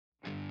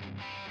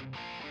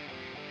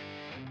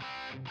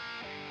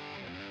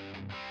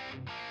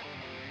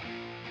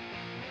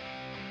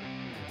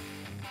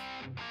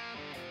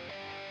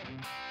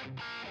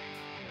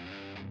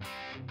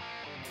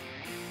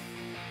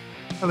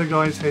Hello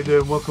guys, how you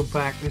doing? Welcome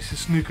back. This is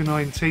Snooker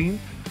 19.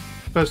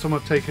 First time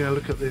I've taken a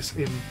look at this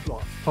in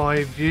what, 4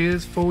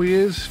 years,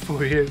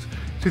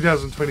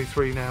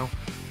 2023 now.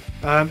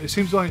 It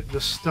seems like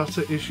the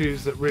stutter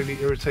issues that really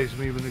irritated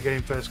me when the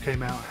game first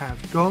came out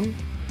have gone.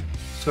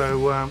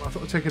 So I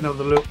thought I'd take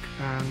another look,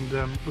 and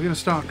we're going to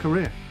start a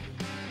career.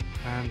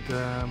 And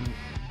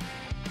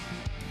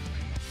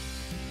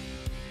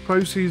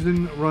pro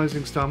season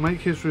rising star. Make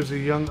history as a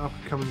young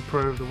up-and-coming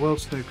pro of the world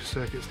snooker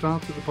circuit.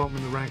 Start at the bottom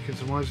of the rankings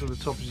and rise to the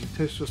top as you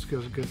test your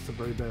skills against the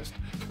very best.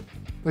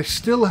 They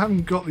still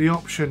haven't got the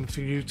option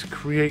for you to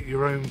create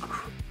your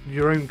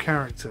own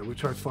character,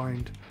 which I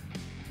find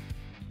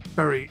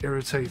very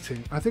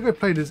irritating. I think I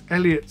played as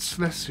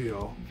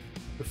𝗬𝗬𝗬𝐬𝐬𝐿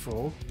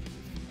before.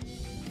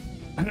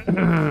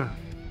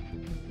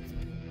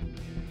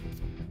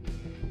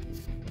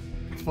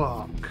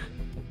 Clark.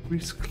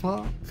 Reese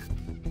Clark?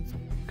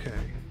 Okay.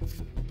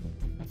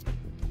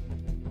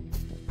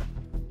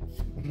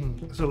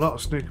 There's a lot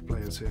of snooker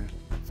players here.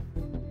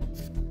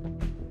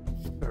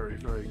 Very,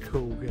 very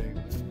cool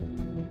game.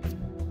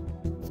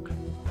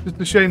 Just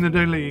a shame they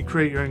don't let you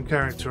create your own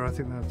character. I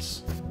think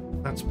that's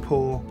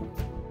poor.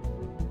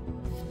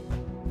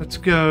 Let's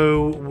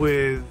go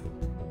with...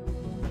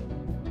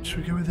 Should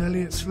we go with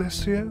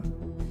𝗬𝗬𝗬𝐬𝐿?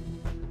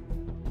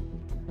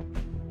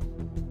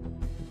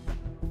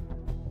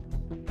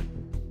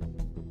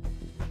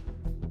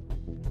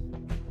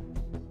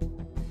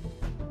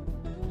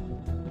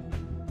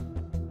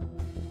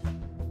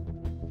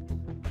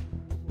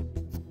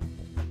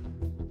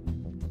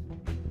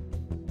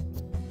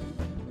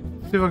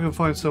 See if I can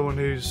find someone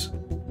who's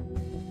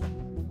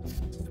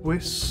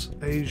Swiss,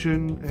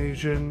 Asian,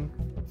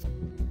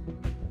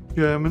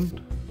 German.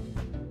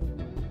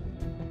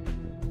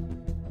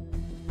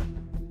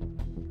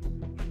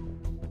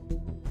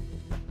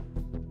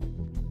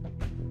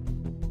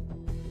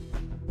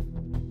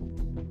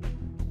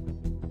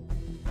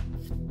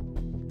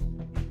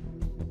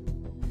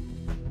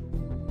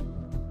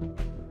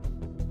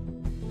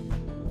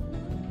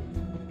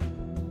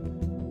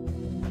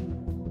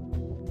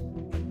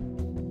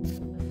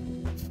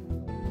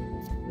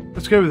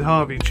 Let's go with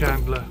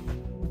𝗬𝗂𝗯𝗲.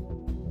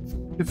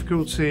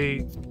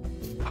 Difficulty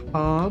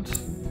hard.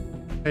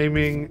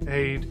 Aiming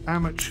aid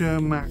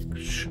amateur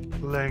match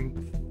length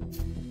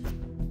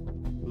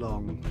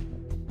long.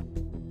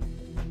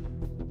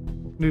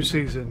 New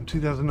season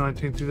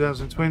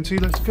 2019-2020.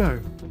 Let's go.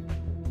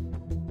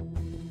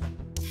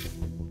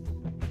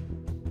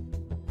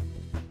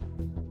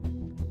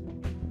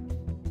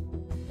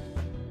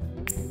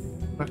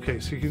 Okay,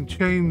 so you can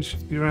change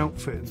your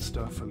outfit and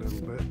stuff a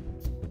little bit.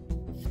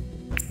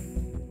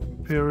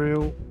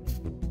 Imperial,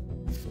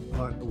 I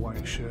like the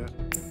white shirt.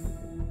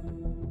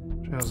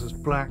 Trousers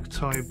black,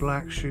 tie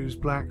black, shoes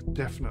black,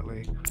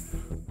 definitely.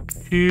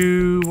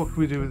 Q, what can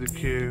we do with the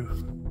Q?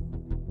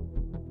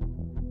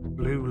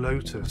 Blue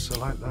Lotus, I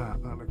like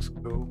that, that looks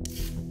cool.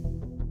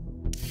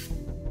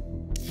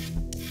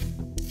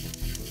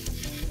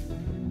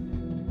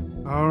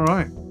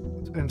 Alright,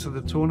 let's enter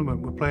the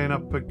tournament. We're playing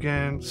up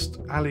against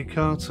Ali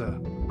Carter,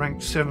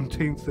 ranked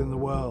 17th in the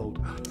world.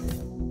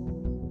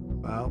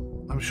 Well,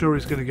 I'm sure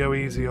he's going to go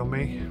easy on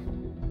me.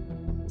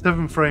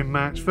 7-frame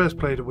match. First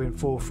player to win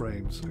 4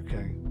 frames.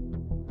 Okay.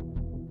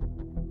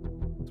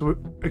 So we're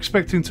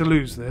expecting to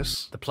lose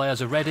this. The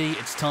players are ready.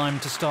 It's time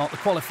to start the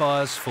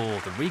qualifiers for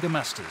the Riga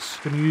Masters.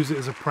 Going to use it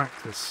as a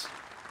practice.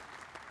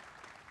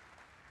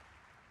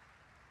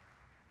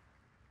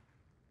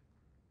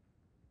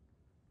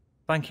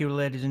 Thank you,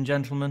 ladies and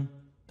gentlemen.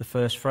 The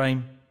first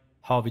frame,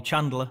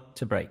 𝗬𝗂𝗯𝗲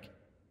to break.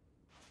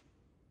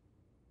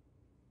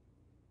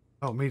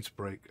 Oh, me to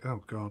break.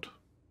 Oh, God.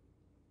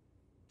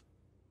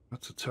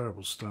 That's a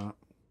terrible start.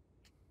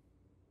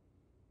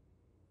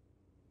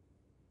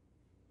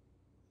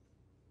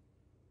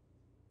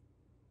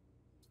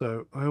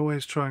 So, I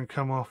always try and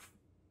come off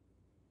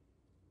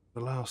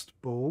the last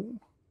ball.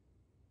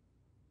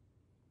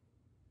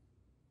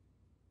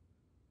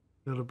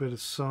 A little bit of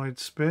side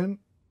spin.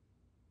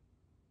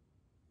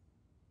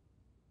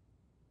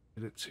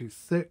 Get it too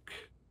thick.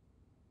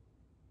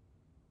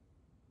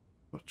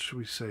 What should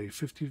we say?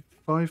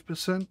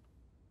 55%?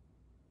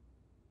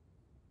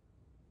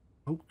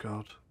 Oh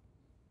God,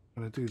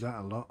 I'm going to do that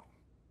a lot.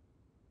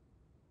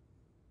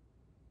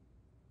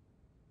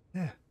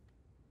 Yeah,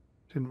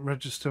 didn't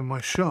register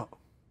my shot.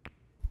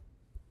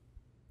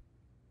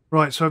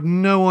 Right, so I have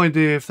no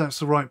idea if that's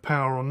the right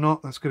power or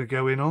not. That's going to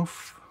go in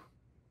off.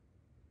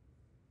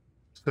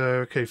 So,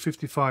 okay,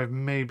 55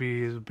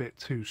 maybe is a bit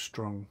too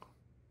strong.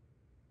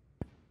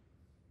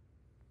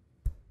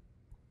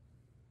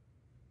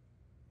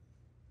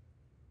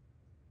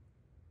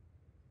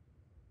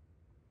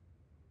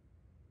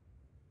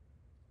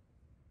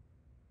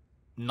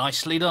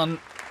 Nicely done.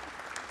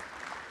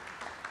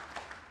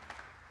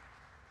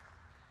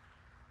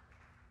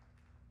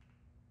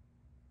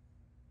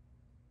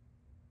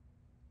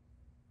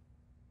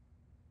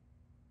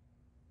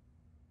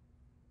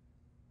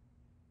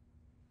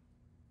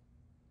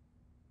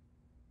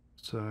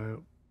 So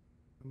I'm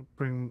going to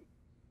bring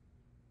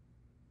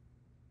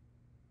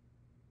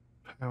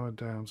Power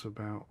down's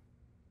about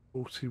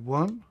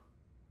 41.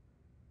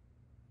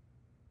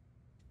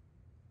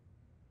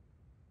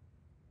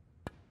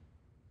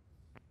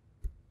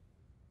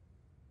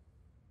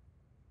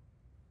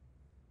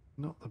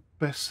 Not the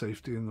best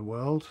safety in the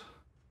world.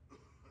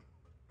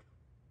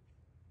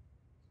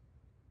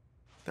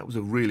 That was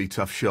a really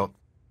tough shot,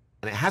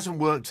 and it hasn't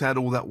worked out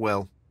all that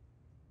well.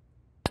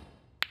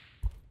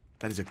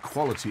 That is a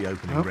quality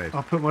opening red.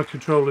 I'll put my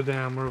controller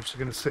down. We're obviously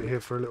going to sit here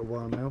for a little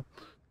while now.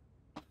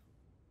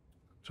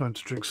 Trying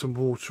to drink some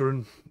water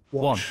and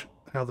watch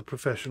how the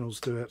professionals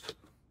do it.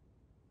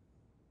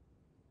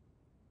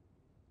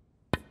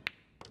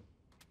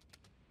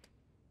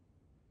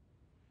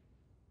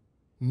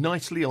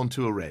 Nicely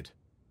onto a red.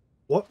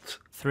 What?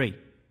 3.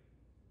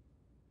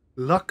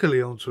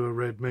 Luckily onto a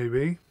red,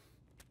 maybe.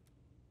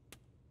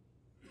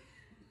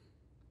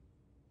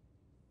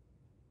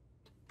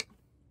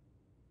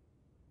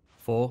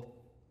 Four.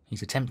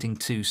 He's attempting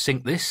to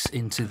sink this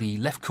into the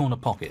left corner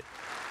pocket.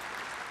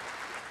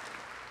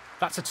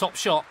 That's a top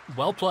shot.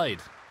 Well played.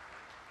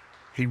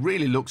 He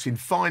really looks in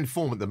fine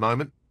form at the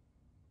moment.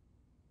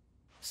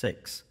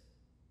 6.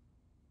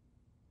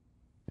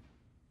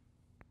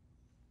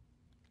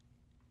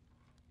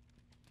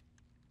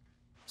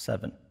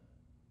 7.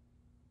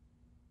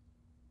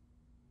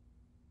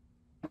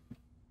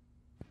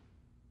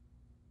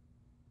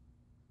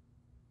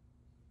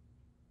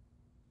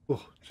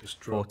 Oh, just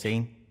dropped.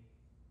 14.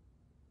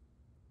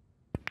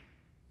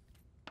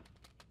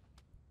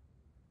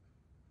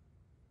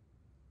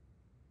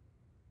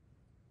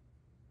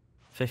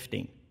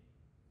 15.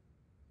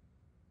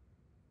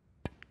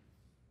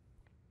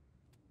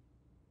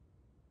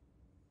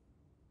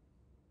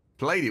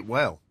 Played it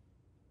well.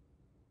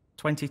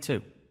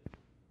 22.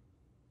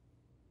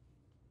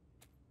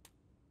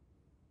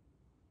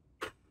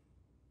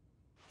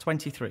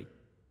 23.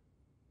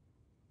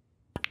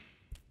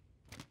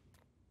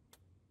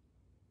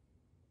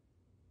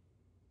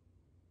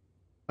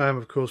 I am,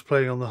 of course,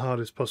 playing on the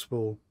hardest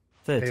possible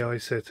 30. AI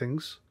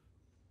settings.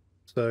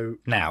 So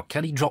Now,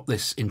 can he drop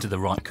this into the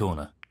right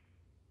corner?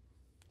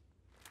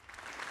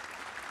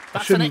 I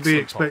That's shouldn't an be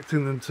excellent top.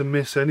 expecting them to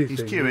miss anything.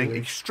 He's queuing really.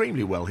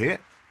 extremely well here.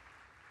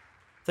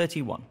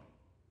 31.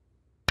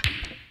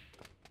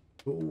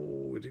 Oh,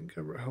 we didn't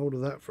get hold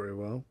of that very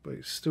well, but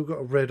he's still got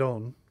a red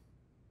on.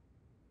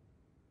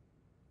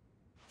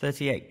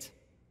 38.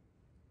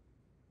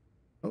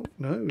 Oh,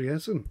 no, he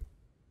hasn't.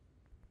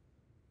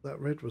 That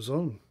red was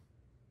on.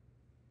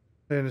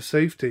 And a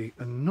safety,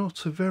 and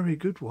not a very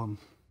good one.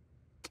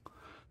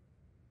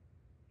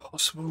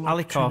 Possible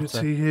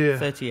opportunity here.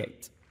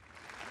 38.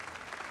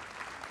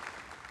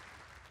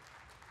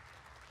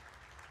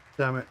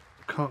 Damn it,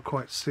 can't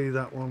quite see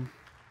that one.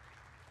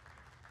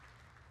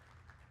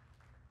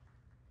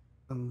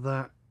 And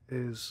that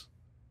is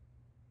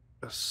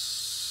a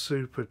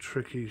super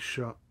tricky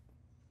shot.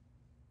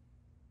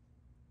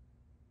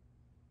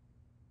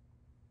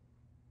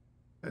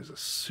 It's a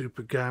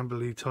super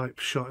gambly type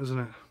shot, isn't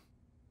it?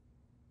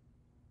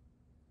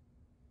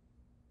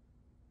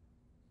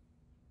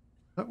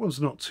 That one's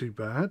not too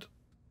bad.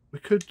 We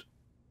could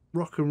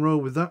rock and roll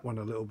with that one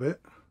a little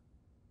bit.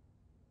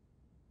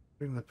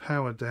 Bring the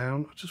power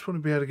down. I just want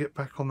to be able to get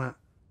back on that.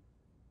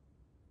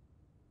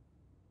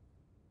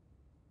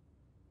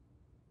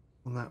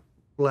 On that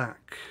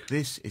black.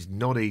 This is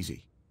not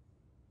easy.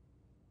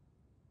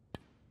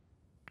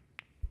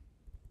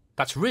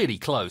 That's really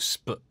close,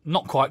 but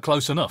not quite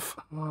close enough.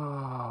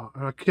 Oh,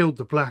 and I killed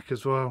the black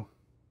as well.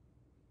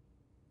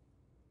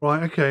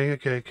 Right,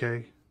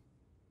 okay.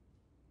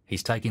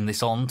 He's taking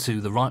this on to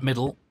the right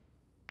middle.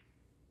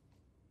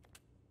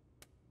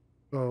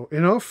 Oh,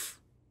 enough?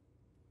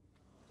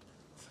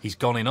 He's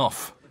gone in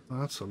off.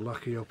 That's a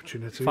lucky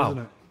opportunity, Foul.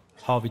 isn't it?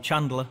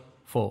 𝗂𝗏𝗀𝐿𝐴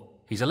 4.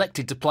 He's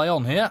elected to play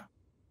on here.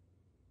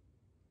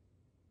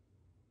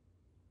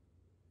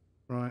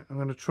 Right, I'm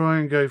going to try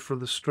and go for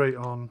the straight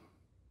on.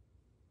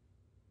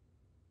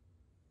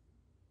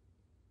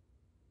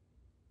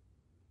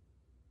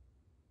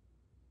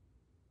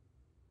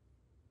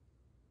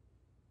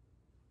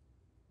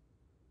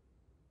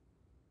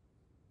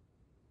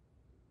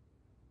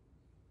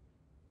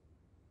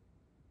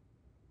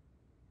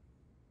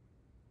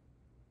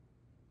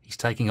 He's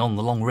taking on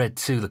the long red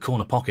to the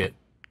corner pocket.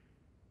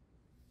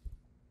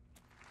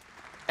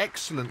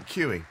 Excellent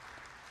queuing.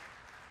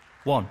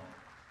 1.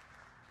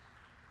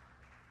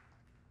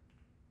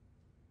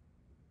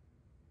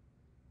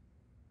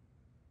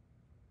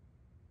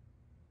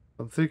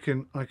 I'm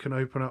thinking I can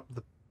open up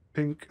the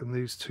pink and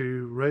these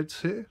two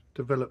reds here,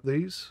 develop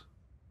these.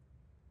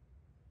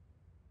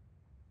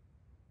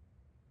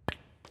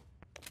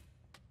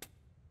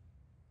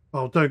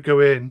 Oh, don't go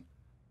in.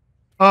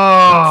 That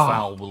Ah!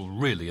 foul will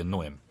really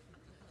annoy him.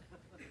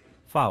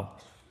 Foul.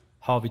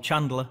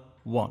 𝗂𝗏𝗀𝗀𝗄𝗏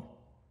 1.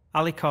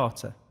 Ali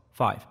Carter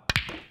 5.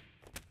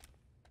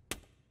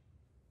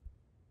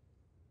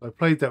 I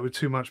played that with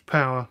too much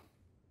power.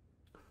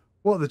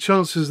 What are the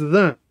chances of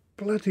that?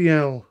 Bloody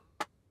hell.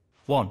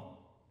 1.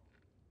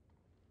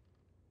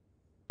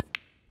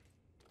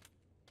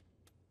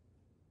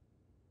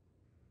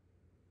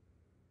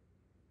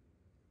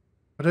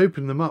 I'd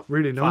opened them up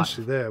really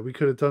nicely there. We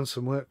could have done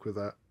some work with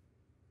that.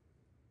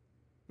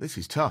 This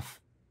is tough.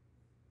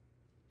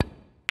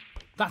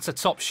 That's a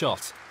top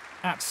shot.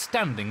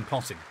 Outstanding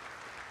potting.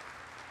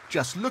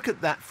 Just look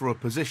at that for a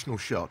positional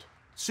shot.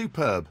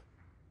 Superb.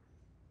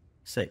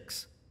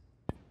 6.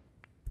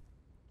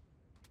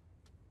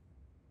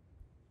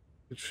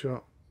 Good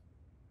shot.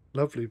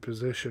 Lovely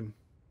position.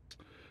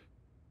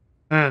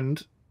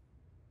 And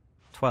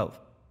 12.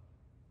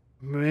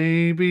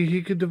 maybe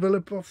he could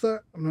develop off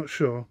that. I'm not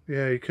sure.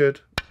 Yeah, he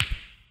could.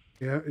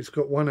 Yeah, he's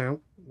got one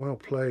out. Well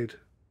played.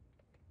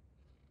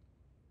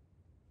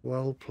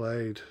 Well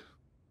played.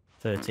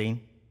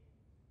 13.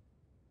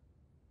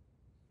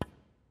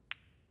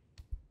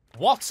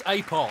 What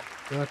a pot!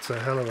 That's a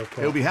hell of a pot.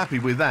 He'll be happy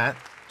with that.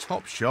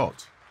 Top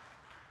shot.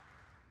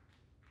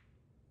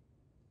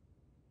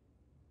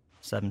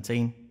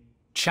 17.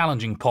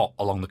 Challenging pot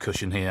along the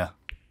cushion here.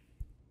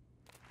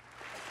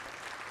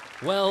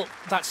 Well,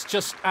 that's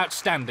just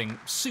outstanding.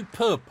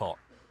 Superb pot.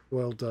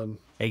 Well done.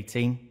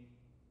 18.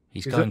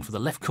 He's going for the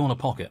left corner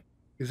pocket.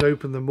 He's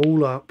opened them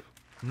all up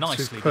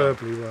Nicely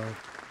superbly done. well.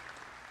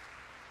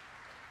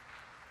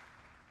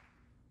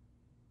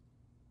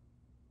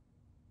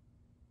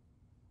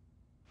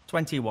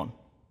 21.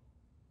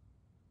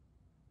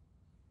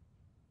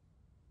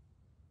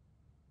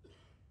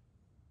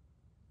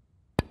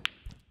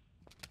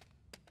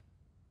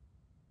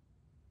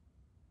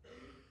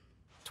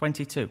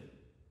 $22. It's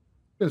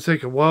going to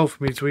take a while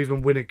for me to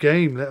even win a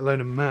game, let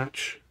alone a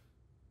match.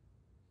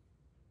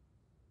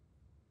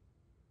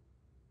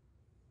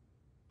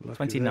 Lucky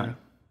 29. there.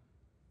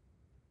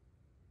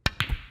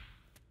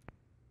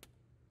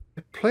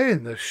 They're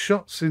playing the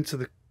shots into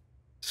the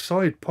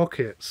side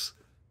pockets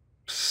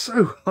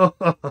so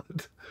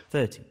hard.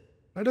 30.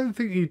 I don't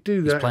think you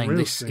do that. He's playing in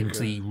real this snooker. into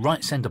the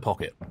right centre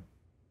pocket. A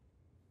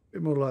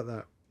bit more like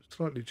that.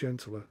 Slightly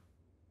gentler.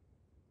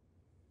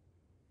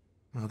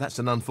 Well, that's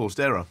an unforced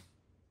error.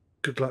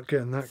 Good luck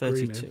getting that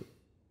green 32. in.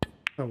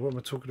 Oh, what am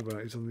I talking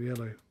about? He's on the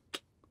yellow.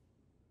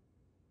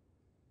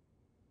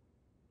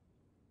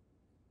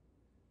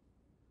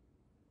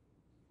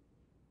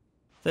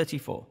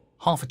 34.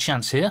 Half a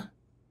chance here.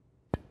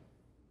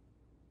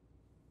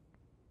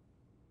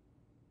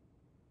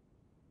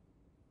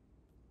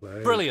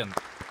 Play. Brilliant.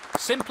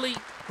 Simply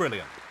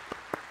brilliant.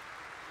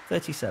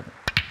 37.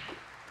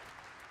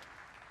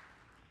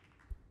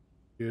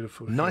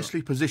 Beautiful shot.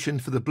 Nicely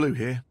positioned for the blue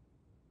here.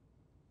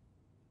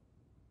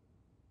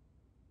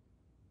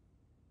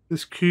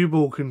 This cue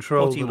ball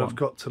control 41. that I've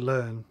got to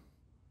learn.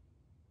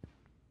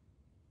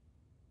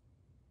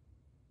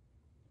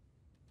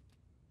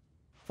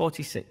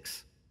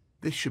 46.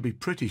 This should be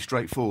pretty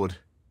straightforward.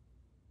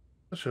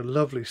 Such a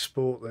lovely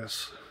sport,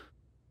 this.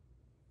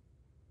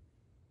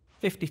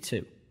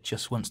 52.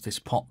 Just wants this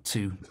pot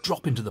to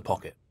drop into the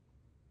pocket.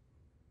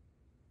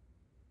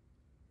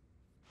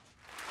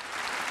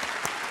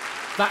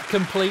 That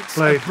completes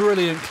Played. a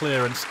brilliant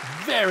clearance.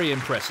 Very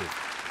impressive.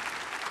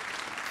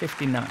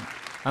 59.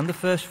 And the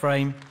first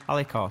frame,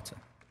 𝗦𝘂𝗧𝗧.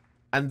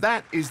 And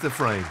that is the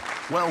frame.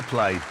 Well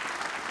played.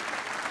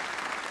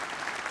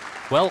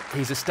 Well,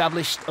 he's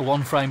established a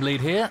one-frame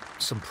lead here.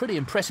 Some pretty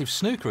impressive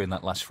snooker in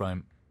that last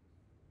frame.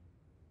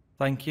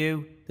 Thank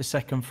you. The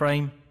second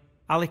frame,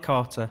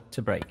 𝗦𝘂𝗧𝗧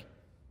to break.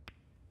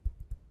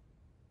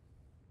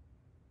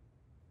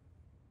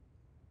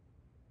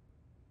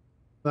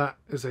 That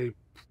is a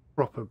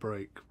proper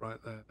break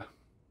right there.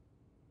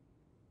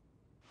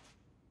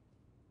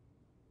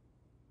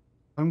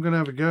 I'm going to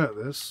have a go at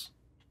this,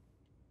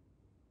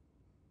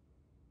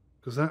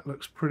 because that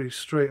looks pretty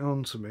straight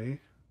on to me.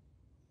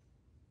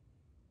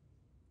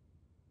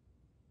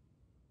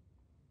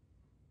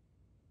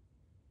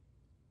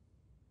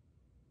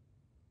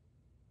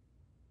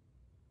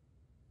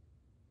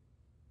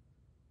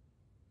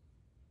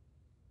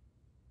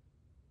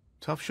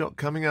 Tough shot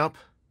coming up.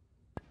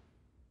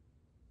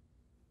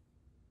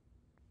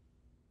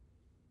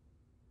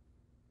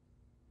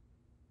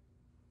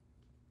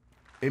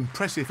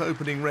 Impressive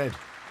opening red.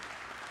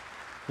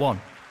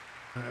 1.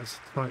 That's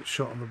a tight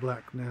shot on the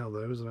black now,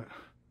 though, isn't it?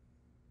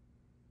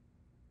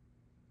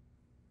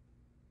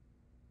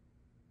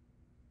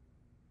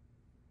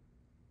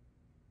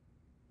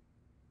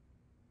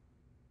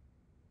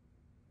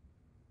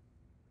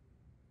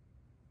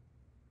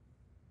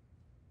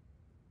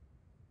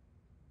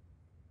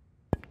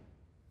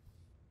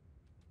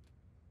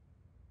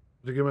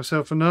 Did I give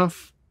myself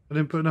enough? I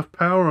didn't put enough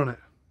power on it.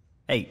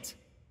 8.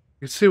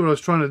 You can see what I was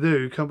trying to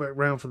do. Come back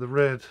round for the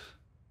red.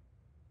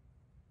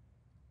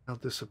 How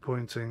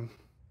disappointing.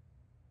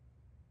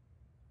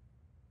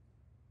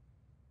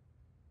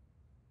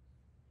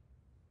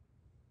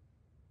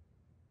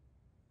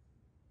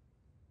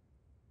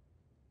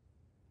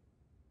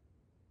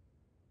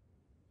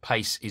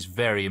 Pace is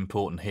very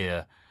important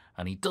here,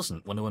 and he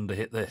doesn't want to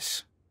underhit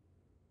this.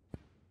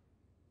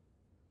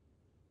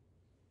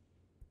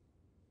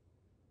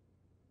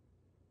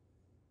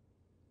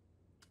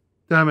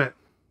 Damn it.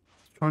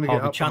 Trying to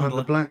get up behind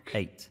the 𝗦𝘂𝗧𝗧, black.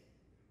 8.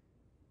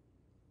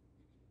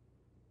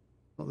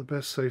 Not the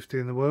best safety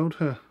in the world,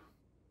 huh?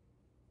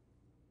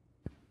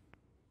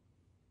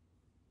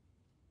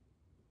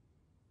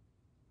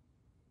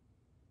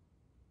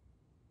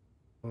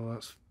 Well,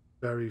 that's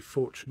very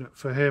fortunate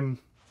for him.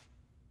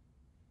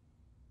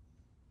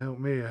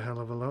 Helped me a hell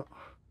of a lot.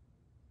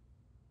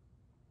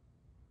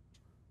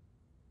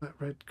 Let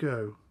red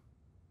go.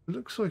 It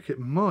looks like it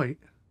might.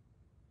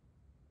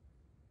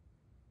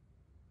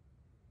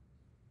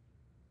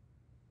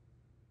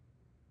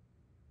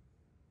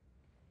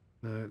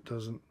 No, it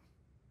doesn't.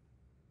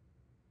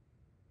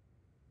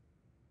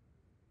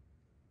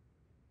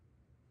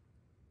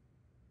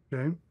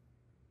 Okay.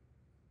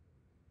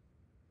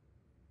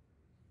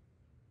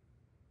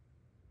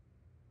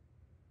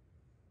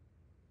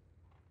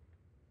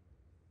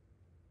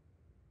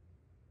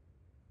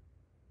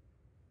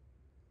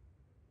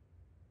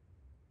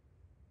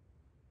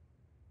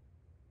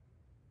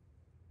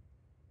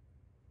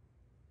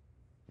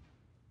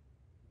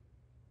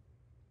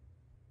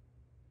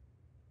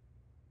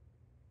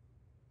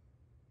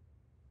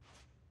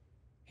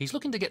 He's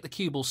looking to get the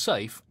cue ball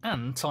safe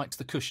and tight to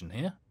the cushion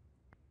here.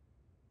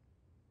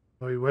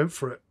 Oh, he went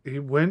for it. He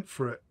went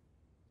for it.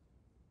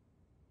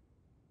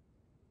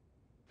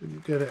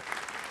 Didn't get it.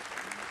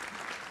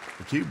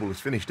 The cue ball is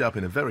finished up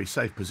in a very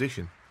safe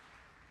position.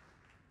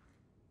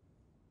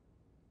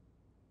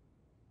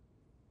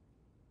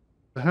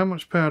 So how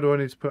much power do I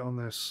need to put on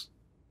this?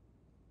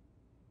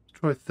 Let's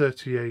try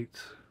 38.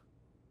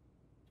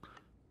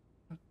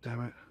 God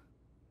damn it.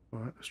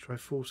 Alright, let's try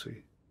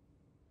 40.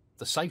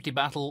 The safety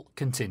battle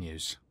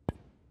continues.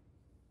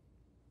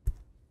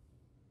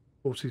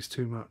 40's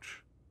too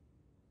much.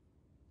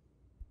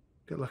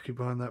 Get lucky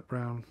behind that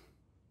brown.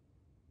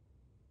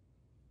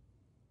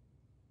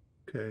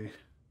 Okay.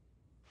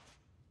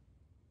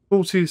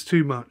 40 is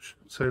too much,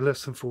 so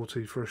less than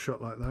 40 for a shot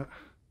like that.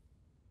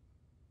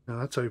 Now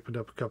that's opened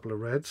up a couple of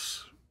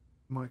reds.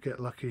 Might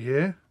get lucky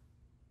here.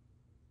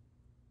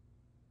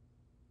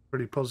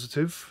 Pretty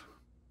positive.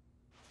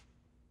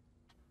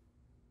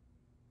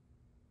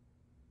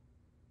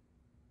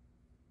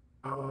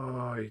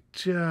 Oh, he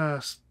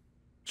just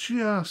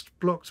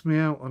blocked me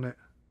out on it.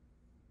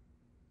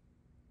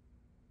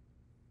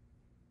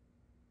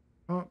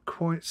 Can't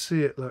quite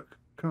see it, look.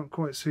 Can't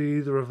quite see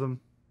either of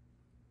them.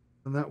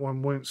 And that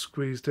one won't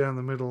squeeze down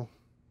the middle.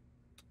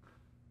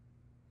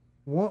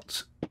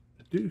 What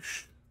a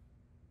douche.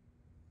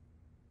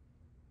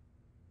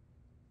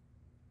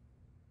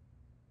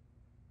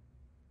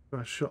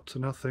 Try a shot to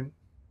nothing.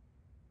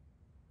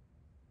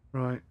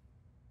 Right.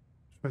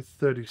 Try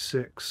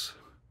 36.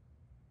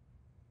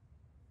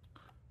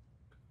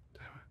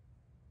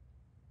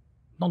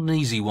 Not an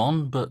easy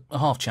one, but a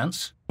half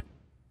chance.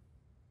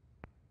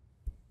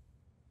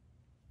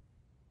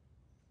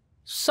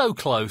 So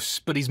close,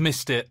 but he's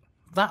missed it.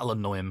 That'll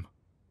annoy him.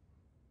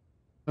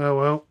 Oh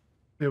well,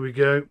 here we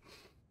go.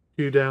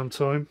 Cue down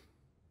time.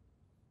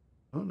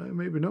 Oh no,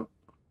 maybe not.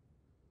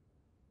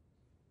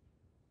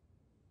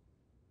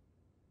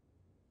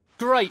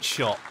 Great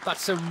shot.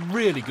 That's a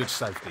really good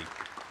safety.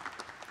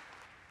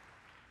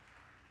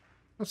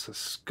 That's a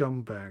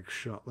scumbag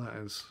shot, that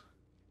is.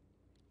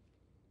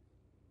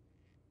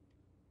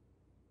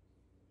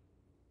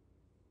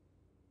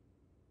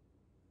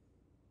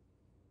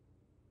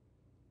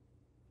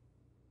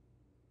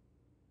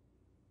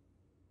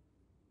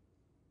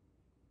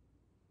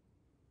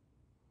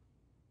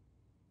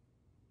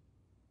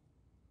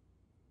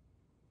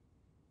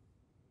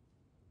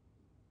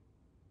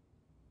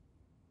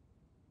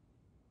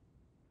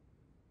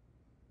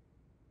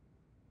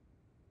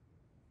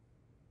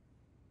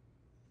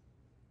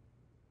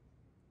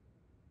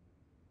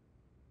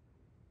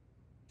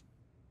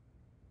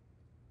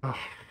 Oh.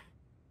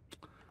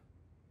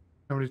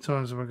 How many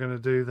times am I going to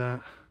do that?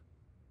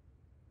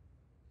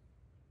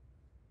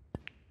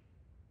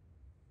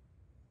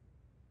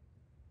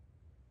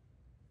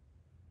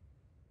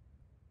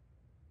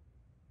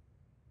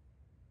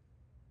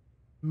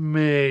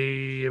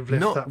 May have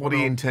left Not that what one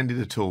he on. intended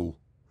at all.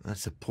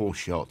 That's a poor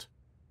shot.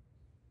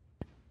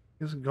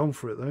 He hasn't gone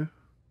for it though.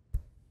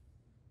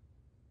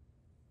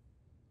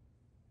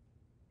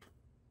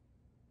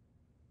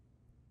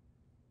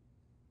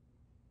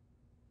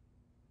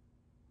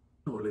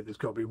 Surely there's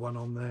got to be one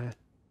on there.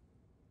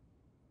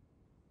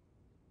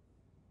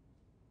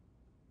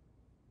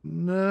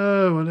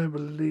 No, I don't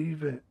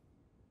believe it.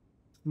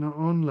 It's not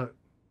on, look.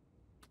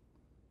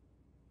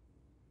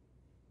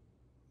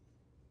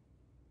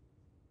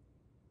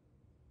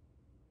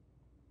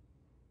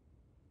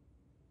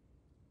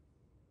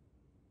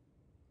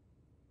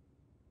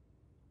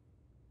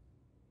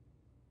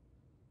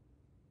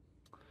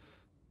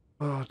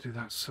 Oh, I do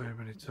that so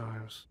many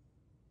times.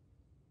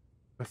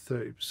 By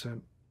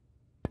 30%.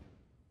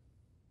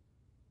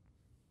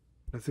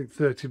 I think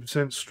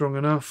 30% strong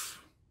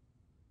enough.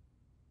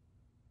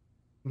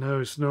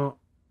 No, it's not.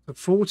 The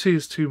 40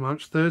 is too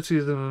much. 30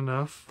 isn't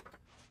enough.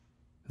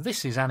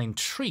 This is an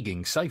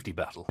intriguing safety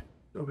battle.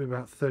 It'll be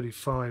about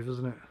 35,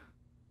 isn't it?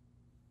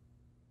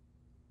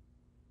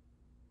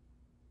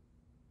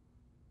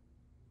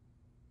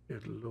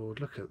 Good Lord,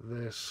 look at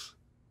this.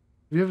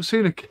 Have you ever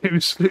seen a game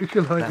of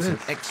snooker like That's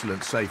this? an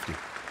excellent safety.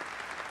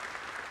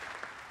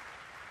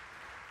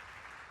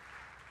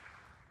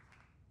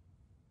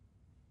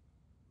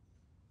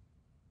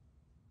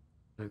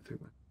 I don't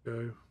think that can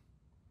go.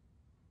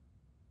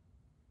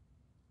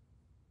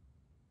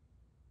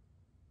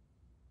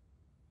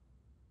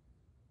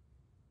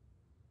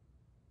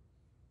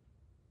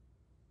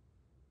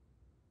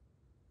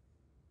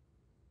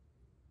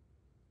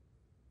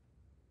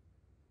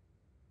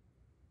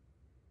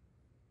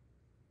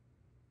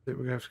 I think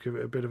we're going to have to give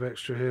it a bit of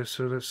extra here,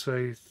 so let's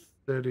say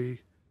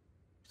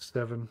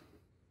 37.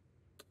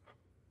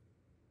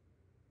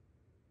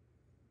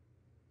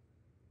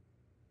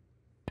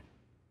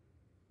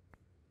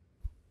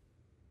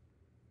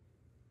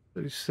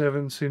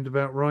 $37 seemed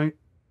about right.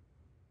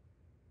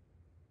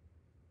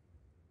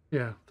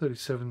 Yeah,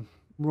 37,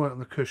 right on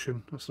the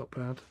cushion. That's not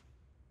bad.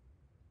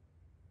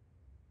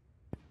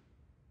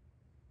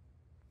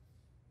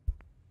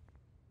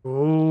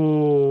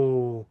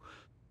 Oh,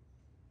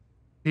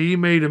 he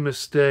made a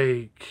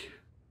mistake.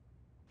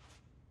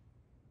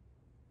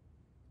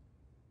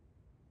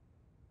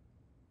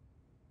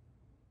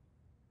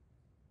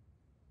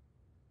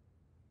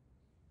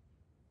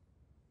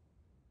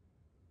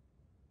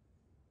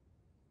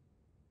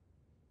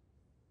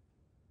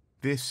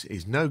 This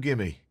is no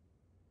gimme.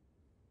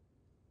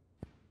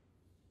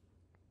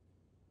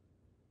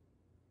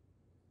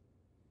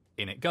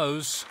 In it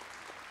goes.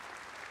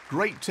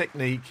 Great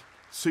technique,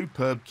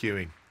 superb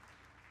cueing.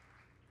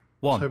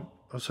 1.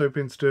 I was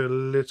hoping to do a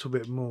little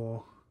bit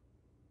more.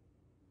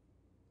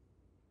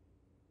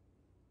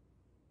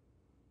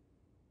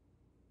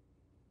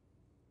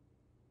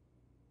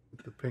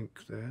 With the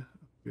pink there,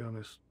 to be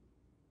honest.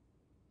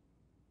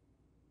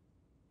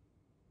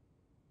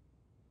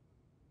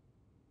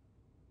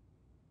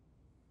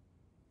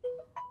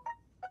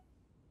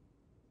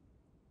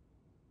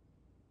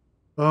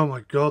 Oh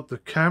my god, the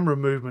camera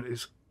movement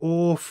is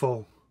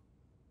awful.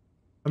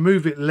 I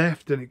move it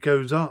left and it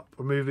goes up.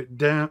 I move it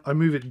down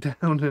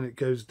and it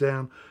goes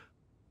down.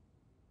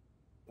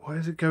 Why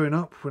is it going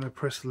up when I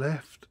press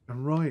left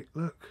and right?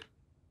 Look.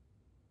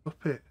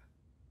 Stop it.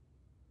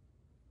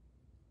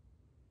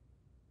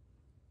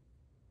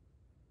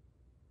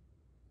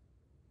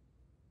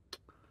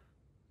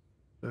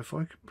 So if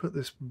I can put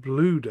this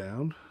blue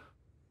down,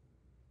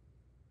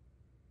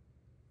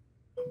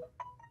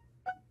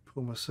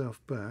 pull myself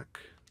back.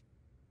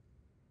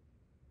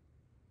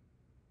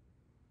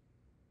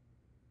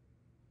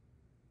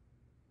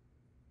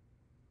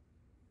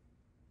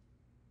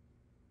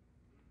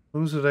 As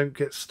long as I don't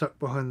get stuck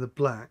behind the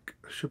black,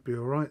 I should be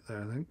alright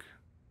there, I think.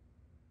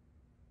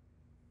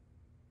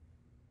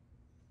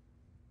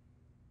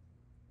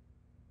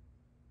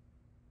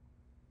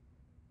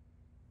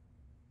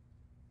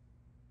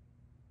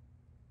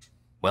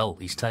 Well,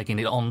 he's taking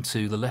it on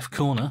to the left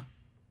corner.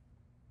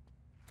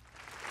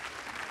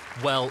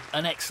 Well,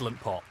 an excellent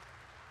pot.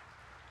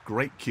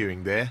 Great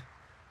cueing there.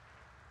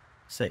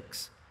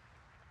 6.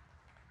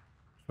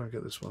 Try and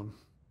get this one.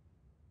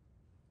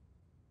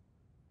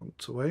 Want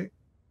to wait.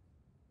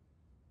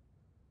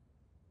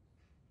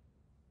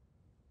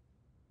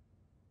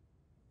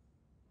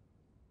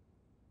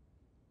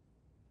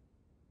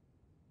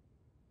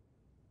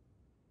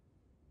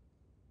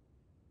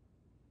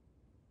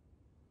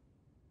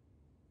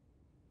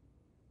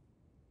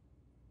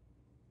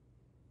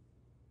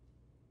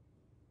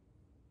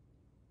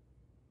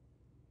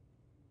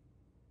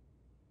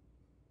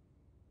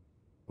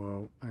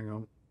 Well, hang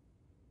on.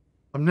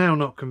 I'm now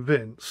not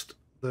convinced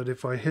that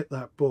if I hit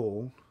that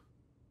ball,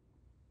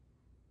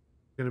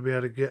 I'm going to be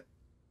able to get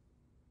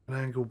an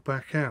angle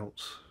back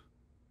out.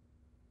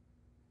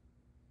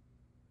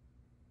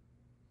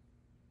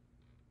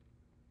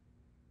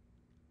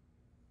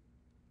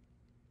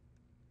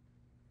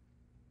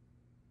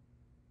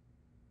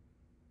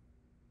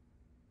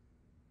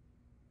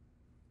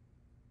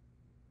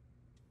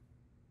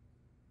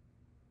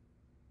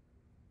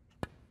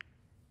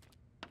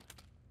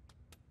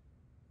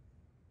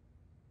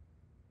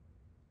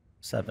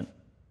 Seven.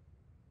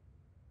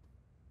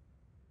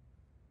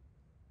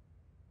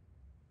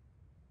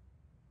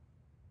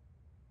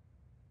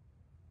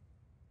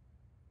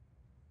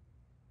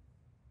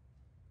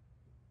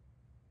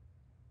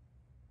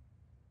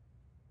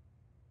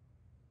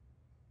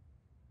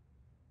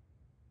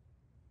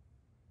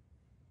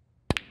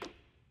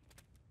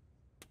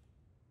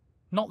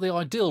 Not the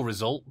ideal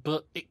result,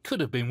 but it could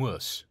have been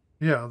worse.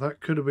 Yeah, that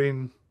could have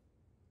been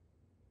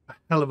a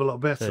hell of a lot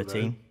better.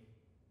 13. Though.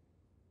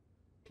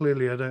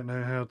 Clearly, I don't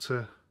know how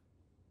to...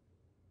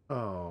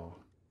 Oh.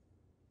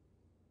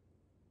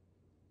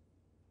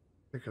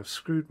 I think I've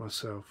screwed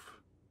myself.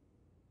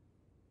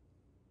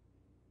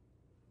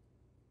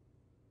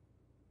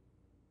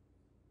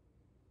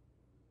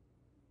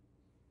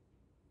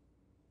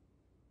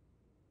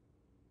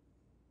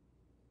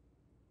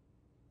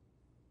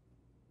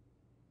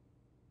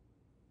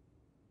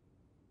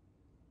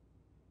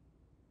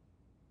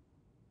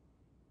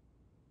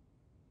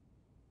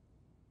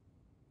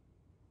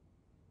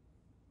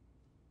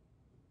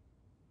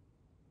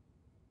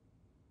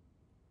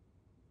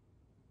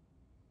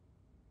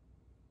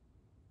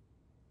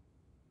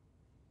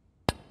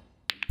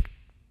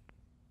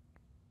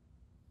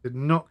 Did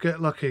not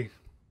get lucky.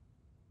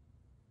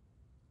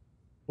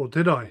 Or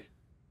did I?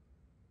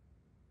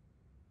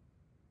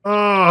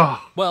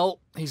 Ah! Well,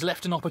 he's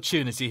left an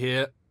opportunity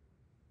here.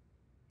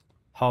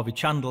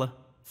 𝗏𝗏𝗃𝗃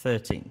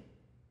 13.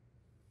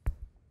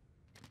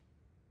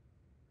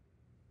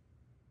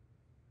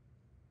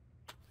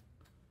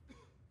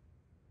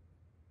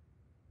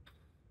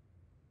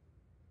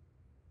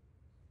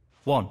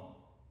 One.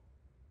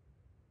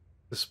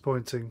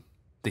 Disappointing.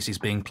 This is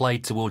being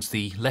played towards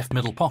the left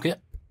middle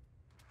pocket.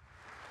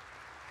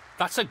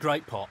 That's a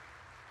great pot.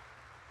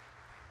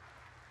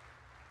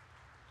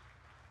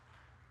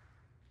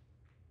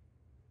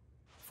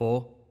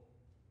 Four.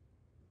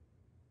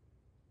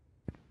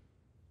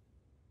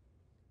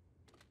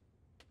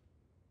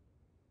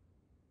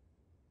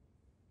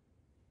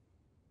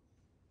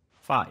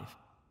 Five.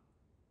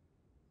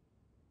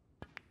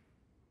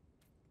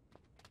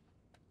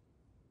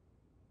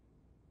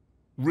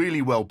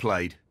 Really well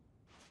played.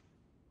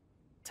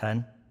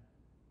 10.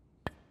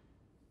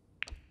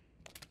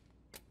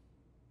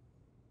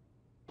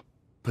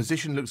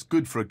 Position looks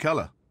good for a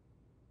colour.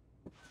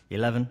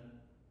 11.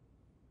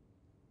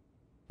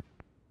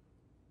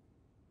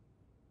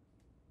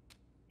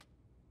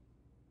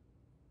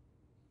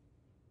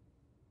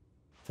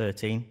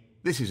 13.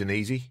 This is an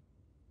easy.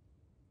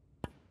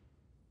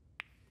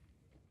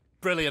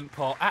 Brilliant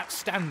pot.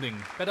 Outstanding.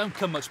 They don't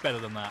come much better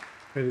than that.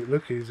 Made it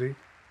look easy.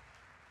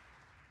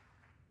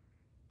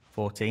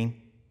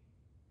 14.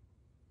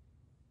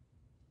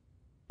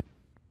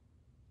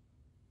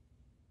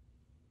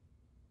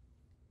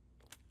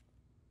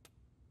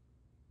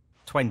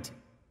 20.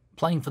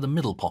 Playing for the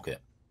middle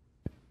pocket.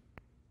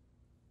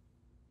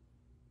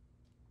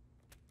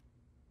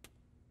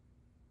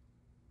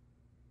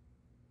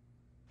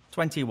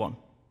 21.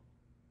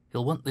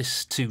 He'll want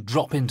this to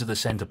drop into the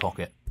centre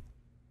pocket.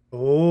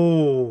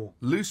 Oh.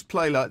 Loose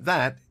play like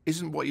that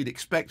isn't what you'd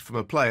expect from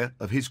a player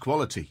of his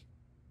quality.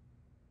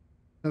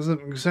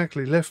 Hasn't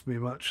exactly left me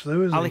much,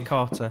 though, has he?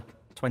 𝗏𝗏𝗃𝗃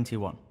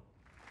 21.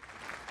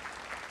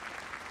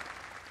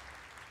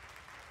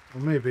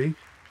 Well, maybe.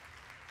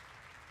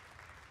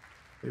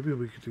 Maybe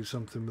we could do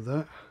something with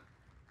that.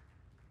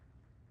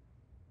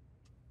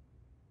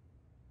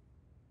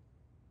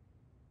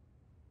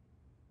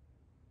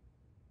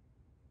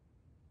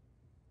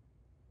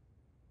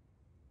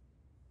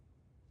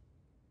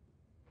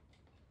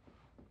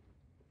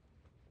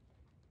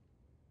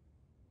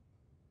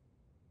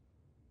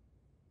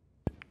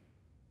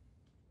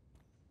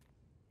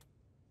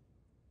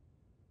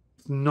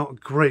 Not a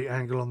great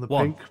angle on the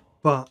One. pink,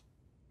 but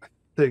I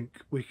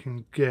think we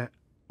can get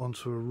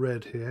onto a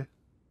red here.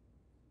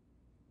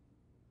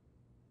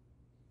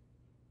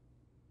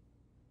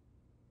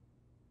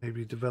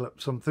 Maybe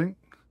develop something.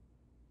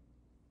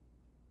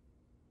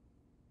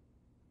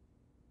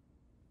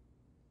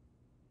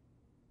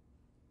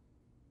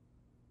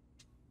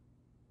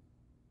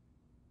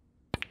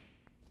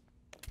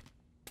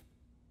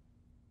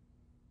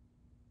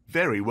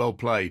 Very well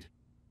played.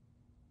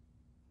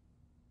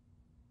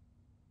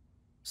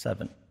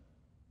 7.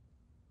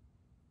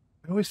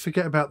 I always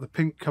forget about the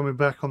pink coming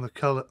back on the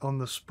colour on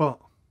the spot.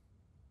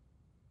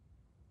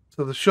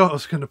 So the shot I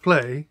was going to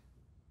play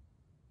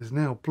is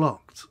now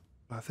blocked.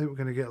 I think we're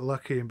going to get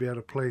lucky and be able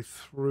to play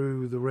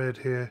through the red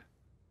here.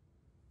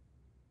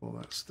 Well,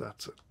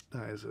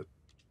 that is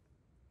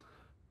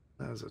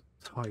a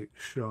tight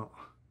shot.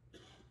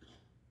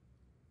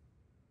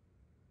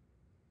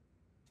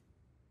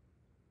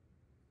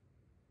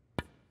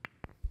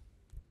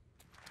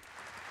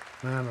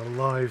 Man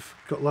alive,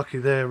 got lucky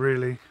there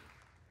really.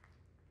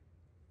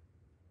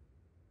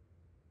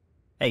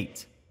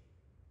 8.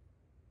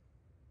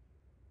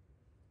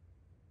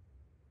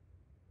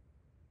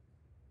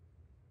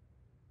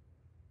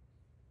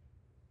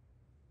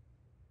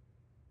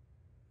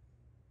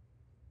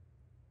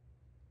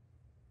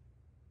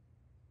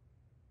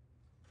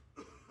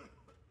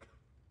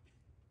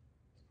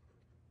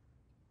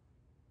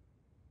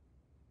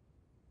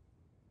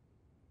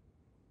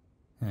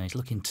 He's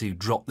looking to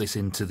drop this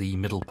into the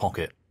middle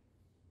pocket.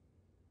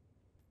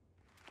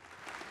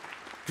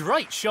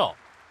 Great shot.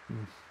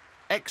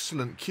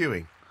 Excellent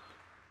cueing.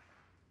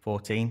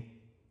 14.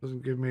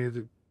 Doesn't give me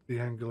the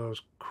angle I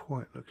was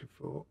quite looking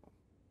for.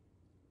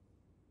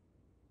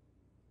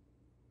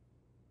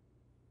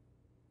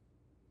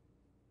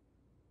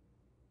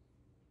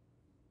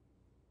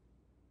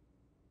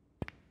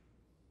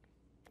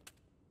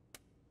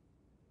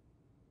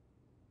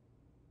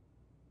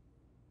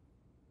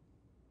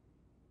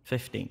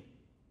 $15.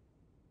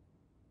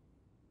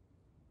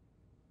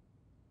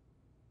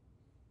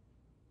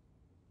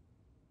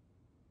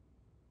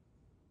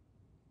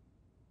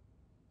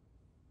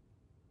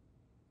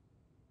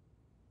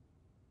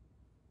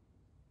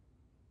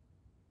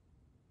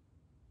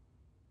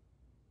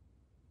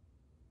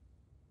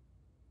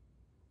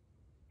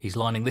 He's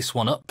lining this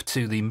one up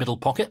to the middle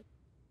pocket.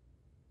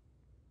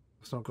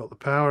 It's not got the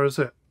power, is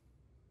it?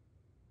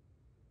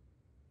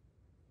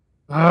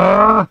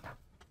 Ah!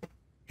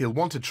 He'll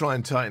want to try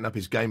and tighten up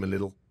his game a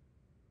little.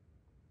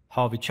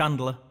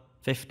 𝗏𝗏𝗃𝗃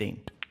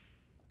 15.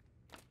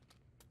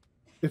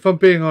 If I'm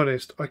being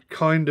honest, I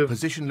kind of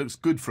Position looks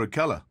good for a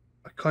colour.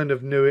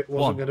 knew it wasn't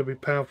One. going to be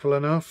powerful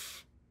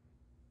enough.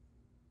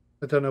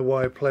 I don't know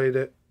why I played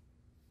it.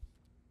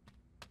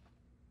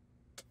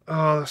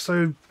 Oh, that's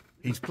so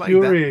He's played that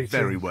infuriating.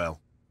 very well.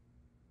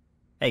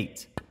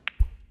 8.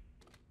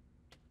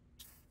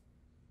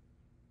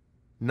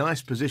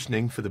 Nice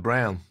positioning for the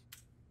brown.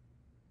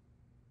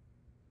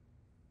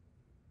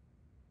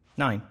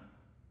 9.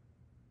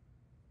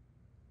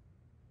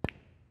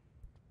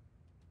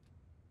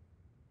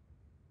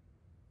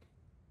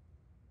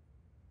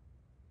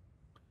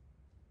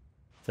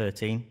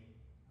 13.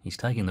 He's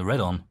taking the red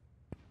on.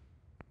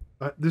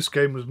 This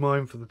game was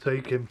mine for the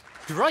taking.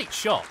 Great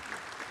shot.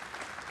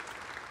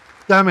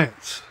 Damn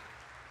it.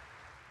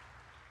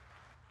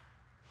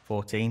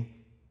 14.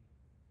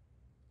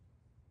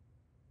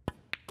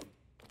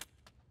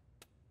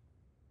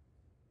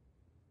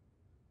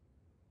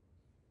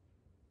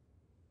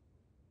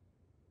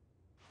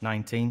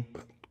 19.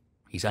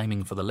 He's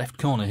aiming for the left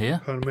corner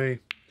here. Pardon me.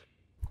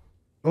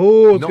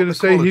 Oh, I was Not going to the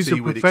say he's a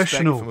quality we'd expect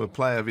professional. from a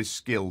player of his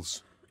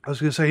skills. I was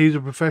going to say he's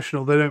a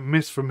professional. They don't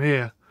miss from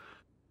here.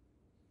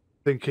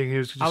 Thinking he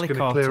was just going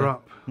to clear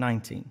up.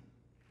 19.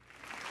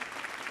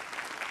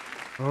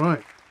 All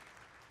right.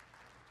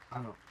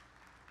 Oh.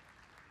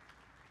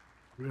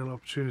 Real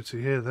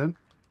opportunity here then.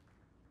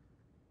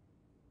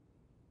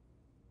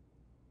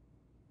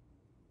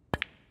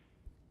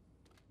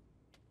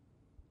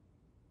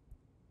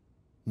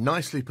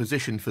 Nicely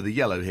positioned for the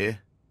yellow here.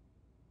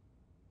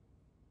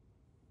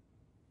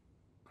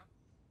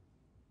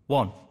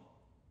 1.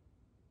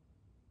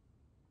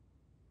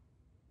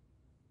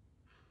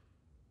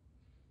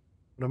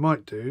 What I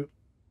might do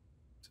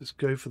is just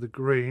go for the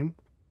green.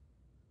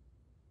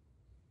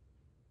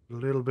 A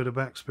little bit of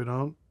backspin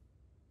on.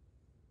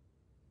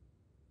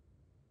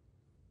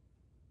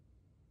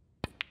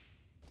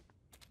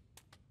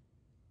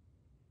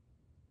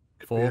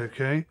 Could be 4.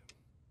 okay.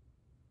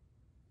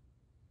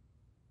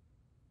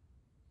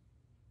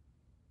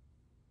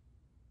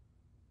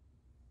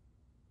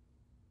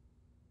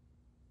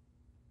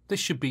 This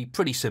should be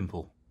pretty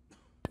simple.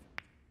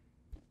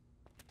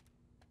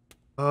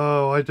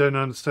 Oh, I don't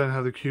understand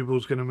how the cue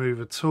ball's going to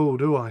move at all,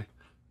 do I?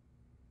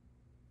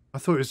 I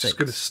thought it was just 6.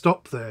 going to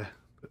stop there.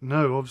 But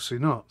no, obviously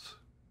not.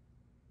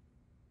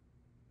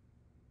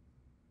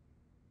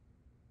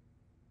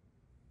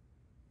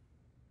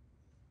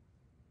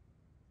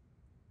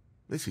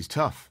 This is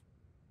tough.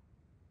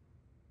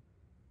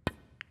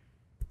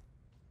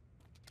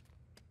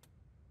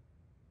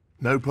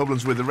 No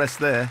problems with the rest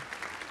there.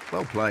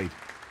 Well played.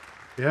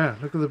 Yeah,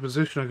 look at the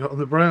position I got on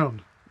the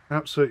brown.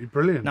 Absolutely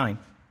brilliant. 9.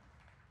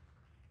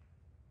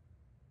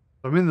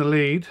 I'm in the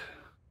lead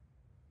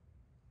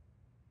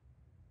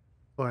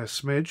by a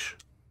smidge.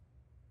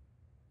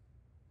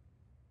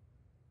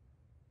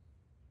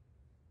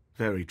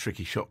 Very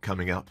tricky shot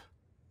coming up.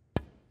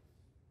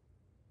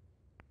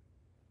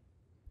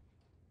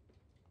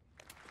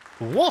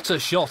 What a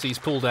shot he's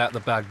pulled out the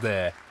bag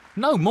there.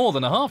 No more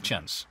than a half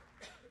chance.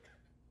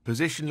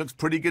 Position looks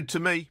pretty good to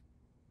me.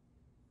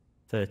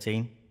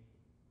 13.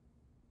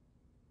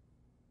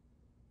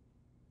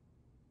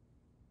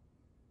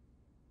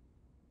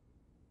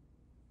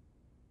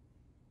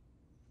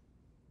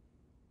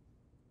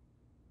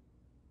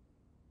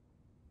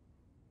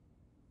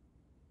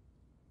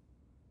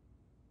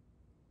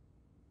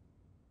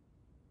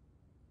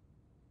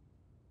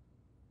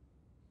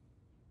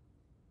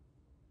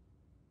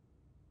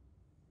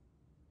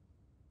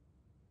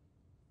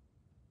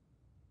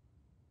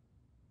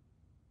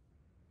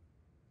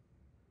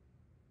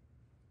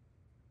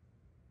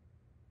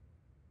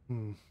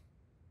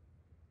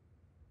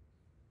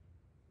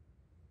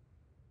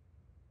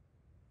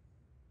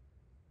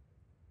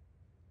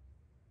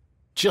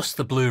 Just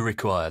the blue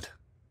required.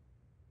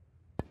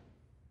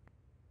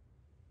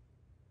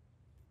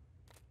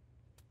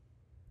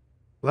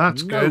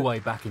 That's No good. way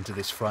back into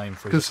this frame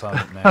for his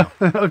opponent now.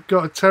 I've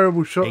got a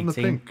terrible shot in the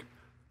 18. pink.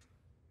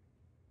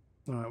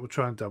 All right, we'll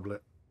try and double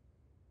it.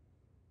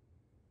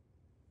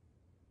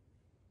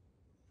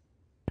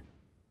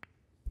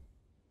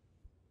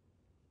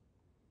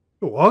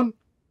 Go on.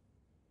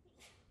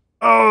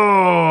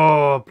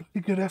 Oh, bloody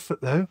good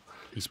effort though.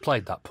 He's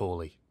played that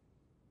poorly.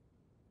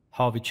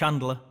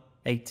 𝗂𝗂𝗃𝗓𝗏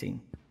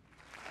 18.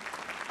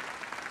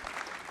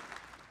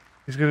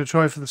 He's going to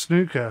try for the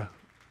snooker.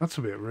 That's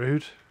a bit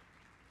rude.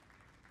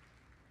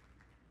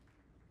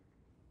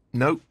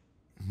 Nope,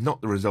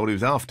 not the result he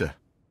was after.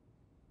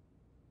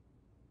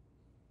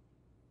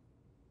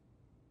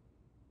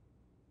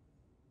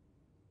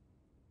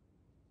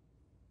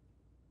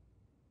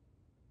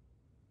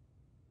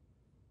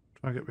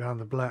 Try and get behind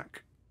the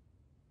black.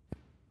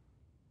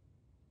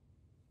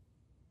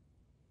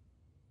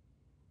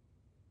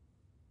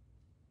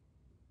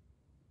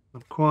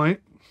 Not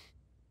quite.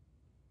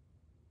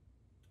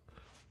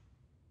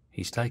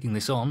 He's taking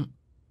this on.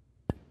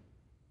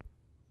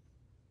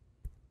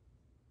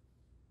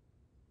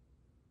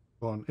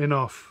 Go on, in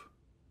off.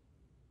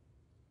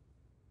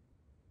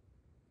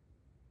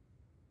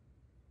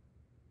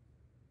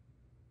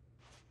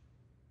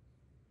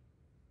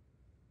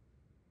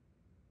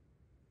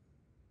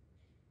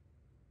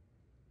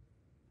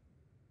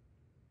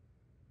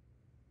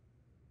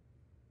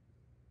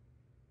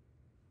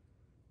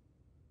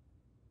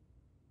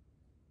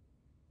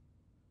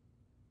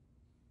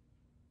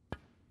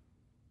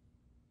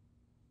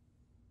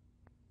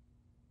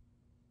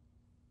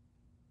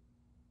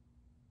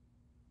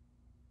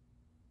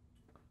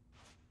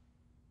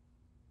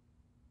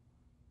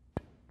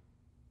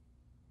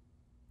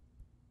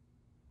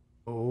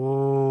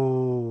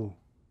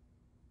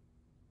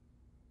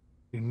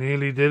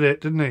 Nearly did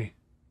it, didn't he?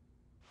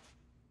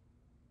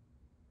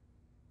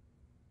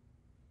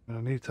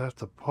 I need to have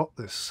to pot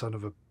this son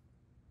of a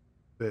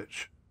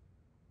bitch.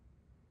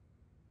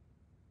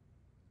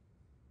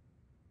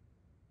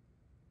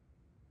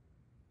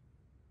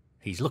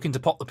 He's looking to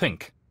pot the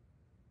pink.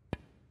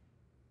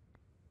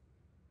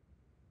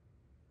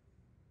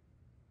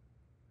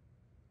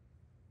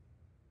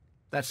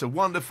 That's a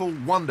wonderful,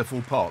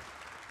 wonderful pot.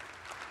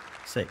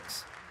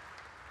 6.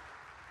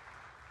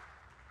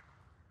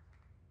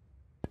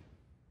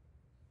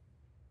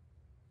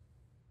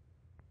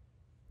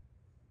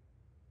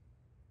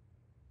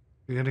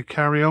 You going to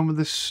carry on with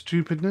this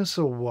stupidness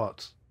or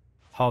what?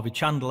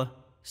 𝗬𝗂𝗯𝗲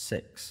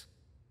 6.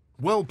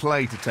 Well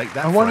played to take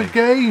that I won a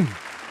frame. game.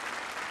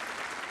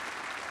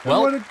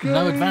 Well, what a game.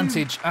 no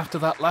advantage after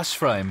that last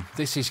frame.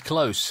 This is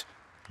close.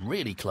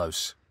 Really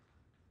close.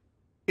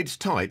 It's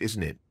tight,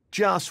 isn't it?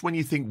 Just when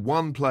you think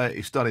one player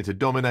is starting to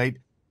dominate,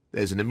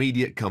 there's an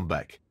immediate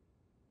comeback.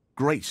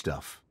 Great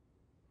stuff.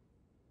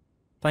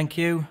 Thank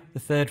you. The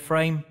third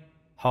frame,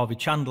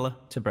 𝗬𝗂𝗯𝗲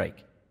to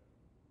break.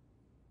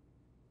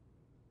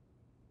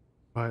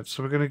 Right,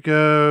 so we're going to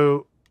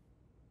go...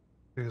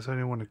 I think I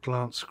only want to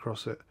glance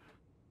across it.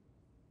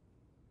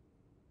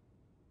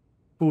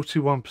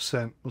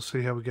 41%. We'll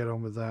see how we get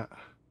on with that.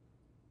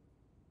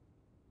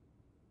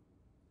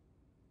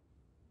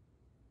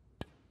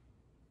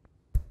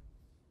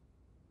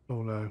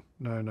 Oh no,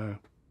 no, no.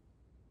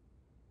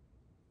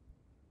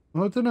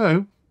 I don't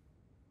know.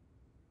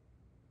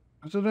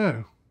 I don't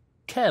know.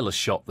 Careless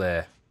shot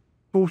there.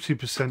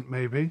 40%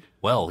 maybe.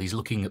 Well, he's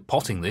looking at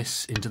potting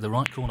this into the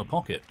right corner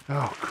pocket.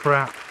 Oh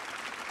crap.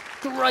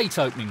 Great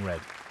opening red.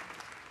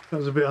 That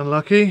was a bit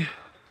unlucky.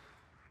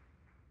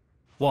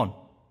 1.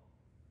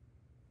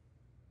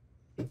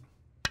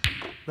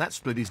 That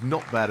split is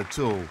not bad at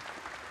all.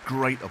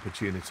 Great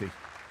opportunity.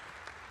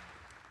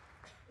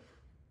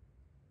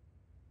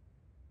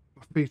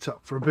 My feet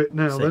up for a bit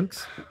now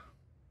 6. then.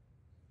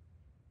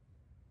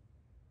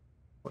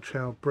 Watch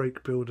how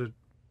Break Builder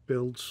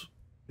builds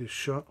his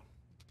shot.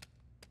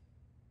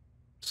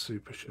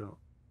 Super shot.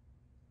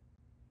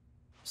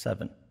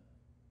 7.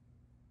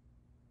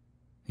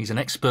 He's an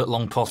expert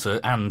long potter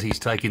and he's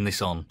taking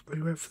this on.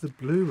 He went for the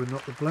blue and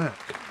not the black.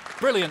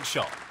 Brilliant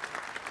shot.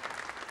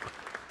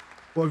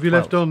 What have you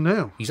left on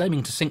now? He's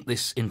aiming to sink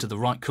this into the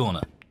right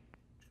corner.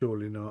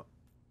 Surely not.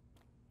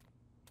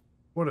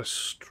 What a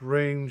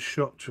strange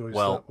shot choice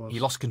Well, that was. he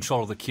lost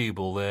control of the cue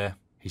ball there.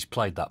 He's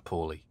played that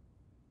poorly.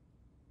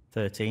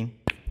 13.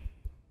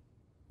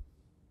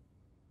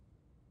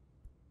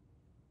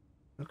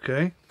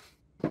 Okay.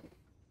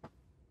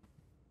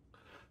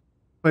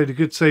 Played a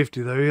good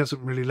safety though. He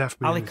hasn't really left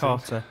me anything.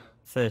 𝗬𝗂𝗃𝗀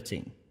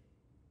 13.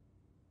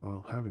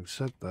 Well, having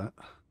said that,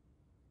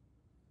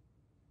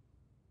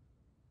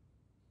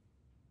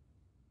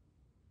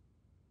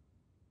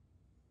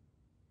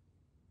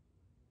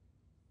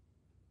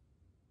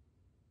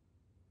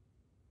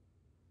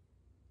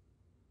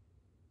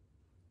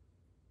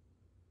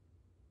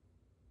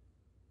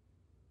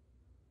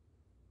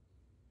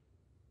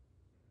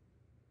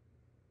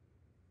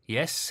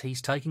 Yes,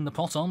 he's taking the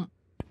pot on.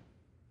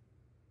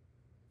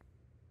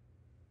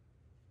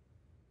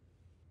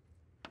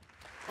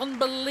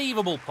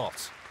 Unbelievable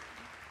pot.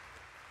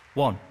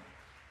 1.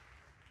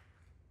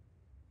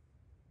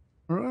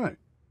 all right.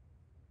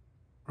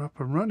 We're up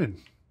and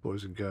running,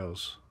 boys and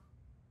girls.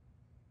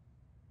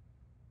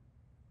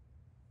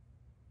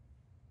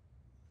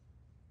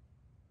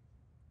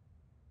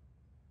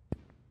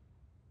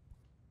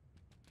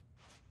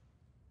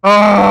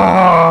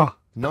 Ah!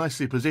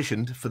 Nicely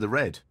positioned for the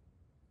red.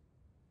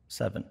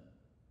 7.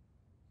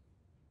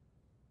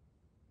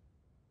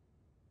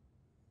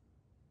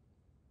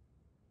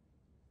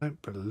 I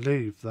don't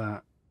believe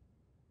that.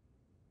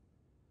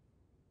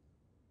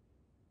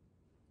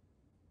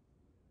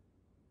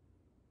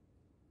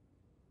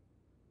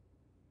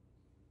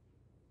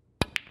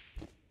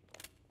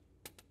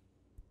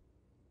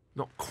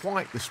 Not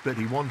quite the split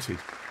he wanted.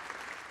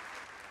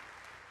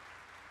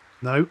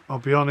 No, I'll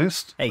be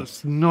honest. 8.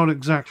 That's not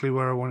exactly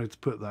where I wanted to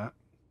put that.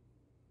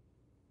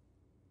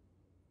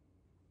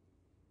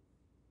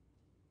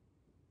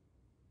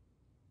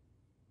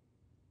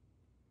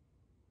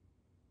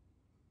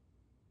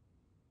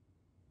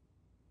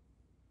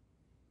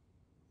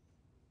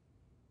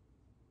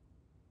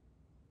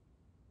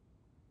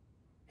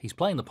 He's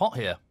playing the pot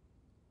here.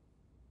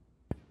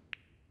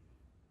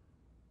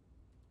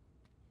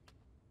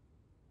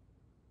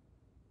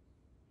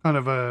 Kind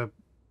of a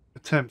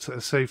attempt at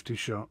a safety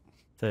shot.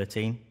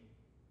 13.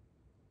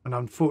 And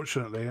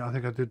unfortunately, I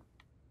think I did...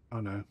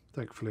 Oh no,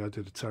 thankfully I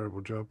did a terrible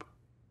job.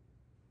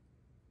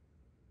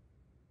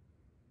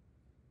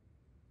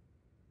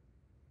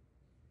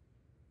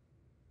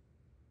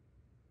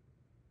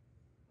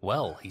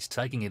 Well, he's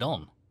taking it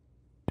on.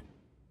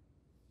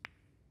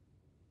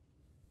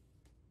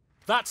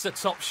 That's a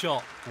top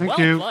shot. Thank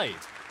well you. played.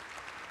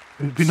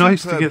 It'd be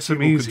nice to Superb get some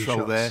cue ball easy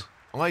control shots.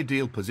 there.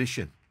 Ideal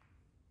position.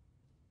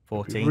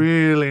 14.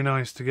 Really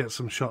nice to get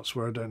some shots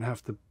where I don't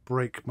have to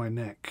break my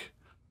neck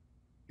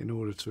in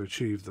order to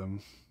achieve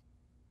them.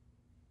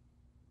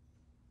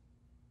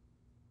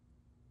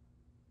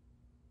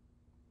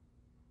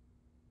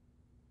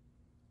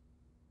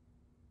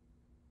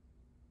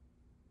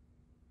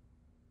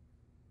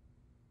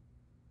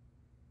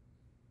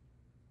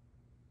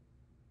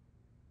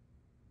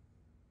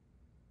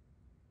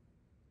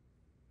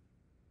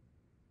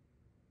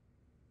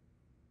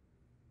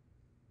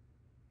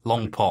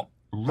 Long pot,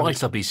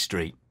 right up his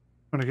street.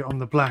 Trying to get on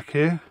the black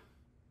here.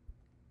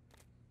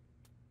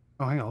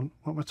 Oh, hang on.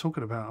 What am I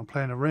talking about? I'm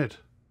playing a red.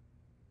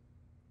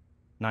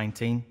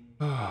 19.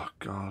 Oh,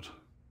 God.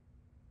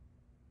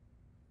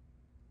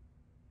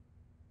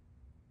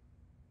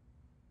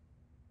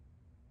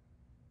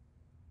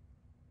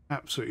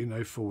 Absolutely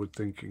no forward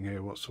thinking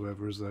here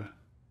whatsoever, is there?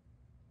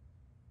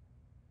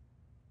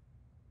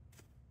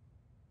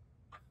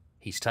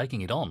 He's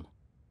taking it on.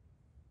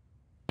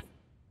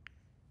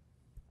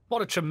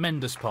 What a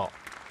tremendous pot.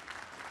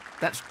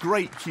 That's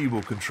great cue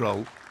ball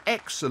control.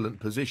 Excellent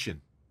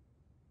position.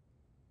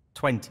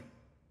 20.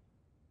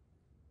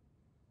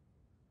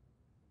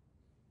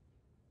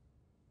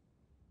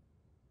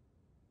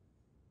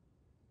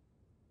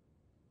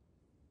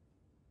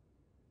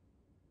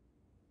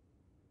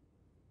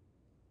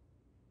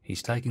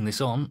 He's taking this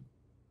on.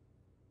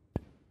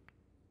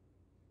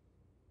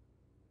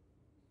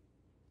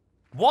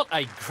 What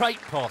a great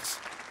pot.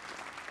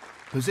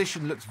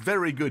 Position looks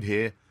very good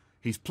here.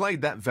 He's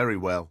played that very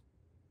well.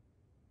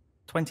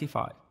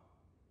 25.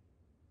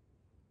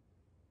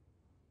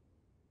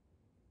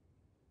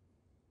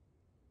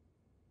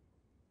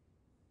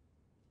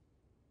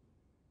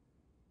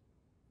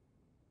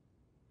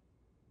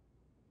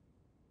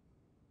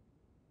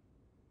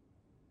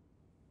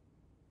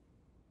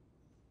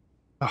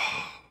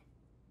 Oh.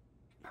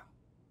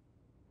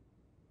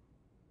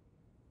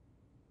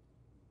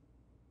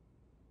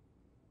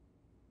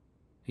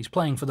 He's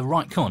playing for the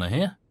right corner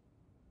here.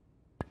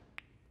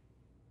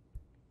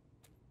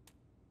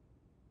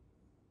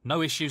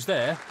 No issues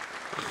there.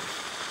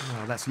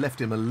 Oh, that's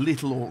left him a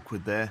little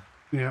awkward there.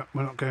 Yeah,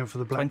 we're not going for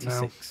the black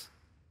 26.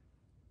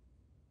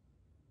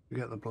 now.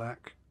 Get the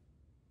black.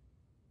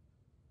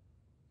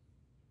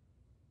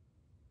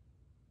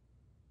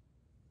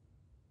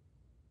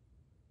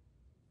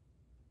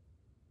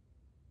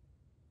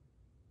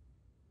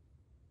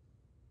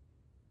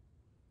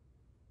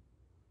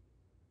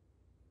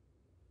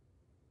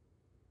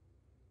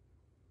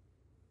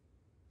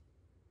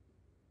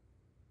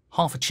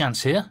 Half a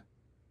chance here.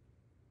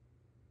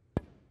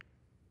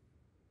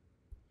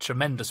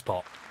 Tremendous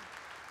pot.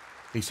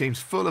 He seems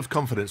full of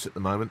confidence at the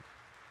moment.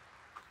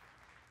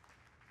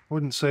 I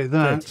wouldn't say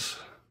that.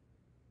 30.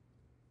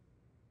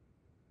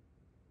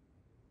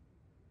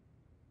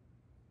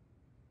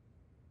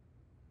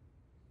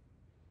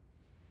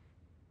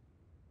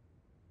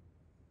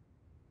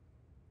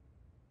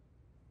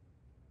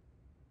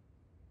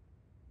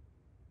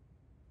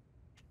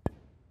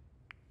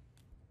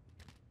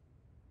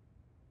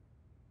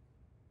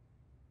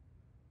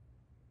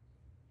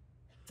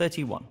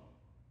 $31.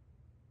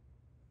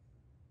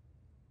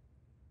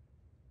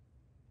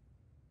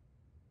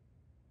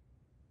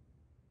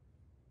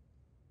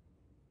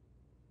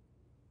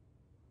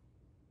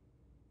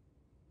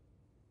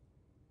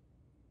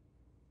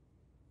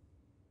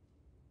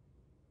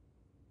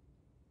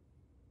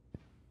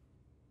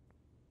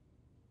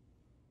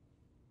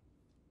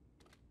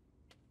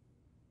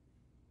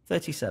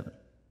 $37.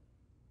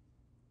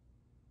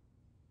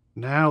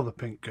 Now the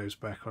pink goes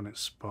back on its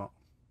spot.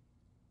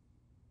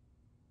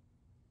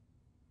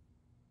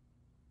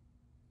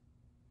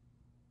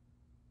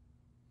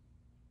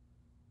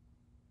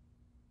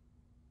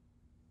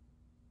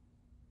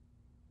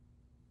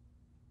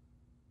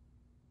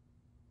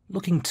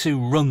 Looking to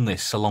run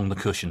this along the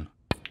cushion.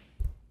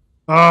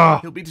 Ah,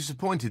 He'll be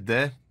disappointed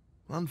there.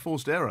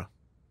 Unforced error.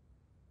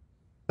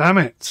 damn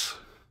it.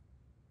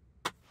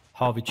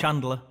 Harvey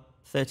Chandler,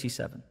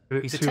 37. Did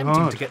it He's too attempting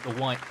hard. to get the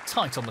white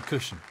tight on the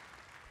cushion.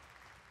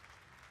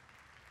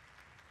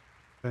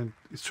 And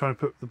he's trying to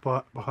put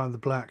the behind the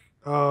black.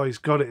 Oh, he's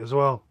got it as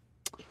well.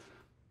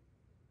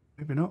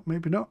 Maybe not,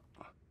 maybe not.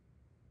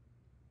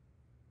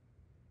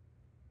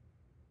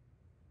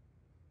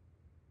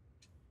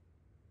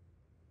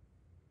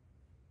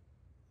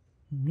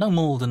 No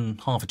more than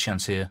half a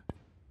chance here. I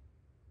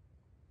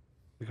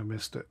think I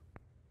missed it.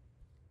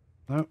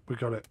 No, we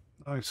got it.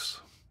 Nice.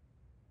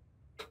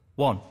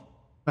 1.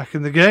 Back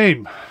in the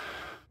game.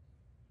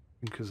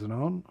 Thinkers and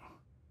on.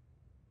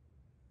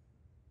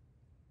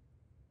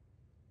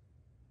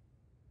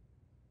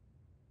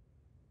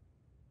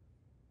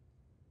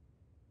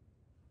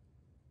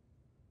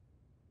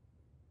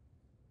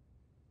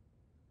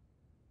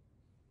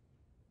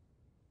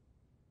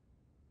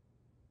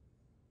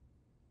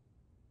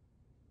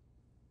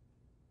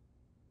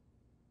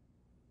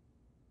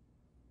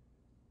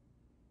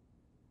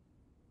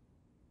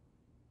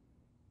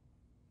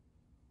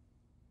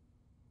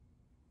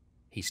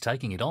 He's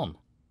taking it on.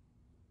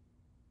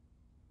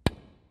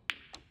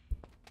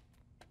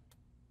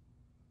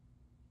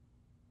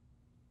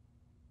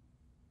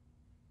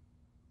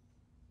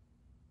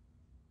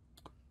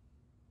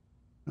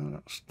 No,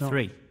 that's not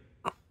 3.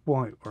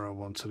 quite where I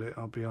wanted it,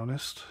 I'll be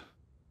honest.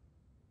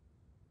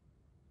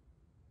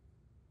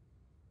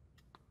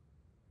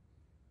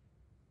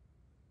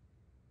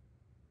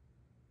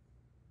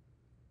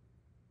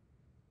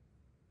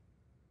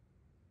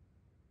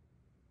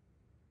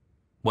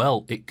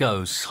 Well, it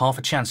goes. Half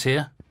a chance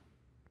here.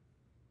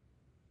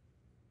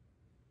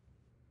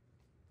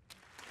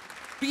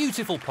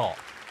 Beautiful pot.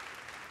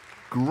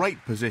 Great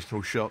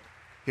positional shot.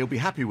 He'll be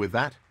happy with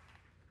that.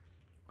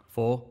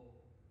 4.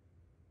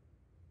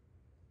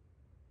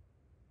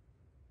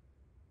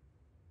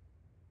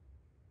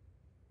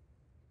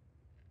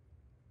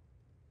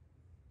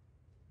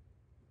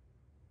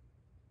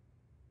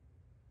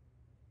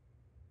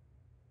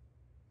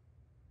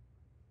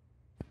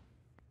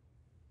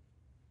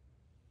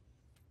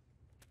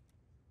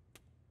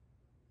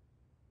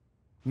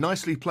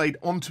 Nicely played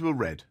onto a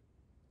red.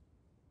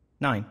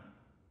 9.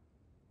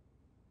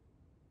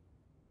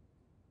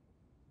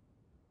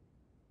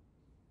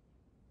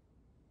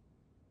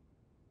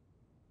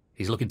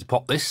 He's looking to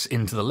pop this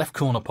into the left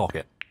corner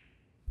pocket.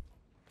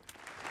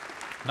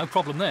 No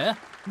problem there.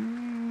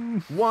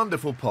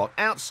 Wonderful pot.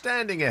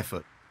 Outstanding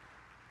effort.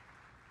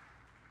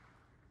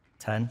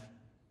 10.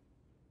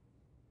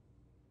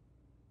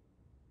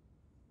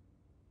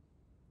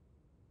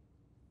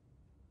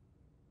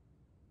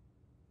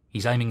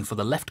 He's aiming for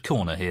the left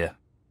corner here.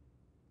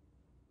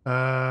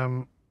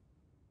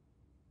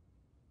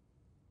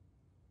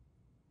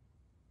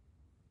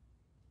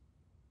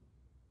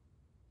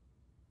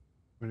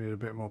 We need a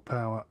bit more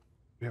power.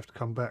 We have to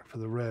come back for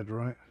the red,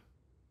 right?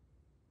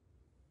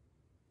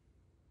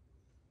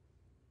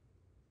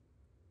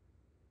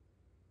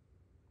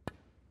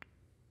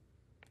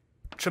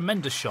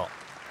 Tremendous shot.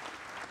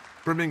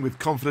 Brimming with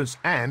confidence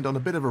and on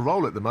a bit of a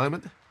roll at the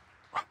moment.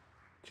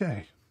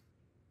 Okay.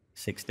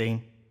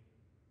 16.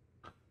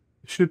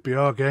 It should be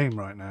our game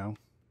right now.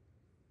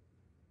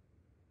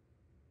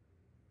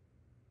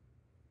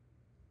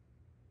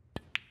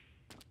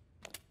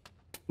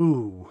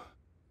 Ooh.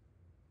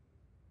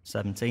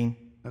 17.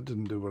 That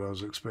didn't do what I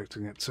was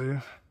expecting it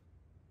to.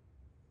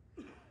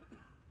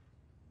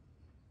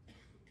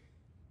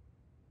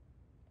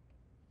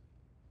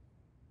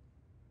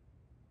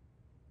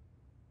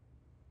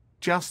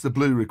 Just the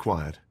blue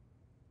required.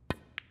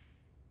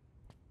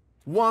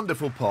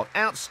 Wonderful pot.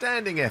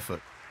 Outstanding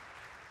effort.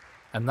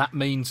 And that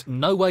means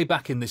no way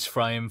back in this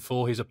frame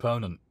for his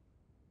opponent.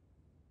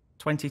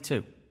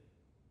 22.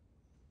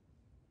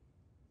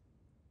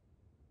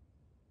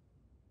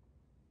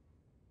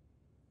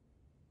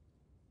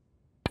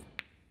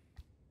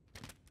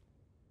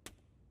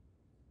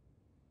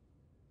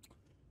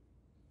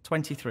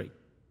 $23.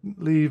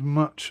 Didn't leave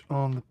much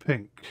on the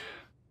pink.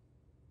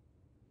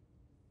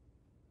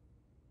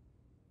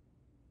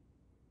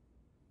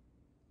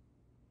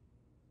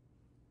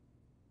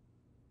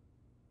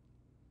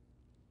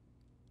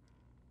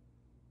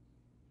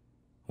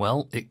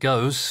 Well, it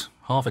goes.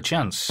 Half a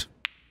chance.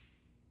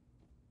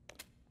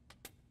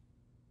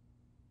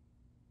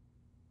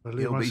 I leave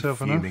He'll be myself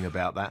fuming enough.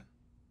 about that.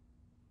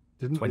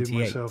 Didn't 28. leave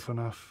myself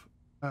enough.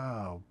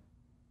 Oh,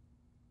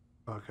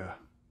 bugger.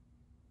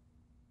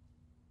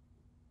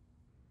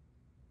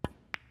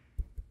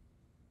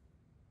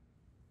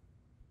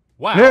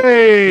 Wow.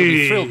 Hey! He'll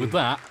be thrilled with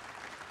that.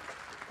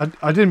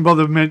 I didn't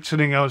bother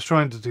mentioning I was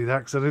trying to do that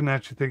because I didn't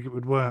actually think it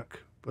would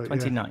work. But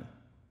 29. yeah,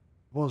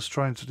 I was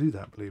trying to do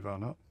that, believe it or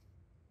not.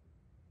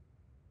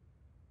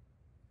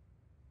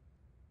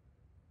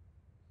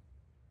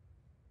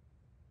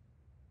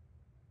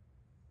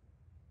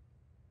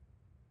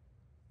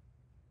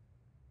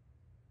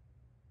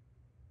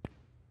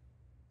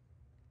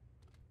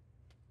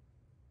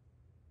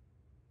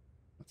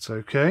 That's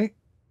okay.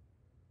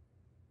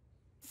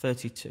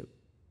 32.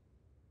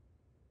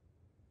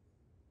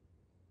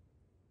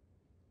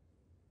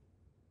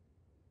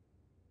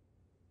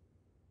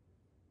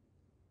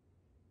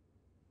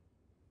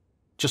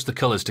 Just the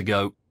colours to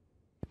go.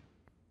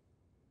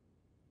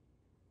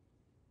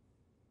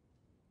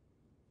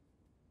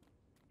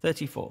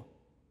 $34.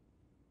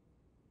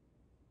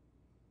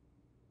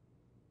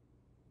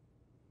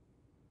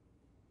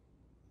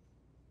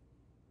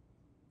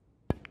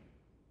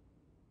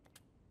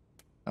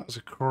 That was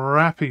a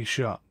crappy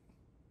shot.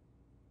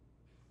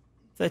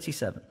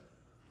 37.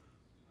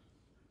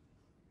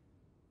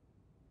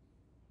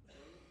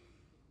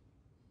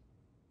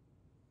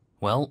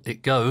 Well,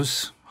 it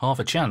goes. Half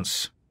a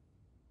chance.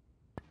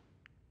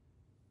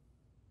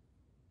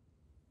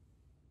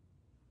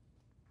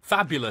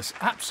 Fabulous.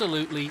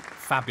 Absolutely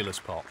fabulous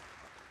pot.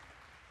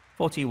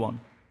 41.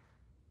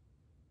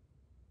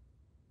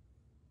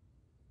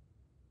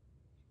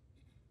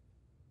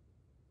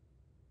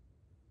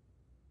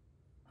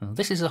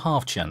 This is a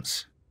half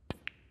chance.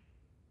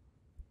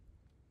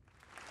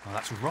 Well,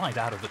 that's right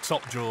out of the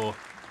top drawer.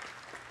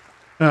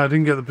 No, I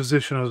didn't get the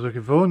position I was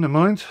looking for. Never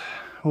mind.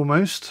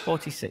 Almost.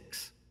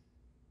 46.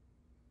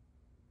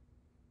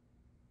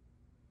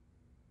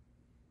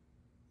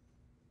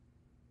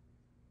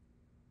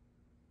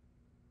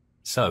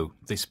 So,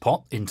 this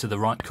pot into the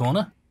right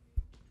corner.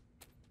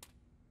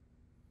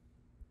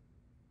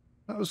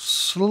 That was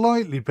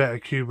slightly better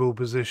cue ball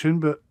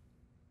position, but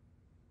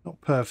not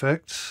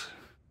perfect.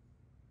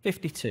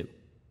 52.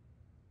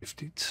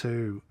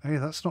 52. Hey,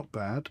 that's not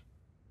bad.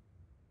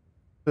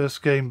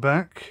 First game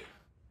back.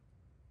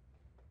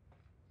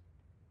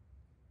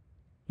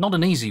 Not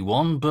an easy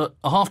one, but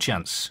a half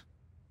chance.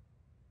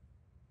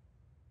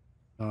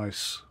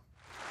 Nice.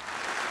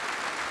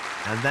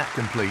 And that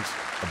completes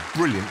a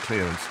brilliant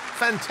clearance.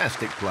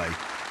 Fantastic play.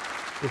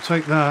 We'll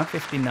take that.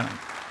 59.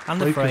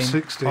 And the Break of frame,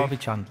 60.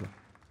 𝗦𝘂𝗲𝗄𝗯𝗄.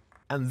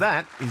 And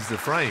that is the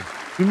frame.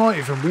 We might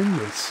even win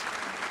this.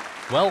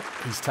 Well,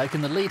 he's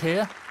taken the lead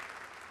here.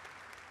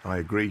 I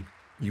agree.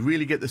 You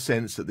really get the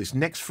sense that this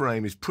next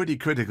frame is pretty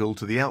critical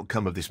to the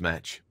outcome of this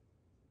match.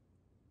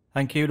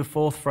 Thank you, the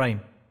fourth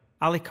frame.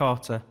 Ali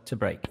Carter to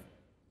break.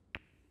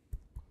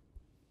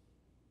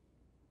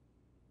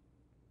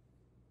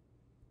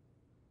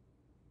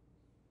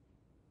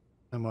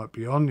 That might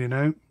be on, you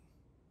know.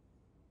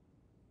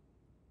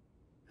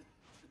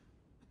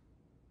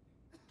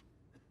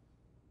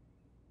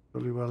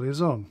 Probably well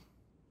is on.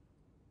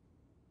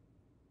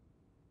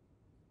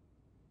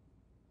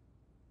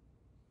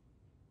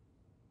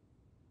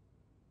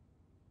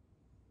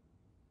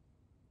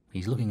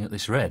 He's looking at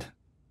this red.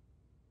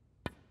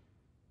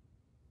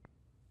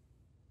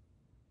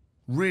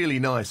 Really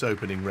nice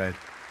opening red.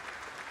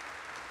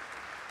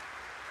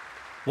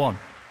 1.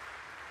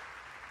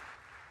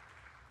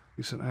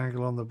 Decent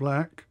angle on the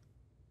black.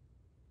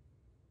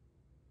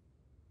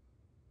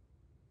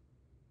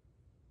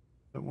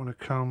 Don't want to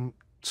come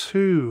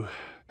too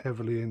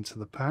heavily into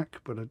the pack,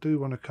 but I do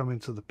want to come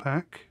into the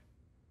pack.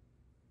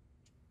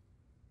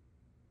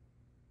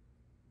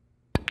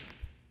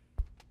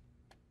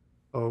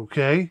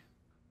 Okay.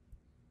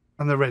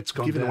 And the red's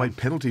gone Giving down. away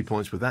penalty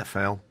points with that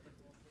foul.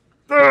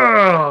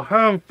 Ah,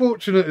 how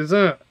unfortunate is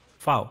that?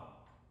 Foul.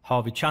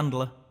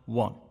 𝗦𝘂𝗧𝗏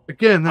 1.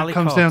 Again, that Ali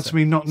comes down to Carter,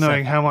 me not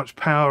knowing 7. how much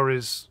power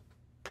is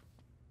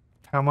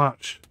how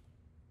much.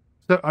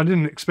 So I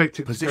didn't expect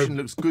it Position to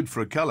go. looks good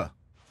for a colour.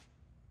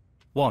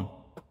 1.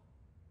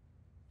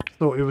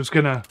 Thought it was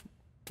going to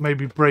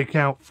maybe break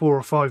out 4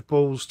 or 5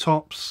 balls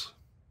tops.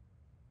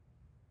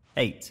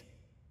 8.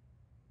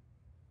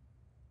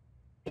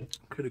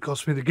 Could have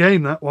cost me the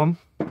game, that one.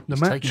 The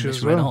He's match taking this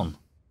as red well. on.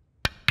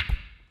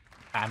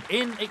 And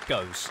in it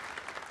goes.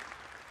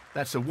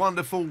 That's a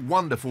wonderful,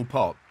 wonderful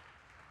pot.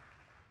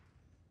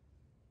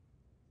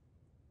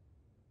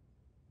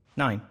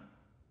 9.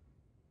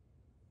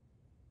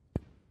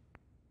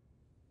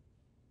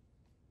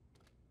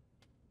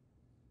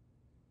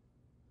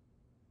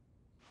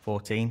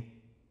 14.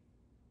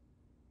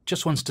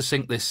 Just wants to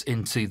sink this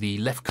into the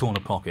left corner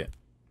pocket.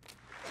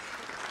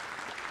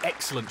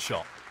 Excellent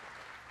shot.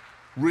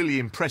 Really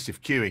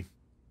impressive cueing.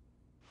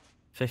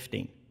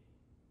 15.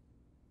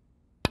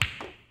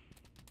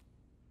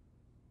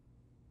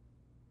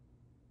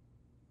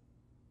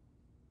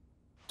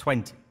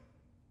 20.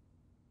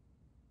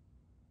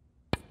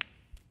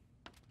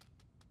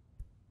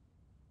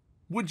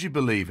 Would you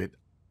believe it?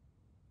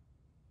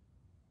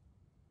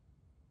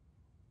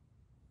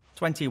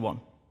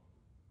 21.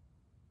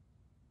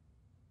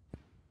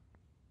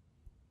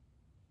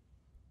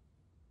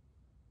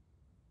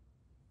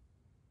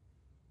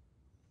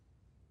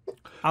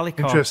 'Ali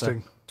Carter,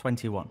 Interesting.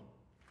 21.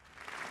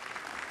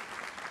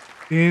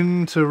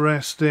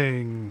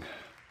 Interesting.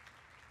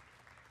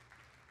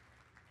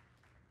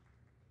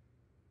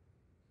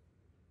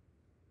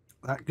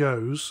 That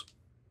goes.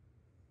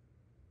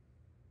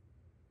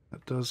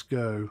 That does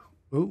go.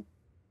 Oh.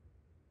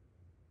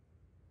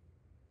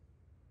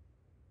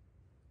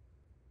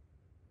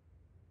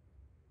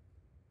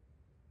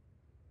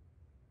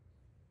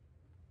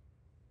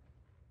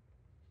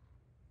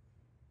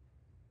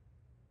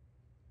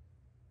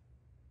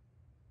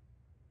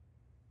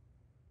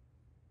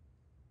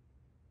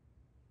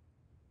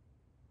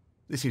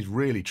 This is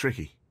really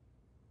tricky.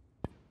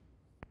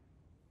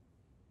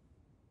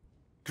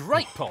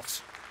 Great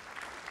pot.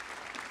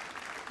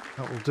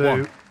 That will do.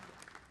 1.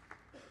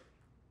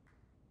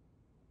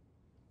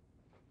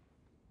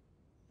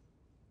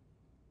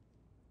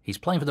 He's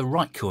playing for the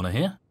right corner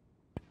here.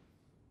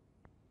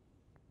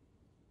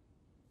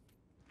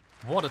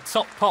 What a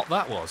top pot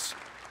that was.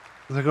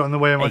 Has I got in the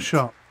way of my 8.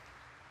 shot?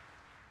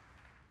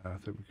 I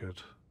think we're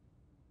good.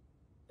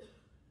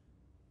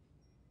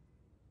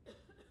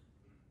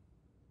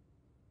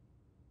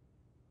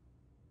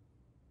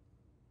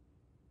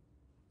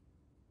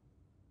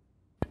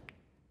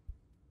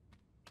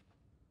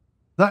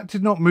 That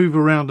did not move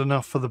around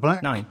enough for the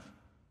black. 9.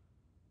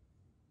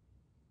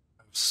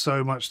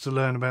 So much to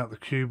learn about the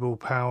cue ball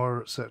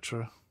power,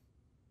 etc.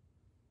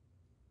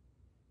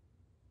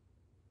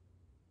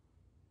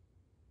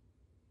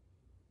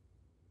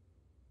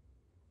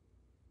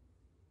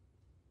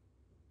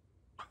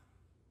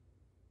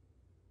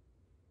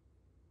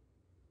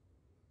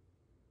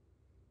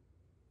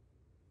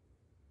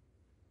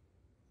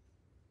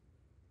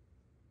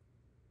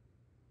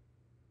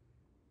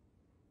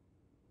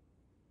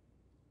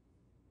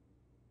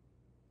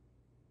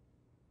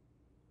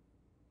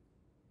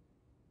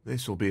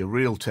 This will be a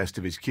real test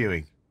of his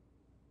cueing.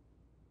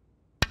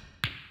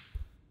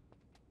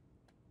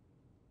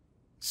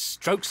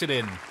 Strokes it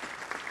in.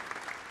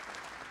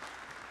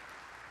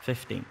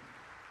 15.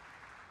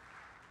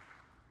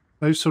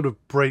 No sort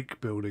of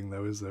break building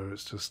though, is there?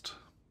 It's just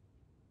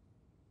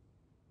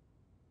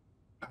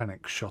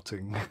panic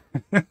shotting.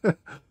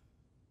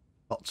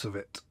 Lots of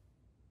it.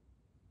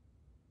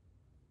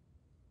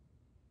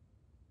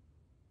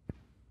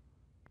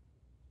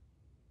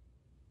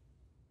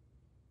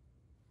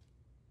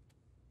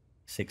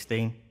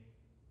 16.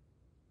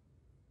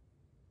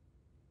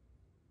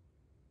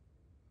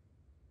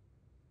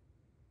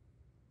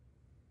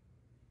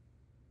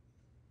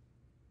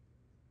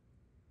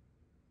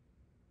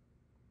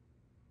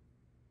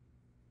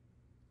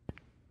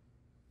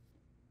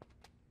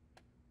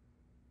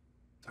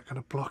 Is that going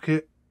to block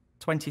it?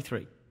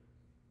 23.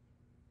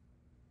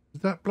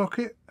 Did that block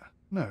it?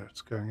 No,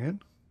 it's going in.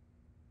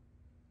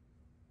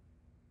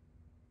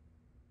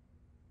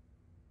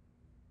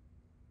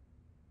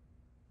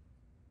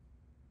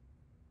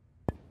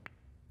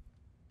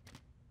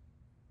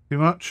 Too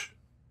much?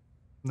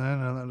 No,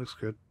 no, that looks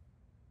good.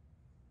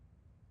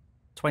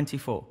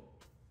 24.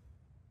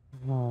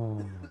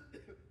 Oh.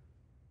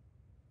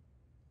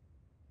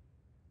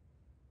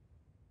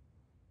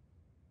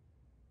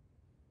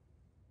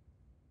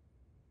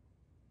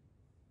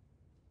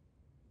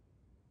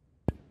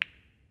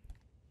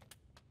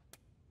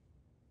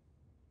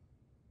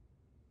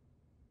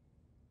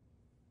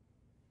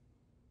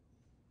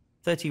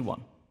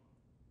 $31.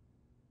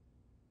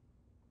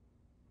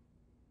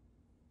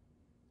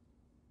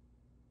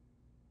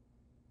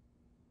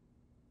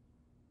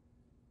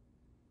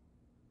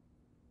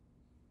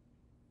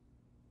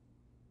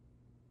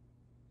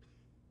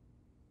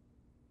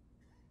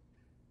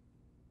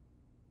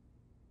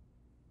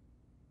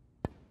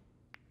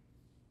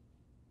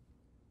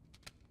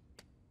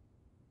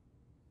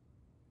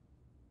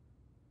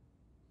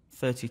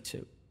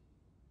 $32.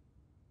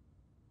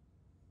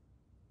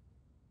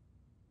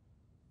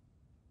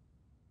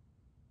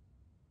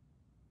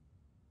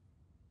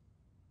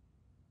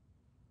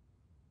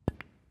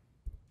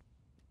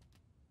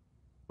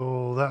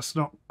 Oh, that's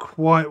not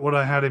quite what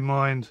I had in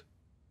mind.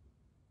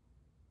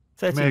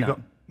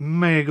 39.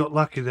 May have got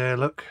lucky there,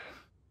 look.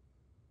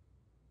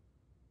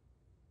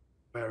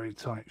 Very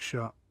tight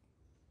shot.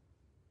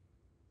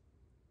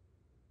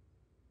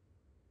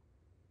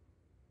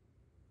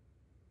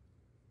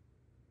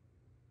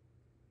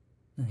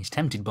 He's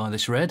tempted by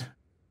this red.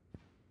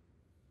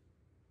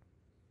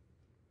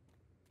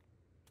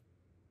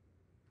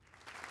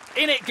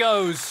 In it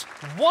goes!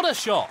 What a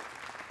shot!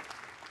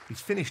 He's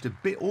finished a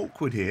bit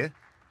awkward here.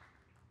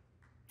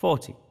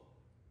 40.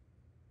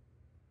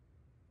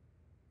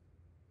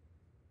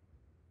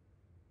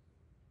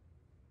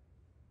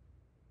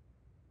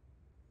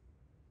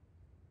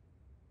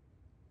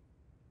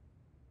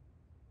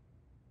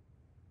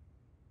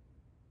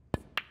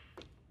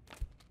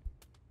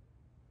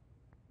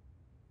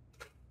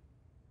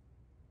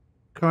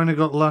 Kind of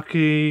got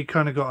lucky,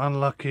 kind of got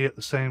unlucky at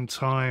the same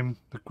time.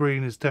 The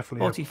green is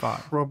definitely 45.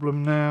 a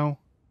problem now.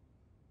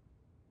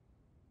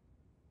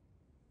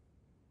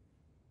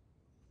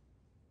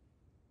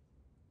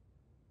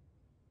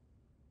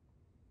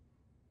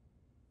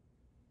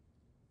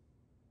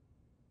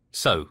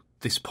 So,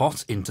 this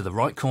pot into the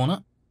right corner.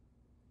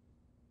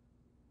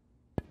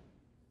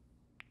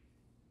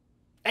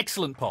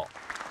 Excellent pot.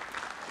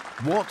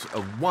 What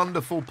a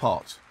wonderful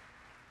pot.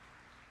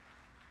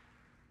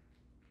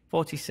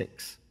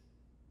 46.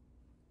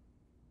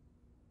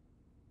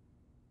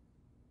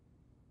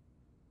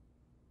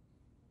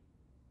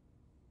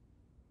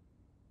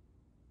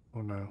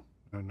 Oh no,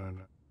 no, no,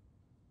 no.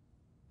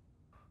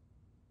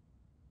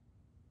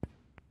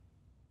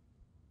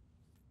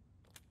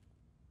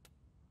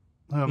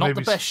 Oh, Not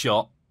the best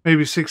shot.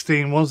 Maybe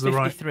 16 was the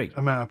 53. right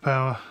amount of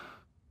power.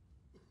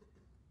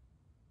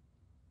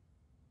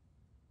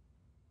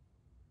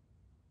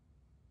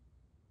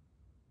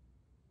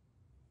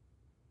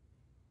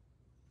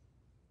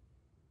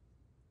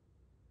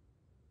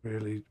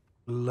 Really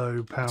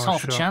low power It's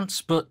half shot. a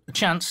chance, but a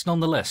chance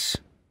nonetheless.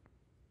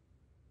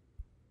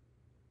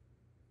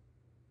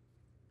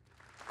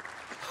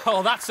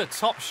 Oh, that's a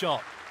top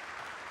shot.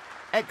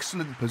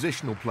 Excellent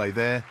positional play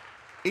there.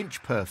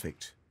 Inch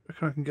perfect. I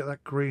reckon I can get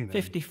that green in.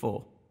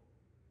 54.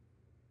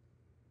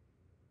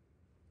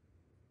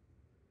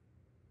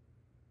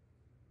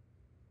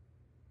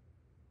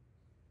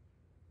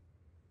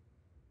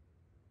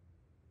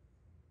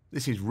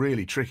 This is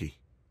really tricky.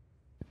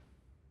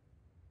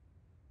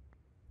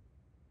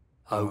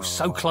 Oh,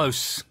 so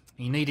close.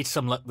 He needed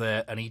some luck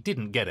there, and he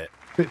didn't get it.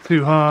 Bit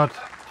too hard.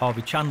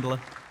 𝗂𝗏,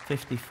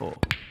 54.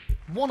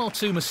 One or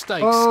two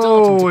mistakes Oh,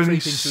 starting to and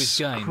creep he into his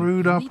game.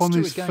 screwed He up needs on to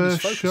his regain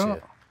first focus shot.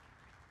 here.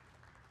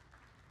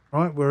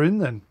 Right, we're in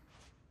then.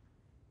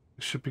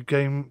 It should be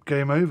game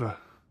over.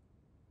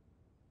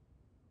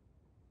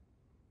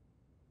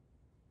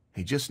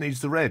 He just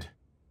needs the red.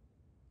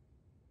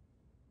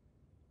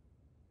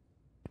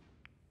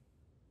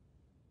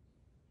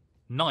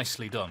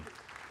 Nicely done.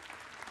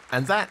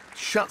 And that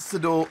shuts the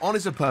door on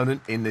his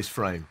opponent in this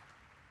frame.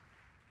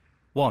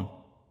 1.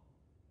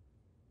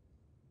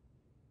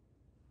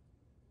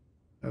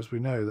 As we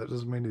know, that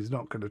doesn't mean he's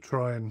not going to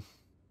try and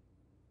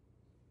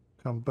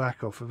come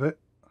back off of it.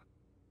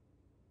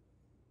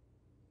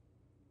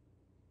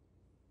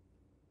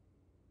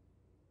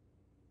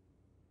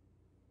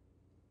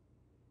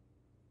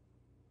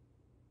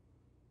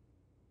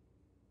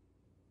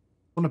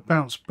 I want to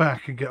bounce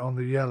back and get on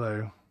the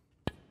yellow.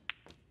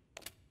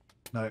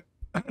 No.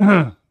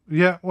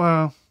 Yeah,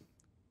 well,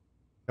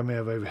 I may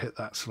have overhit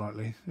that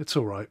slightly. It's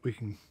all right. We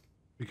can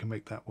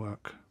make that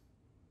work.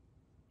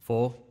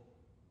 4.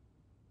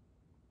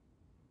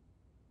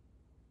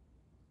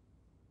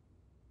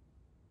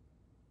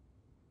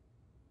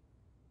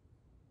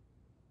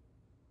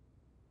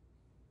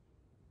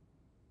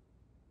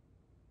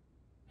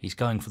 He's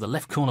going for the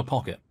left corner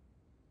pocket.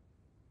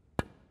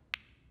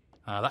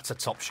 That's a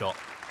top shot.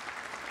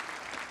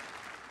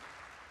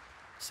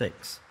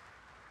 6.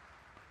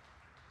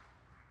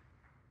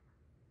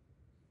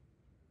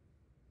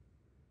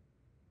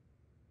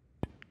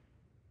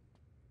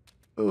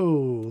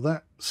 Oh,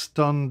 that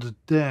stunned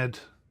dead.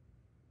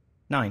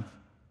 9.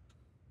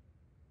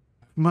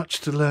 Much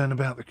to learn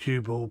about the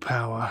cue ball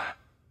power.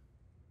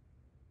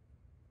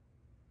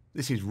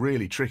 This is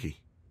really tricky.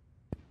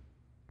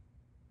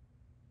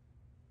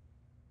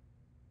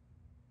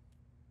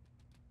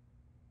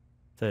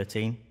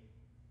 13.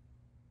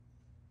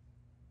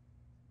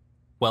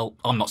 Well,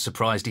 I'm not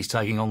surprised he's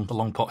taking on the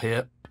long pot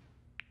here.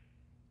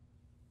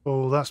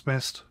 Oh, that's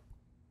missed.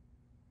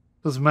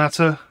 Doesn't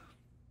matter.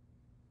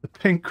 The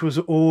pink was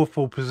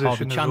awful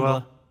position as 𝗦𝘂𝗧𝗏,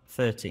 well.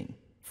 13.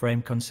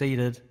 Frame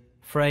conceded.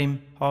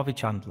 Frame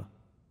𝗦𝘂𝗧𝗏.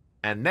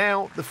 And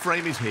now the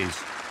frame is his.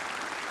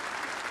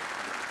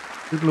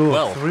 Good lord,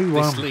 Well, 3-1.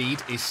 this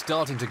lead is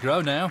starting to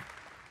grow now.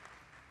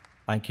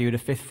 And cue the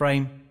 5th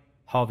frame.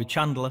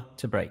 𝗦𝘂𝗧𝗏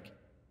to break.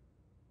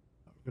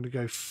 I'm going to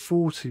go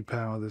 40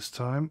 power this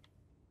time.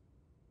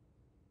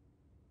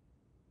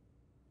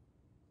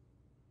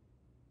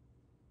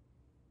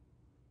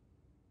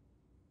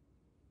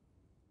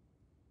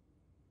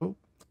 Oh.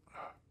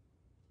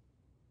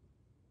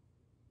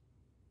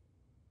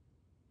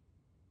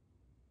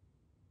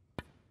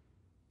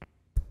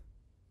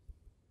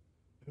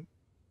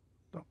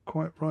 Not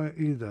quite right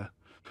either.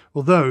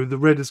 Although the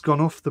red has gone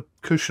off the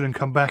cushion and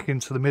come back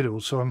into the middle,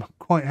 so I'm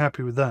quite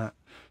happy with that.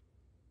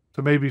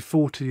 So maybe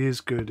 40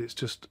 is good. It's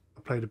just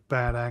I played a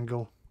bad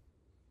angle.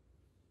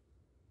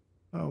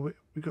 Oh,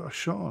 we got a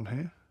shot on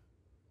here.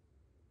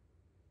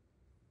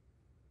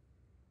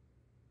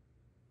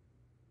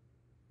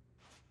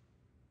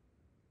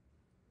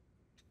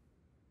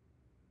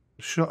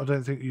 A shot I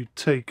don't think you'd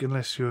take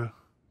unless you're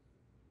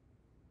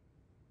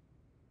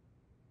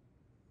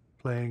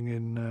playing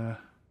in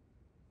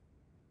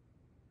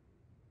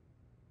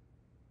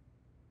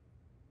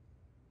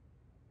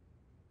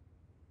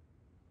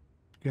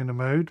beginner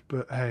mode,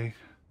 but hey.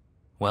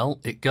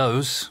 Well, it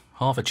goes.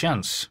 Half a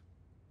chance.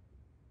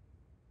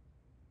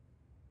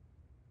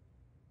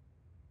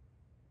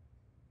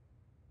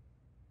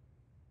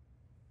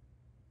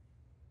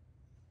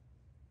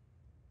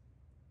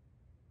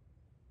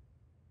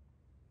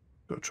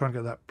 Got to try and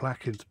get that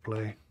black into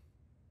play.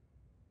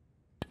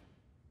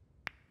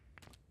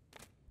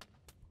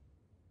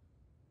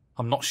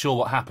 I'm not sure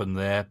what happened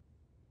there.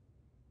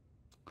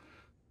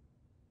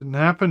 Didn't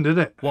happen, did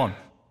it? 1.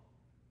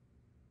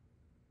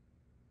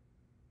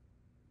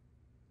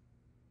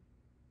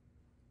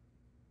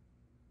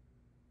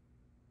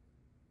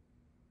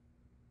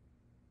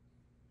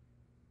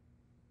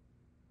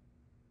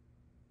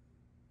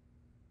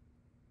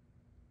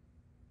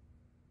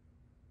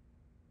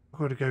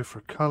 I've got to go for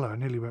a colour. I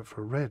nearly went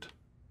for a red.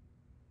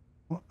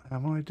 What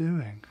am I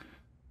doing?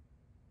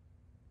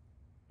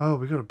 Oh,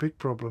 we got a big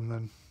problem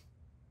then.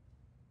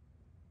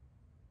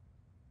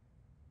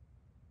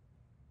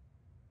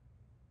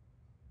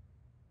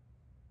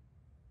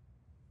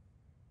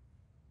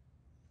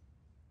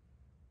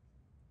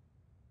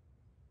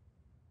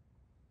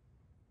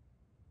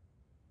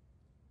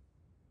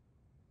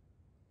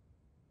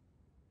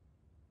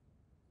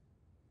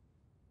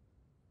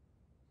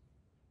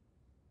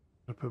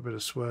 I'll put a bit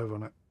of swerve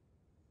on it.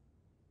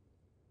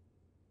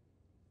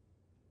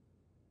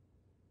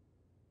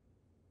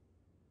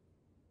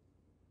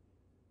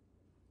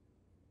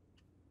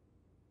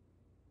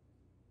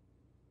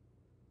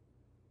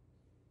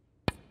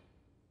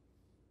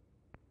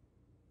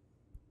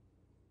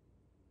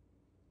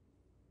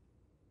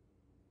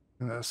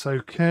 That's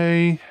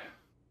okay.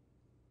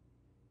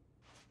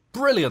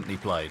 Brilliantly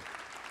played.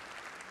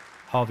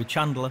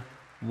 𝗦𝘂𝗧𝗏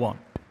 1.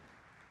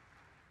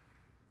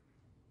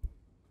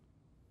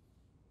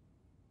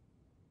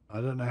 I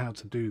don't know how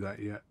to do that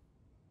yet.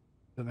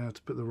 Don't know how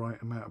to put the right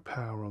amount of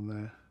power on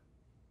there.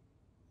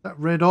 That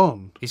red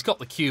on. He's got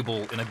the cue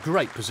ball in a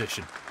great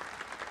position.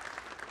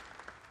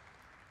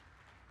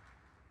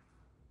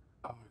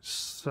 Oh, it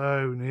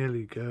so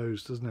nearly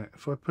goes, doesn't it?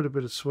 If I put a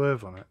bit of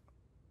swerve on it.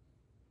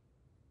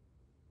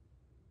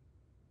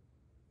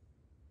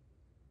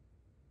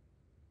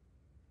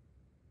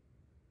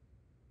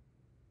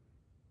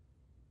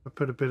 I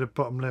put a bit of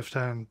bottom left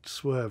hand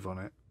swerve on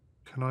it.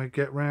 Can I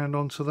get round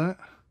onto that?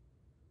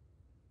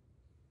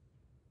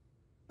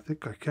 I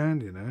think I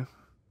can, you know.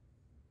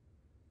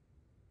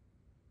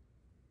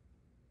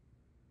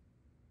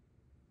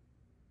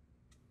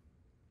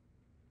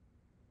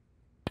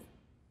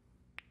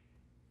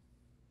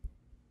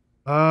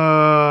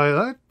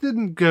 That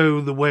didn't go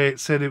the way it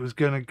said it was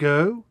going to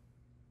go.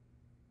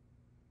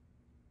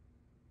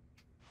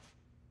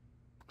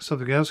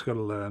 Something else I've got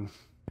to learn.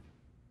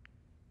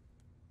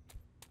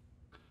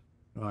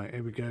 Right,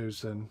 here we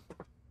goes then.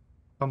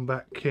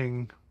 Comeback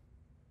king.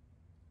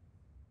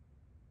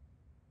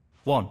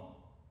 1.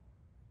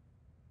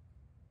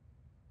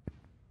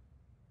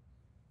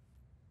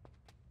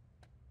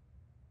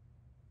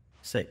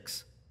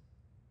 6.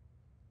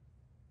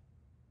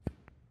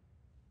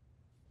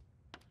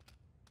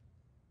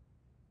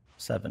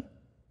 7.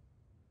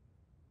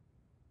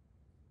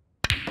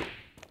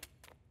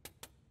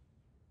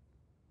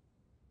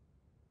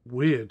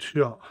 Weird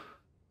shot.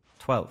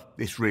 12.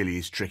 This really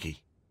is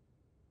tricky.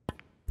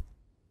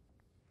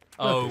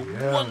 Oh,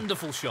 hell.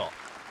 wonderful shot.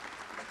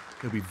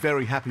 He'll be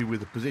very happy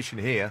with the position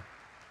here.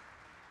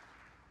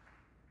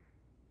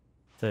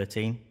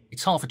 13.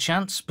 It's half a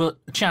chance, but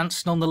a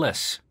chance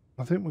nonetheless.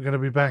 I think we're going to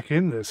be back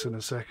in this in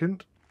a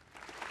second.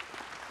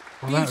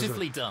 Well, that was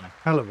Beautifully a done.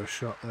 hell of a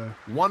shot, though.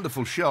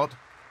 Wonderful shot.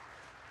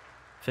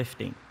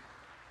 15.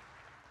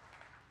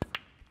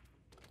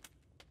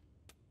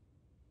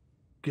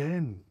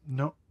 Again,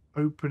 not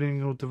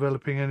opening or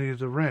developing any of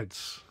the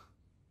reds.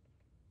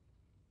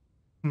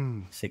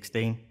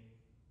 16.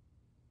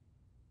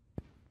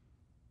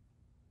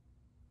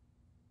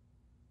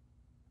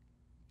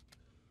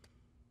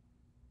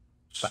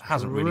 That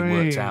hasn't really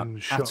worked out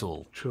Strange at shot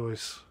all.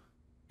 Choice.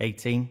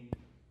 18.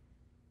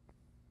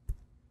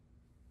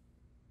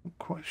 Not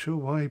quite sure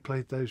why he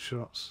played those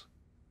shots.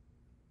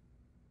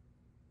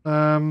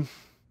 Ali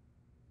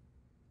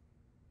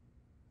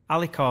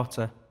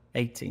Carter,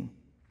 18.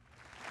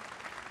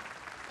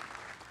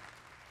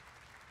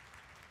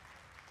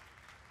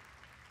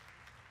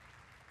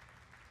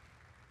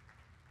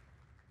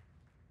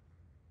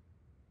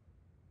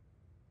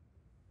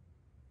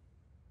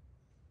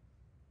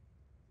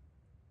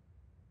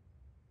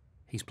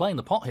 He's playing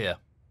the pot here.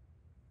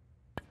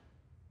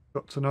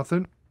 Got to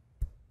nothing.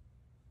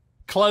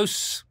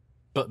 Close,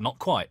 but not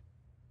quite.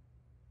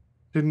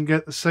 Didn't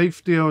get the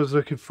safety I was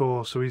looking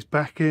for, so he's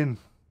back in.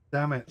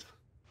 Damn it.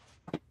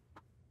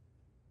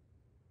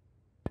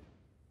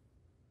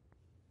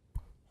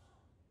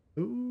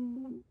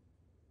 Ooh.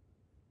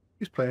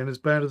 He's playing as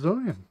bad as I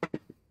am.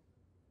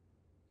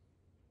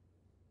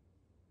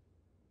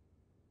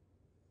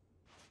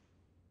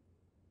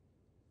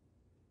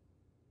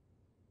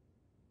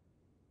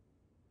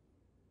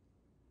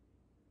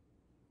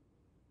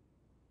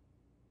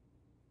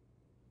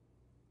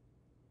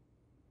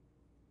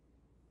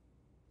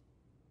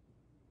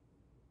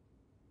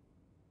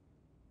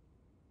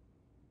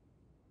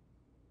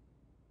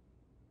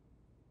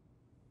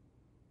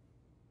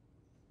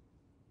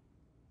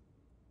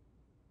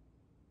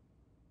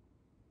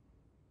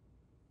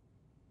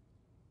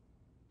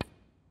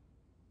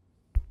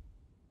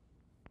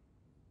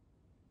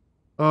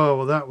 Oh,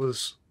 well, that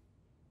was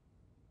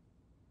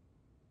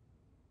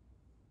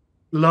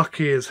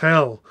lucky as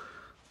hell.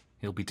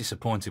 He'll be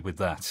disappointed with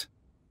that.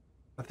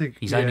 I think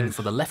He's aiming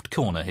for the left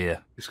corner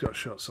here. He's got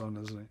shots on,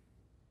 hasn't he?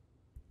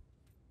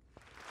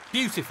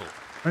 Beautiful.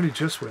 Only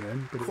just went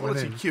in, but it went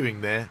Quality in.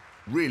 cueing there.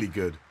 Really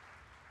good.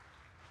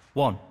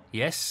 1.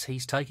 Yes,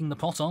 he's taking the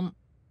pot on.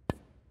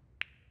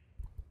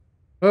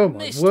 Oh,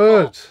 my Missed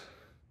word. pot.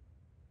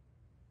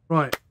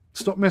 Right,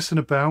 stop messing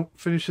about.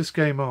 Finish this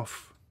game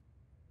off.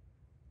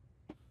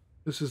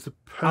 This is the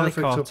perfect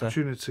Carter,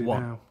 opportunity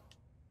 1. now.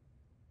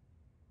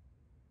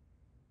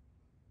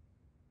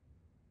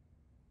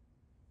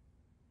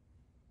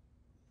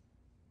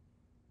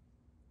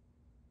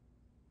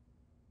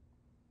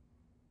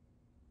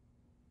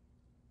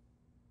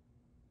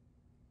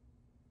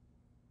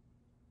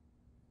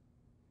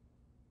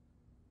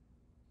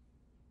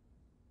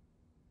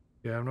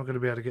 Yeah, I'm not going to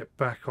be able to get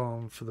back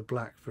on for the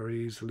black very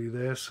easily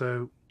there,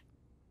 so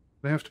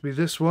they have to be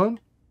this one.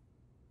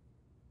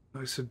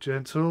 Nice and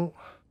gentle.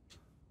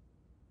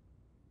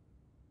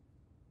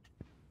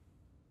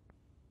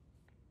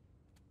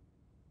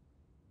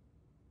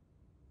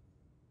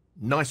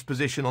 Nice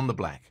position on the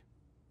black.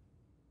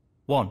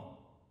 1.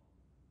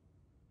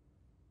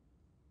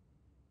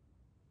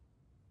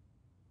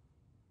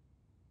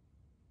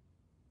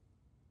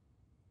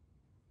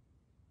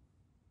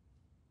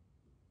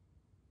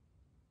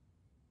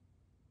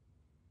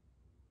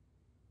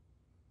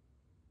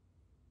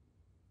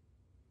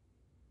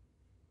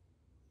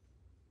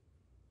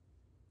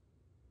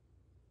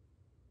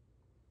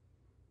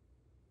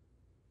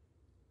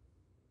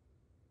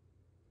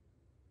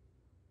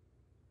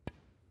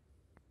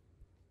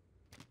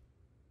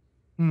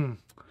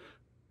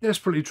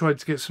 Desperately tried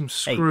to get some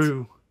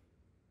screw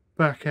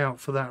back out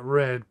for that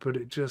red, but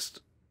it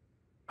just...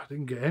 I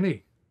didn't get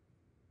any.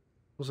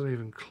 Wasn't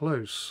even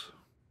close.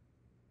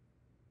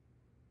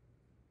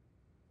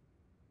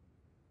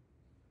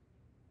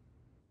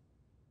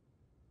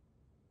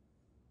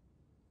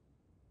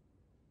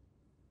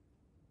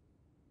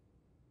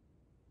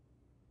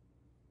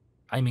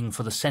 Aiming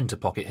for the centre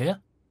pocket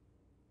here.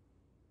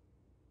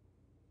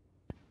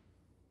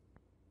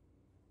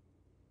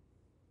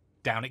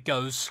 Down it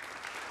goes.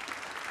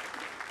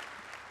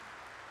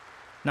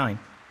 9.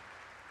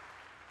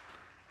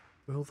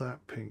 Will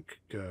that pink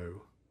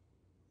go?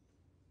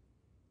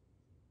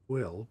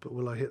 Will, but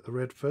will I hit the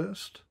red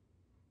first?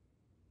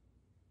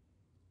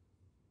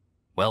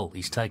 Well,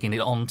 he's taking it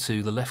on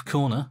to the left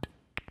corner.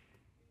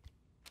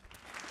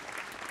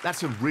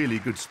 That's a really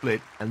good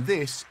split, and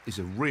this is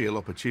a real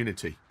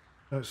opportunity.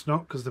 No, it's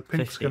not, because the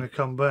pink's 50. going to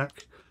come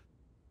back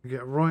and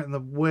get right in the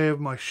way of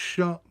my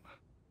shot.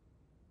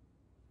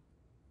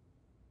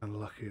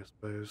 Unlucky, I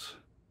suppose.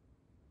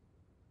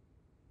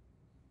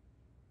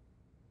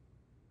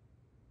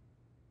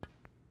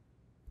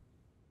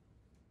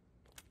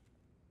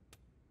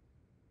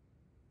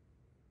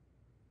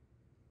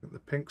 The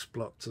pink's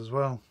blocked as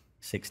well.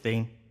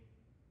 16.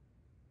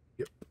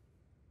 Yep.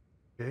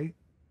 Okay.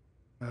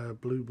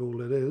 Blue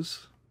ball it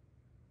is.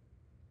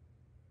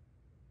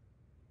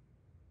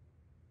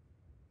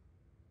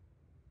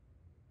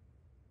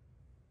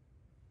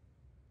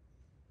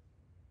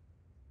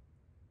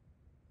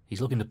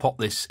 He's looking to pop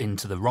this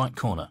into the right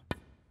corner.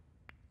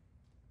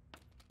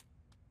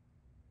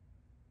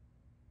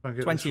 Try and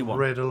get 21. this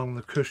red along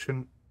the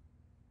cushion.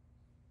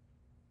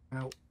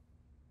 Out.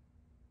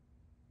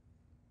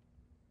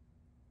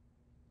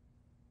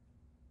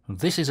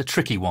 This is a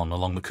tricky one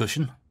along the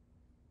cushion.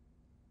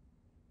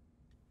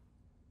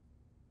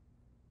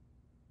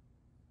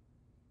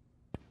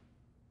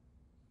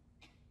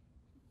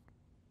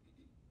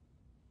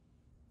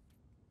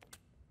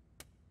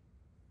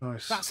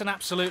 Nice. That's an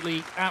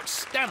absolutely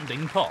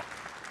outstanding pot.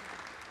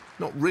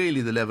 Not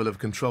really the level of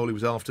control he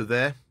was after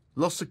there.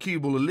 Lost the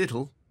cue ball a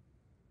little.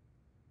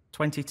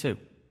 22.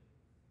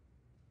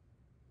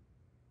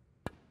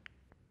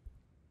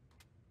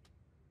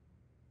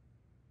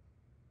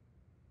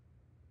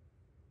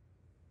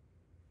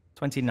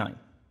 $29.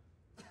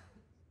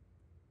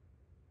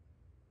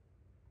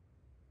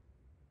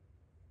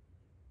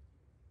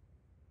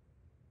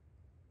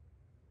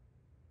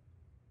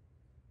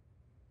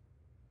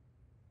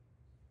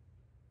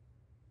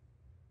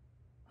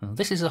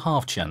 This is a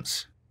half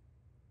chance.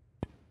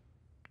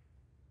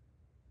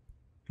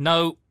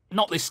 No,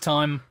 not this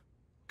time.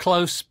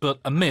 Close, but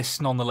a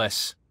miss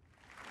nonetheless.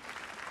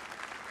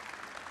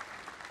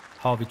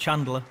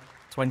 𝗬𝗂𝗯𝗲,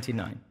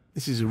 29.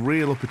 This is a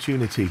real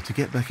opportunity to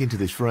get back into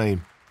this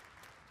frame.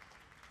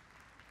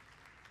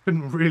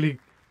 Couldn't really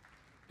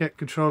get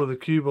control of the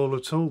cue ball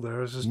at all there.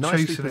 I was just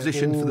Nicely chasing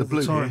positioned it all for the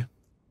blue time. here.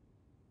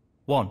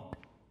 1.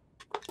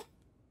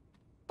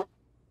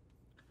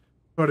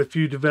 Got a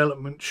few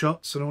development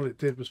shots, and all it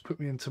did was put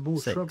me into more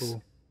 6.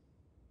 trouble.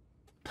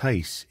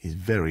 Pace is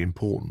very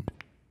important.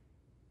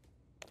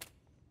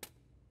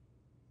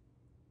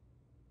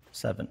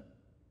 7.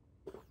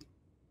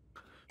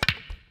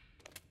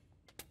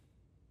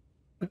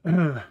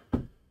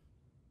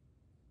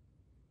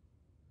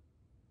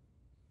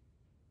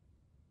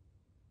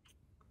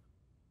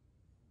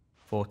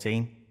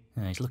 $14.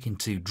 He's looking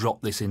to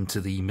drop this into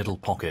the middle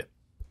pocket.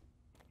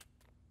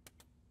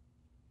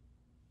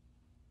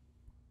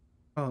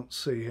 Can't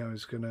see how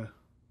he's going to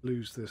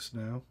lose this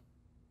now.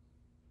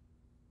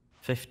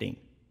 15.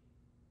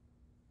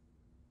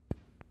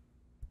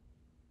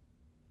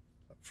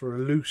 For a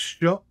loose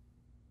shot,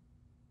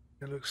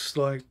 it looks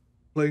like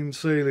plain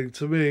sailing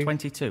to me.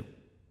 22.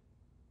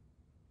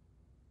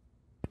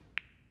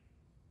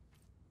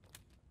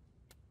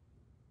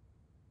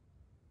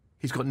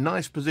 He's got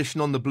nice position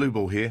on the blue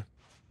ball here.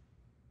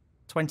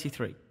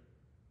 23.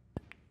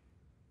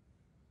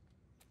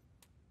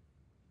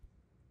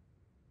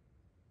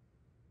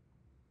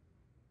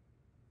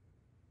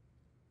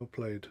 Well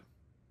played.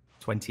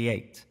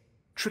 28.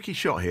 Tricky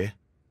shot here.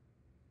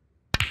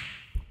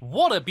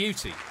 What a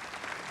beauty!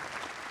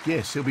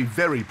 Yes, he'll be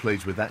very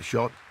pleased with that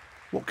shot.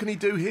 What can he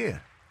do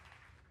here?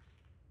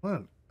 Why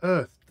on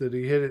earth did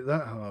he hit it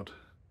that hard?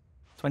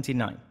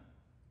 29.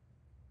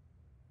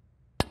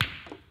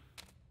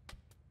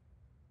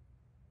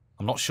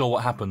 I'm not sure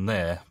what happened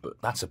there, but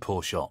that's a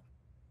poor shot.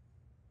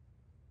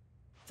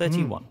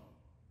 31.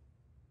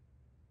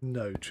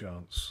 No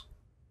chance.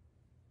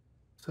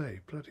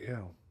 Say, bloody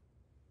hell.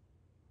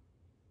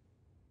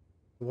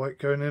 The white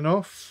going in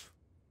off.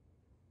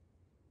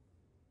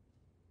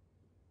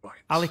 Right.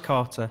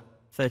 𝗦𝗂𝗬𝗂𝗃,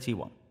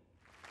 31.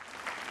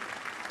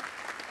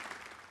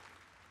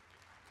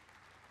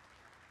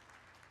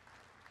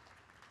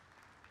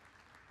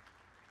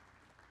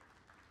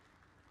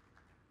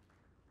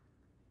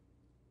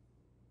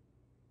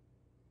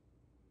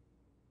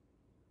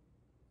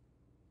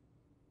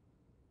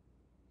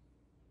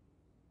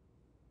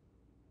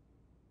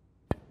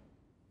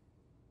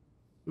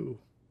 Ooh,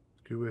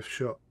 good whiff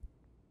shot.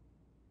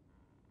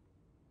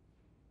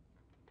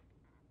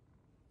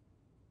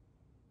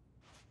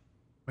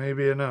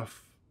 Maybe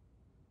enough.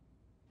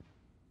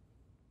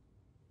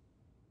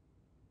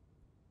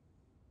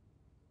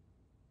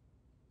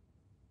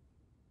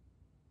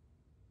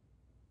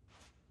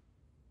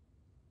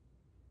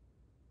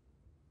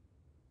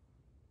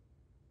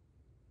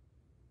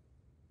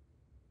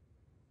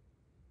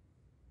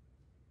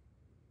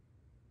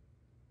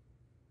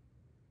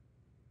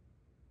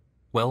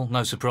 Well,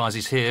 no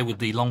surprises here with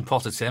the long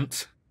pot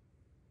attempt.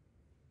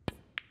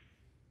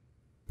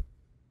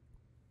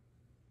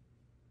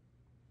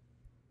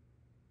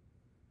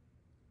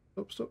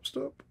 Stop, stop,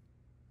 stop.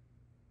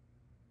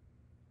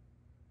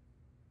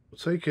 We'll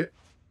take it.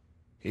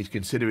 He's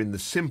considering the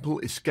simple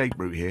escape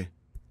route here.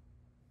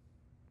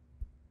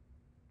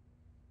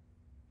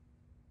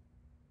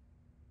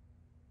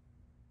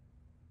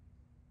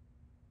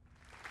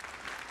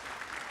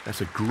 That's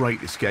a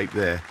great escape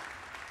there.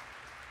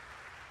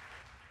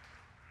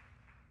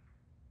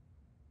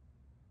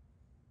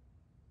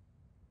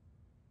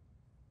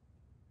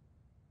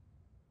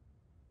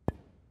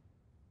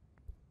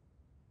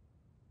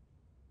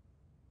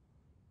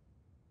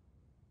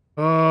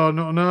 Oh,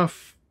 not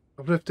enough.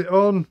 I've left it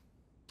on.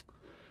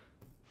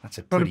 That's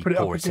a Trying pretty to put it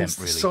poor up against attempt,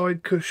 the really.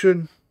 side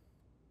cushion.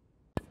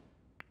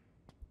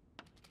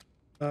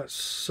 That's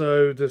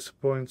so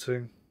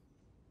disappointing.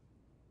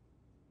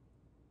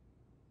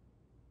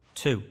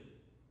 2.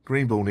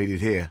 Green ball needed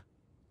here.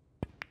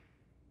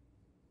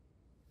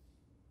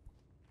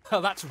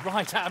 Oh, that's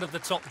right out of the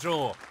top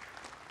drawer.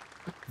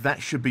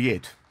 That should be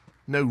it.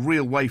 No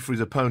real way for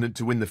his opponent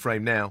to win the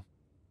frame now.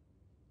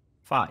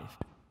 5.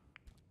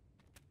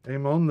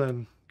 Game on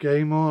then.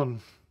 Game on.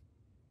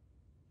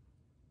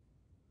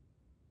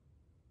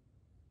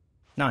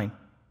 9.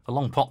 The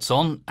long pot's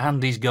on,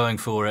 and he's going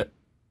for it.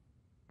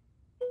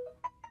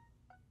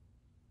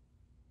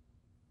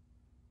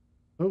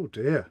 Oh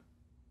dear.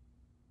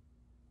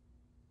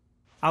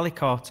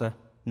 𝐵𝗬𝐼𝐶𝐂𝐳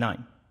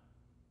 9.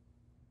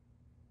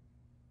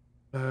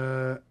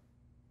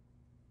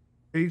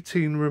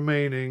 18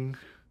 remaining.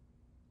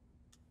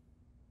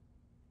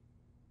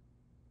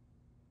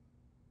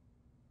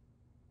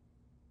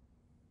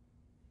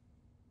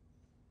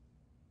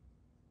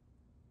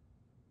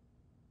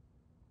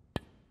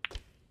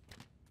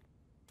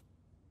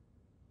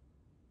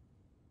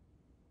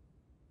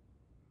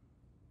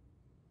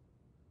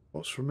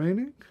 What's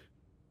remaining?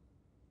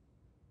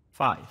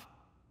 5.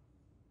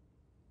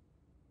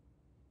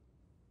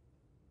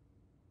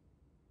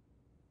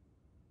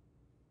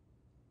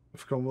 I've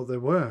forgotten what they're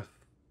worth.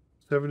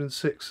 7 and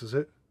 6, is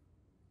it?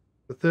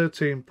 For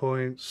 13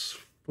 points,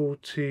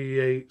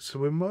 48, so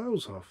we're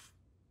miles off.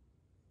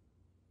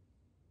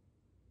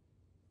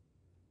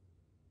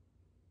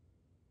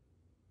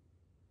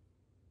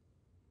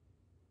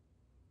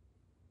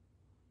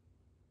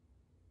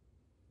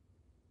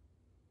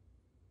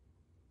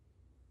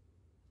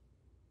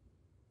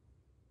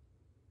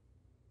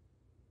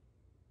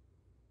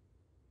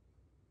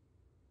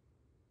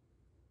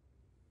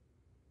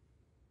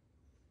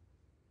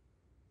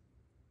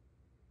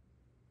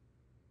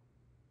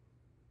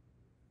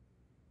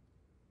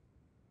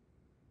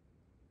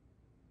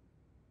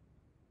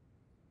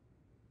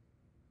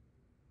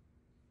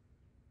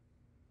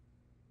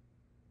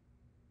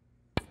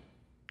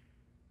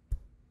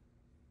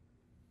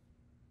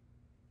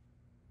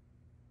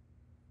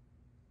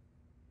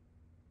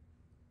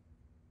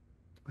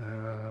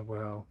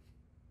 Well.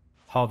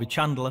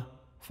 𝗤𝗕𝗀𝗄𝗯𝗄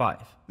 5.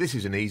 This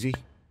isn't easy.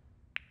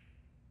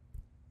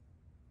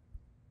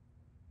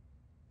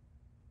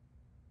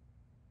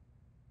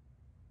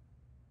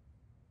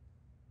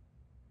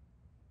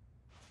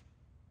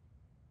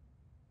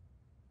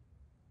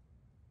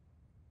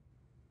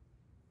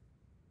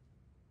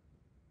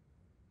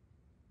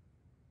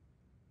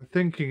 The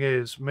thinking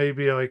is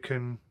maybe I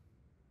can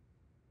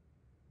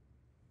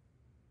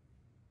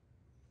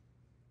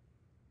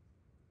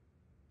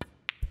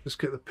just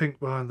get the pink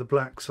behind the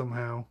black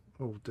somehow.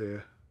 Oh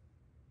dear.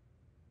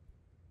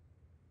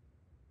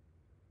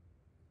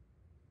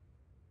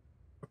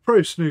 A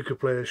pro snooker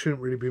player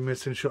shouldn't really be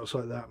missing shots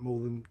like that more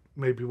than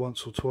maybe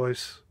once or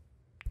twice.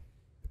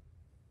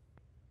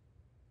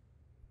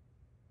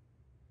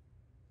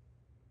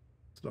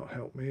 It's not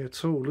helped me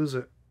at all, is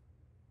it?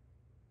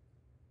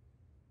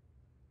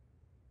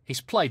 He's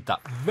played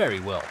that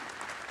very well.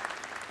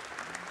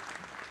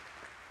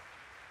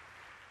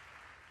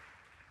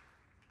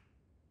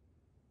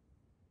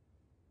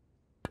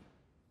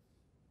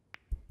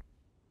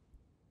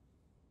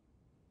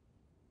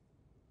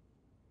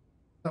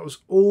 That was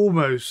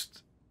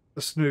almost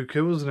a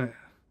snooker, wasn't it?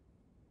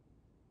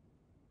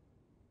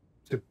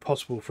 It's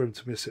impossible for him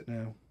to miss it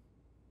now.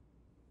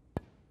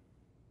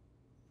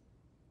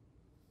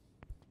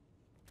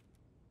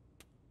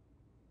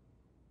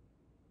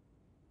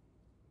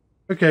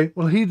 Okay,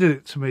 well he did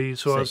it to me,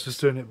 so 6. I was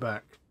just doing it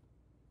back.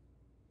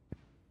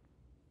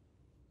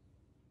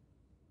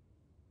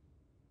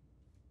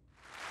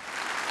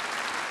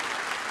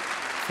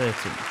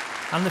 �13.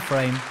 And the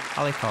frame,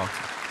 𝗵𝗂𝐼𝗂𝐳.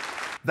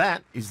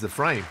 That is the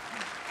frame.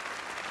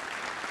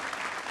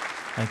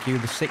 Thank you.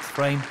 The 6th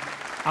frame,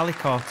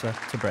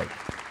 𝗵𝗂𝐼𝗂𝐳 to break.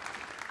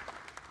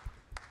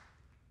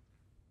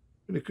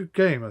 Been a good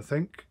game, I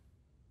think.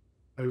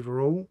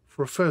 Overall,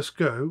 for a first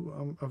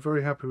go, I'm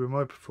very happy with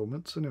my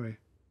performance. Anyway.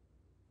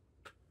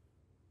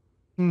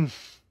 That's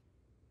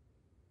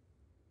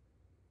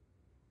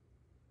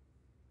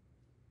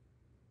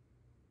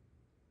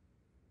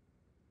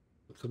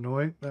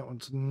annoying. That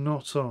one's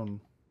not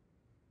on.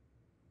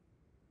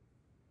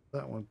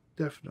 That one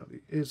definitely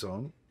is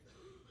on.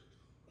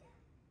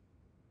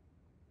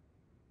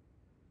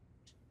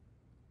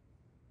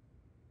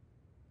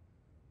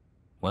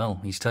 Well,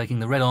 he's taking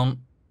the red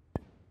on.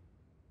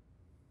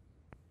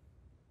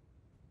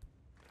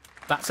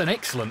 That's an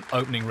excellent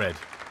opening red.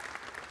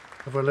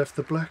 Have I left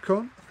the black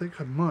on? I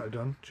think I might have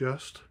done,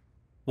 just.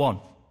 1.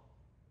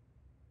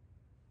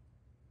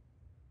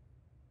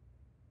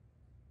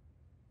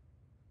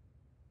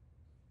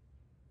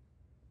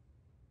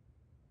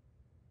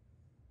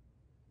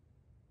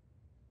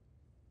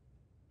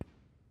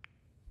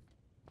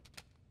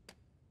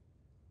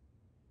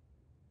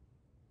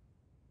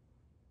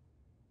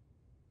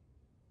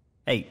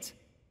 Eight.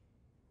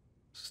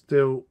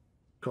 Still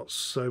got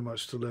so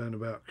much to learn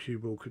about cue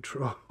ball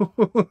control.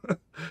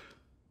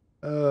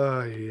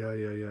 Ay,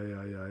 ay, ay, ay,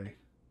 ay, ay.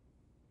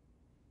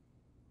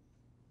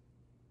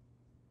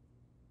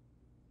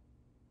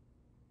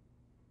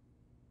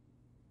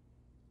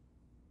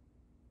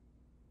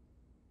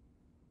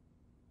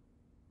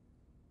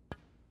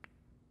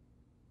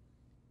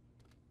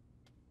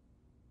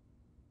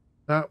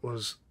 That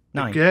was,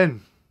 9.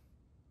 again,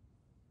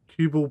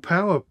 cue ball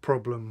power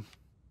problem.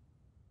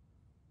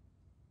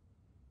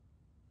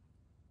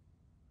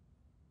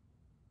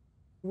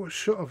 What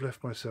shot I've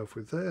left myself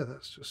with there?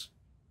 That's just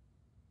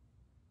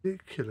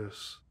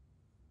ridiculous.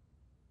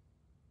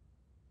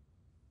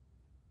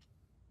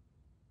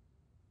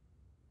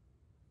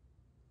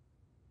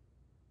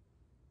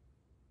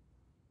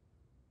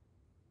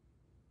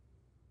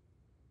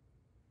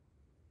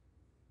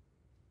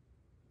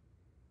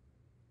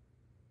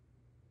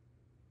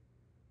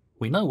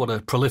 We know what a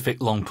prolific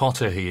long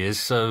potter he is,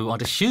 so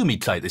I'd assume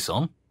he'd take this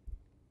on.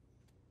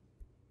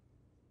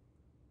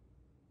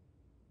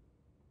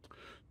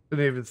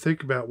 Didn't even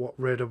think about what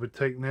red I would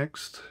take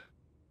next.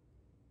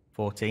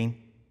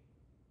 14.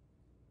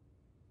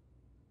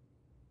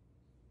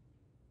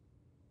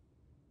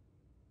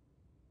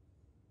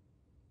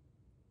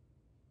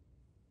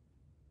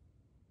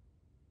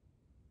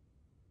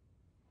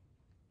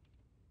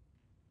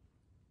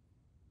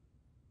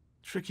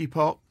 Tricky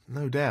pot,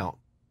 no doubt.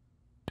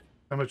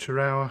 Amateur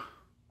hour.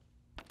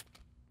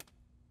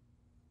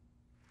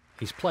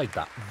 He's played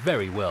that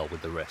very well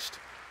with the wrist.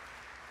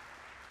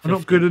 I'm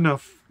not good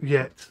enough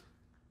yet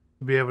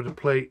to be able to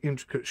play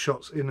intricate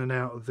shots in and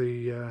out of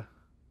the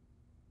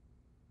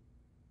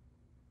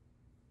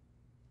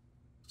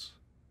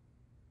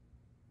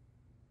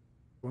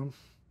one.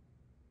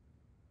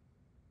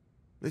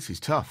 This is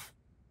tough.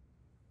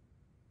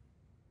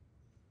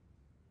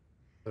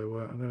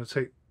 So I'm going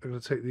to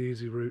take the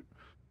easy route.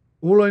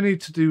 All I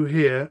need to do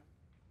here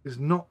is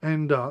not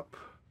end up.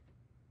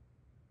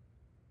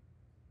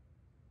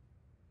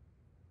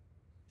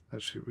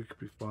 Actually, we could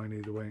be fine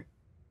either way.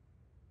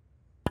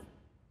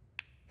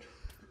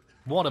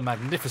 What a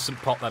magnificent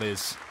pot that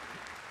is.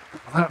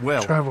 That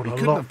Well, travelled he a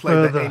couldn't lot have played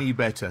that further any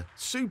better.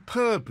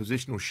 Superb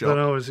positional than shot.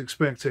 I was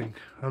expecting.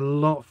 A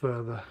lot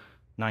further.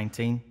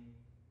 19.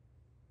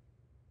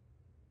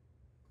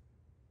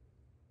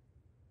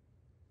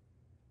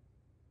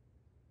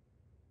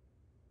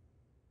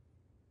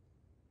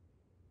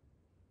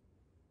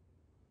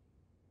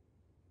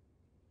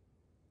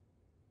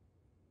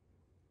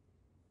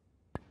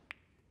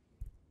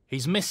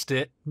 He's missed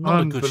it.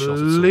 Not a good shot at all.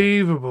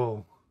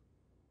 Unbelievable.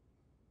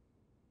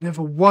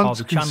 Never once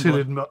Harvey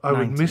considered Chandler, I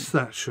would 19. miss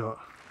that shot.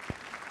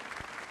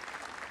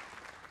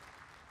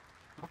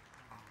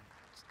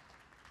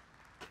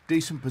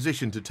 Decent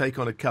position to take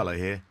on a colour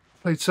here.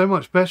 Played so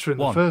much better in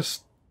the 1.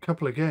 first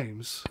couple of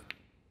games.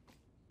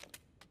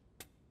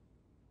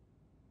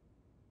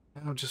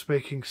 Now I'm just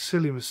making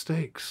silly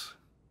mistakes.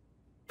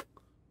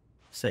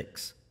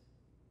 6.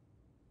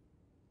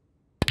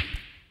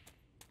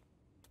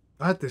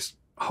 I had this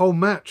whole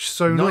match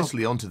sewn up.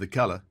 Nicely onto the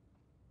colour.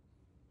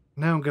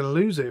 Now I'm going to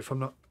lose it if I'm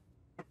not.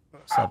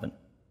 7.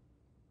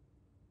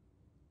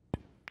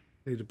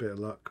 Need a bit of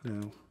luck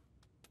now.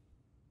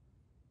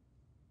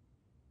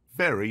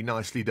 Very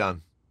nicely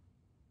done.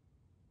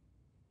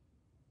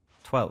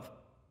 12.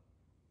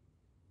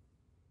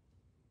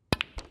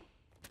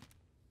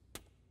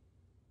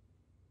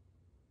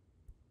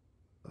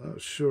 That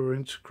was sure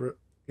intricate.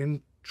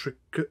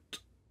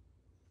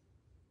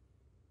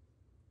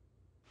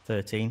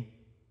 13.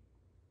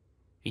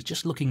 He's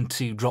just looking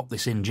to drop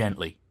this in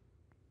gently.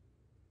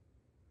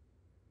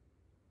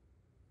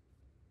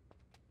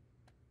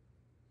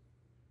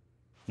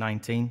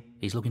 19.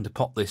 He's looking to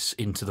pop this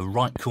into the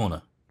right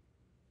corner.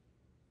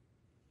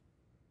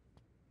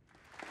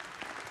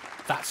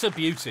 That's a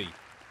beauty.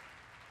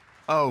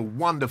 Oh,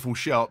 wonderful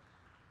shot.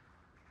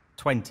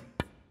 20.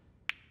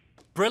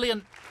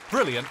 Brilliant,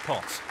 brilliant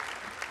pot.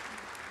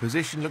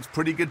 Position looks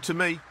pretty good to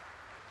me.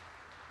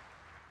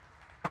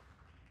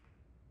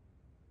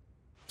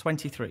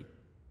 23.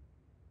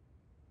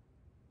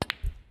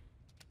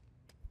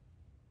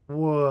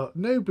 What?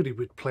 Nobody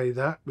would play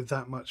that with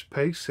that much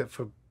pace, except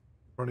for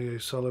Ronnie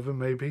O'Sullivan,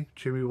 maybe.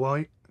 Jimmy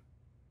White.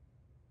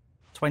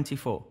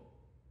 24.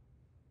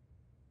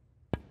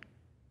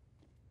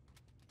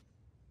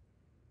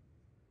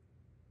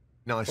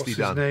 Nicely What's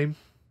done. his name?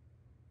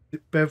 Is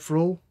it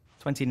Beverell?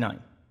 29.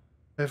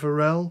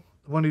 Beverell?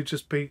 The one who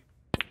just beat...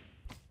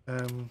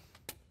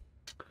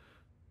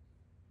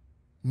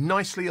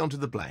 Nicely onto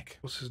the black.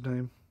 what's his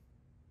name?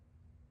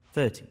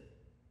 30.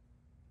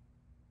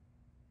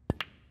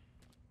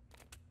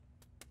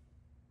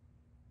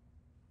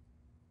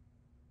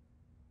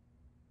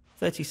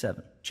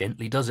 37.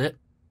 Gently does it.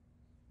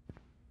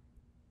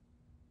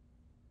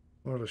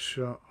 What a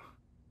shot.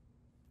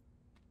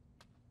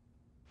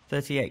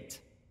 38.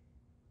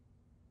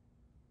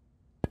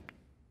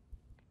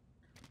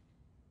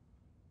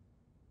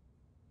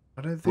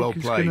 I don't think Well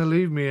he's played. going to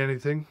leave me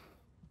anything.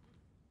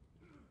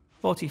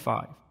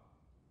 45.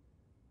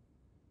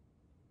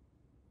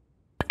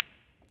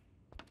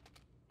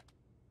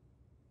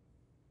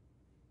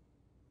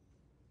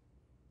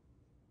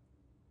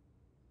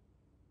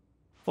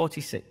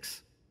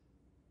 46.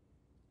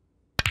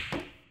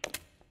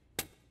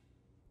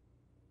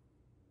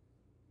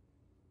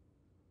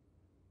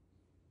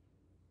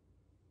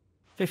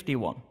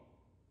 51.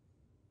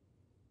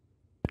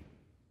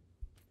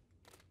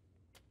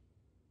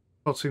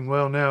 Potting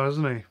well now,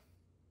 isn't he?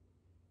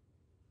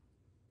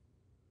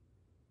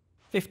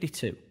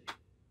 52.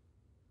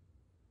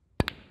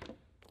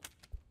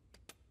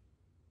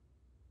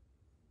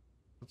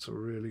 'That's a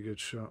really good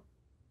shot.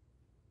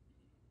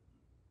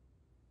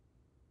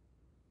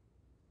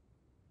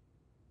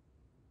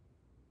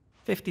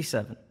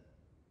 57.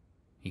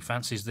 He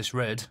fancies this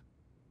red.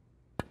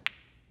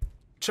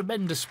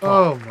 Tremendous pot.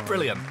 Oh my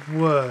Brilliant.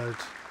 word.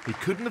 He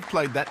couldn't have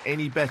played that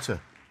any better.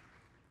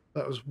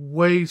 That was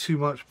way too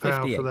much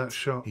power for 58. that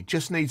shot. He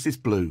just needs this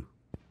blue.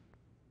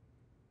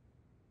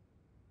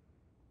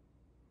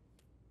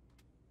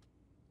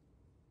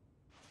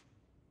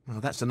 Well,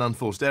 that's an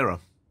unforced error.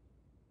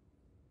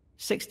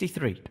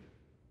 63.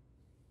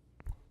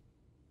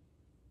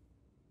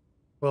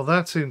 Well,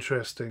 that's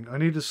interesting. I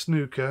need a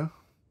snooker.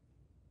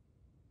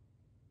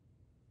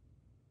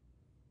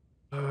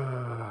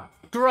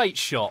 Great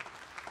shot.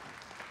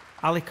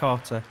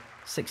 𝗦𝘂𝗬𝗃,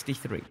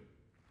 63.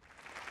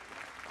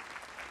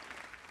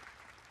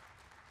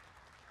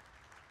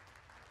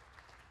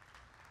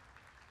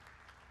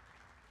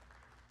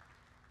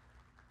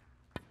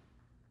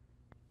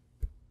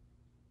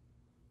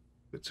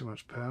 Bit too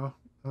much power.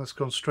 That's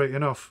gone straight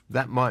in off.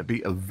 That might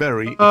be a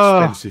very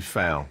expensive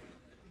foul.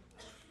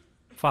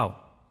 Foul.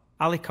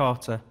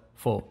 𝗦𝘂𝗬𝗃,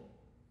 4.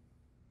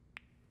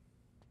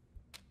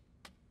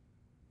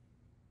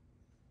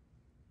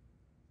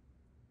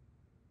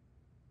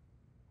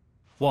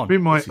 One.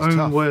 Been my This is own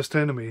tough. worst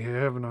enemy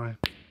here, haven't I?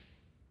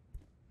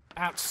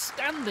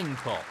 Outstanding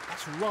pot.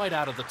 That's right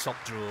out of the top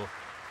drawer.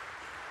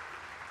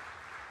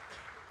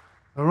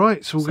 All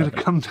right, so we're going to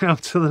 7. come down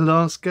to the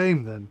last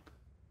game then.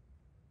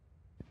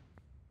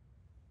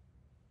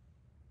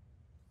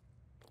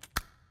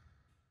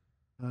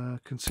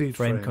 Concede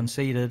Frame frame.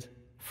 conceded.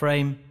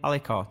 Frame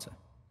𝗦𝘂𝗬𝗃.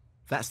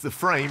 That's the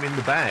frame in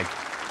the bag.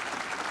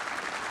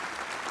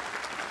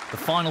 The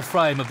final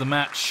frame of the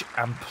match,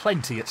 and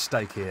plenty at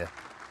stake here.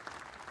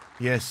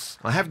 Yes,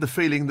 I have the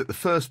feeling that the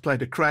first player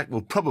to crack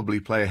will probably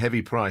pay a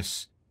heavy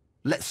price.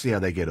 Let's see how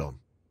they get on.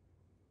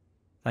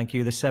 Thank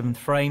you. The 7th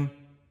frame,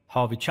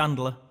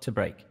 𝗤𝘂𝗀𝗲 to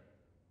break.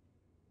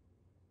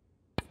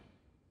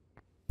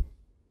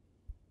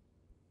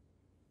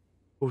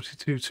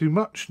 Too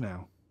much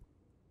now.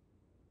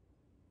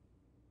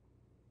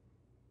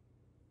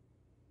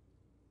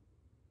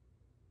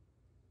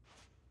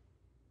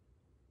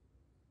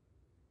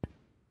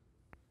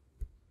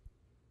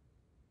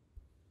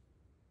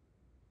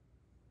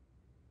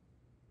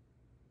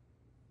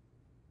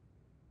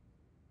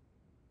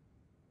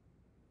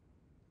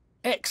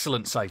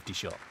 Excellent safety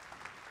shot.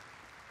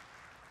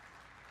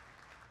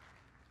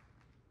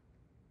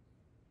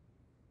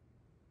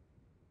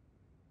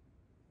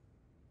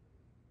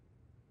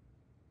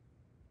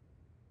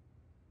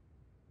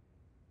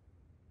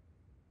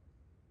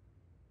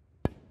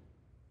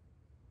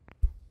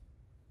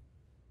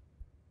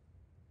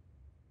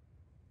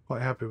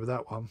 Quite happy with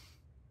that one.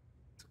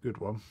 It's a good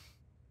one.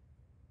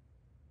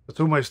 It's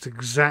almost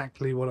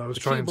exactly what I was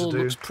The trying cue to ball do.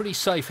 looks pretty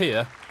safe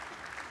here.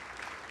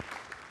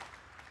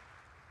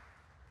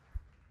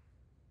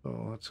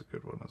 Oh, that's a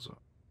good one as well.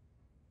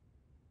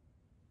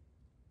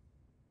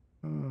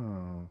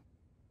 Oh.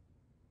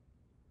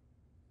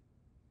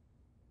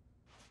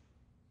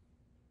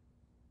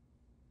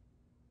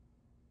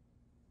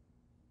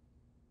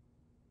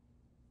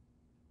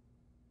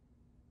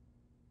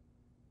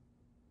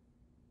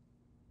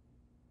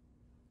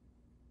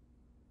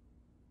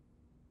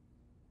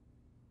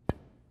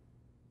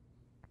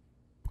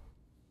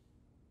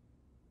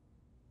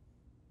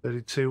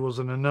 $32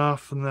 wasn't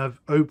enough, and they've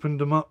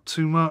opened him up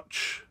too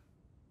much.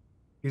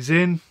 He's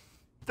in.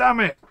 Damn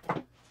it!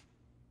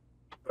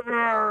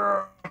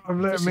 I've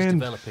let This him is in.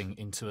 developing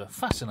into a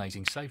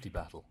fascinating safety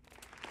battle.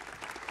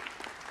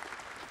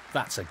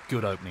 That's a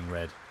good opening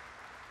red.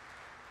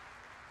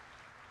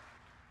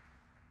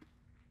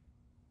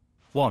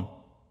 1.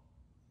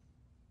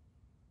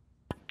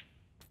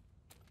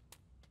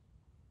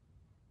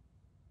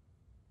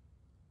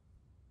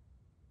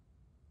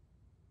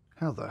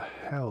 How the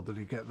hell did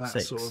he get that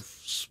 6. sort of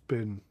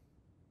spin?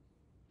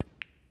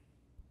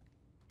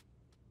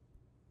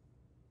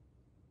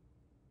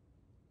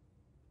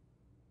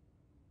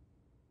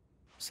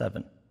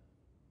 Seven.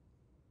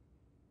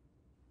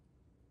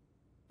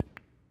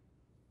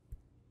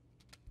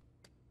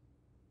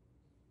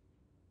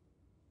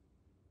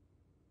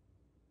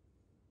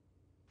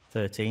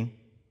 13.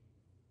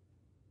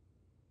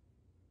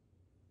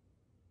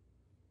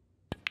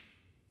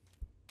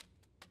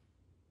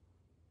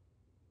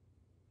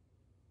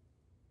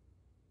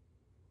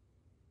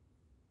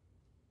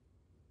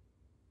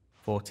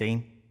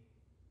 14.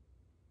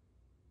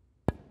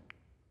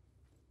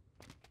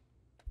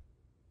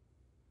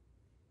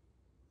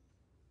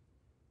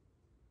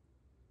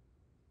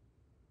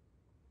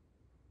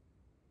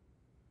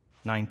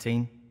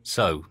 19.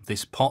 So,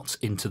 this pot's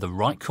into the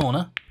right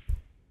corner.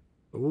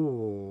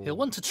 Ooh. He'll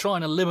want to try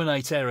and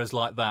eliminate errors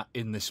like that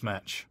in this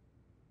match.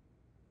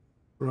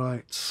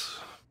 Right.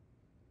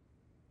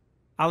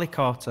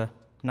 𝗦𝘂𝗬𝗂,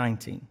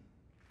 19.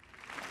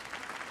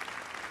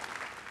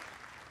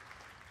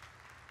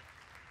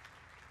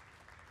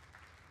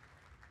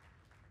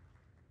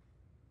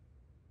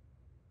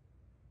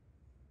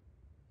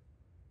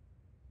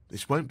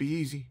 This won't be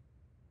easy.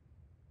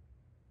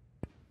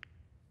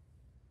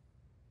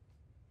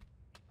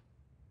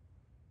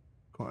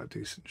 Quite a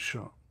decent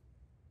shot.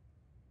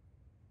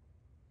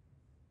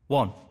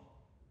 1.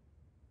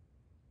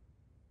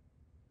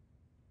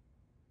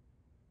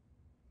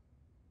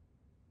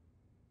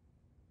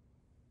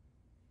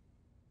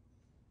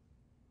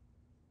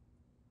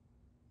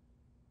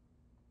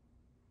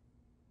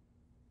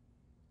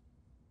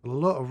 A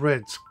lot of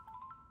reds.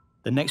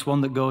 The next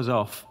one that goes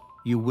off,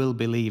 you will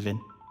be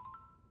leaving.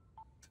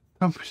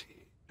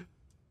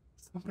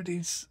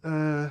 Somebody's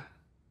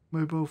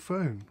mobile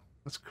phone.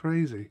 That's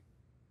crazy.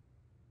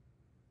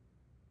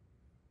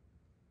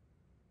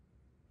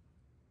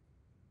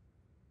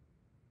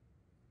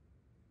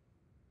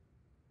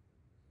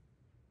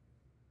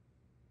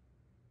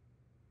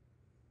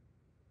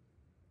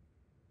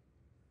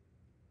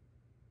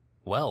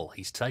 Well,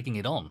 he's taking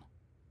it on.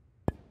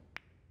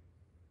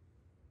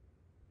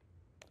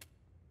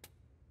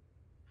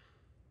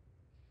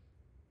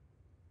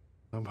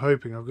 I'm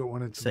hoping I've got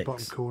one into the 6.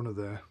 bottom corner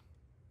there.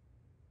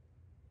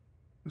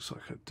 Looks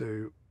like I'd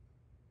do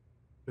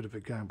a bit of a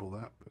gamble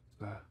that,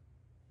 but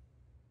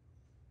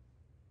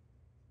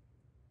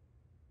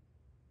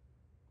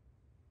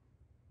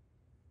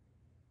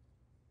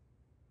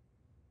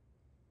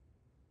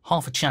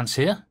Half a chance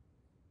here.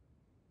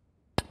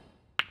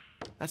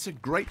 That's a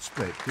great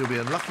split. He'll be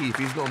unlucky if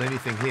he's not on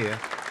anything here.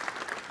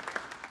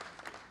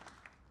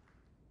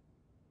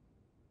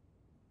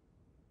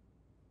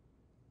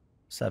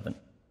 7.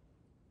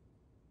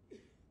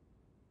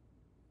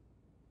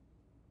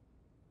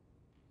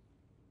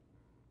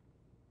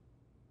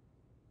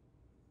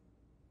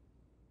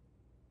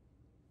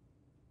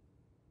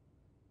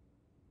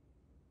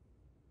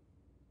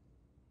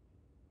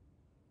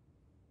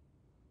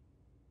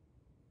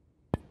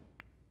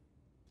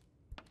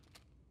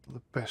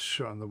 the best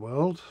shot in the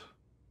world.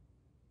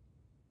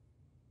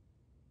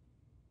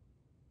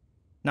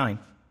 9.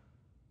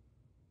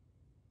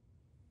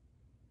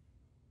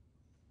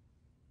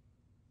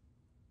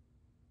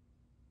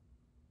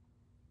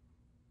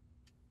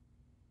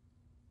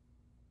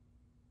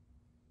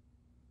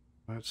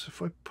 Right, so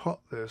if I pot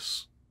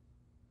this,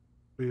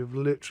 we have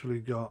literally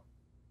got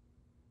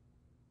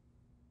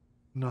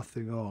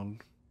nothing on.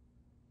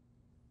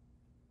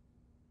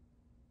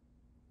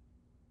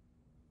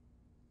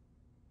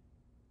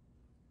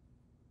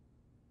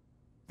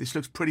 This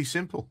looks pretty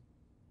simple.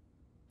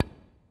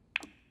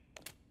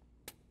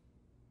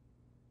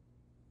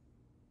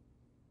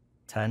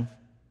 Ten.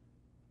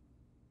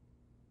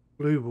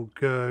 Blue will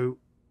go.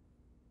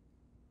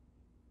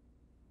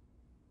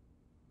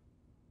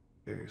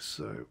 Okay,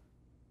 so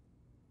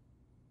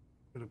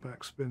bit of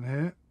backspin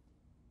here.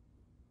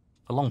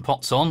 The long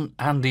pot's on,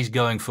 and he's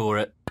going for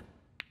it.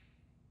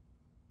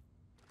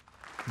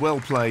 Well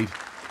played.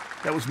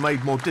 That was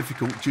made more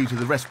difficult due to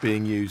the rest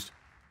being used.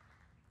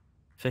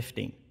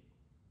 15.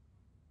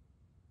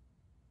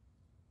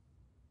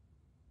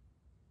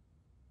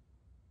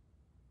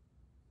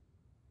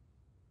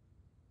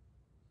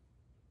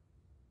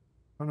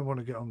 I don't want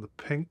to get on the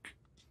pink.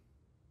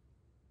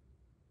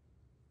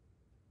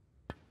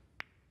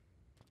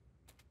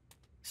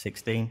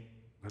 16.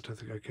 I don't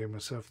think I gave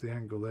myself the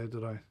angle there,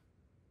 did I? It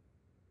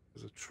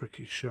was a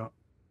tricky shot.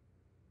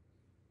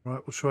 Right,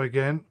 we'll try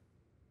again.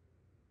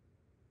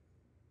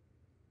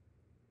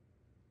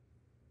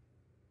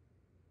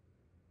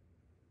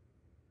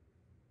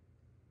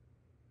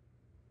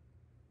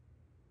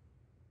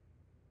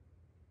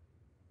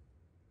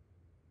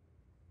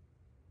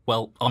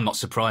 Well, I'm not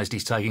surprised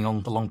he's taking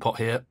on the long pot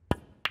here.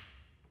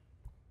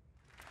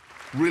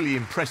 Really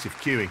impressive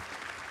cueing.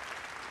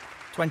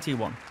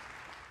 21.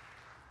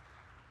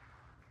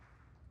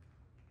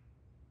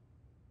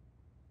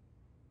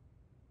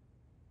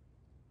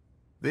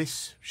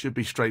 This should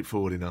be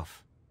straightforward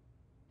enough.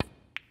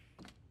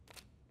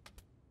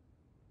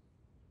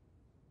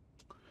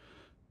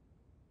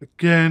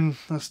 Again,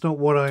 that's not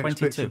what I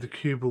 22. expected the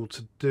cue ball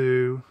to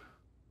do.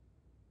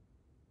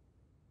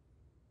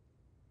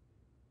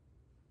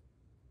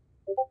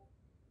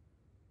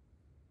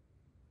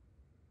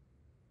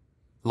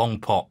 Long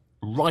pot,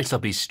 right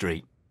up his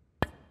street.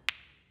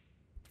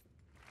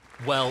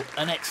 Well,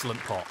 an excellent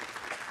pot.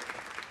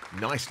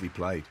 Nicely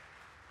played.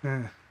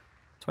 Yeah.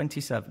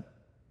 27.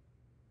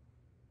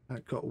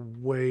 That got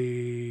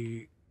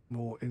way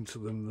more into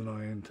them than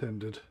I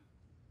intended.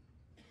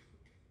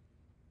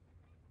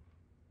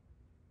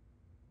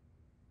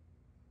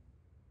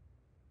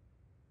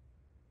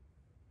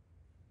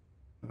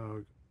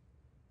 Oh.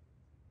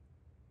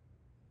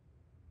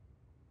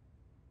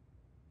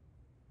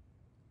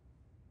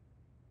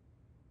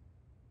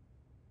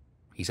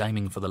 He's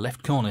aiming for the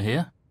left corner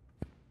here.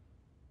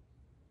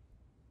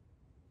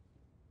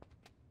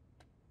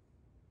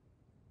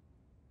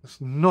 That's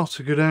not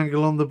a good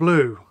angle on the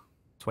blue.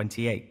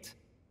 28.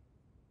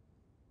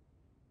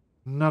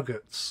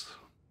 Nuggets.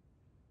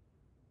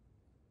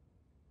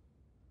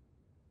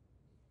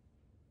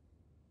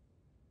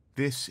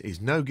 This is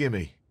no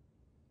gimme.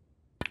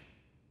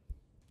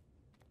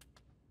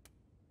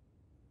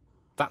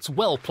 That's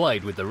well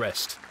played with the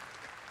rest.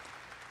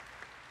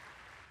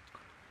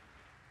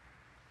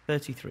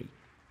 33.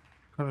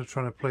 Kind of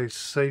trying to play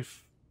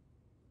safe,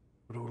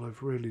 but all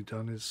I've really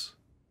done is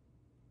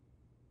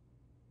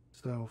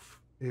self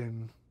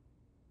in.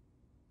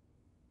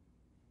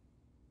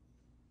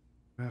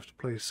 I have to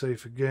play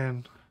safe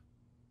again.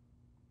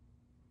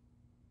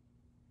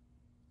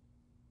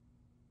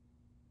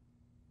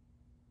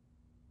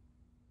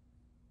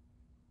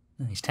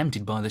 He's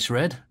tempted by this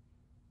red.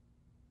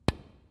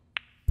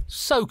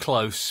 So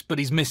close, but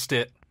he's missed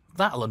it.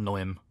 That'll annoy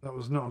him. That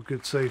was not a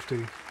good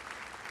safety.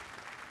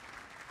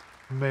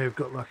 May have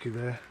got lucky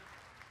there.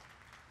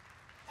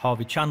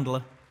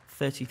 𝗬𝘂𝗯𝘀𝗯𝗏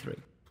 33.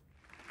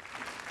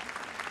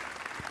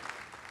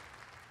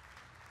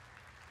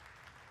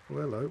 Oh,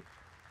 hello.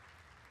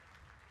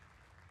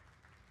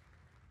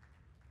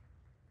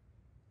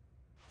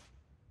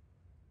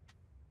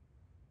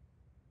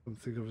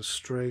 Something of a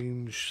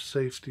strange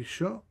safety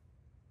shot.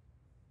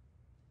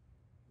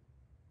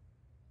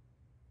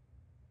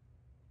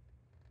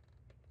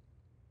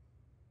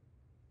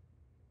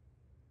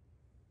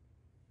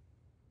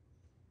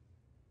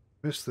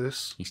 Miss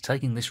this. He's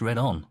taking this red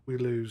on. We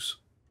lose.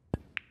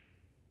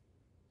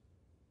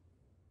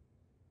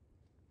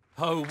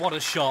 Oh, what a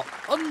shot.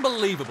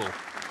 Unbelievable.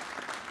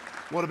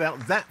 What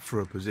about that for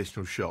a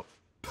positional shot?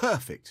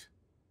 Perfect.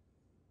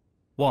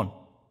 1.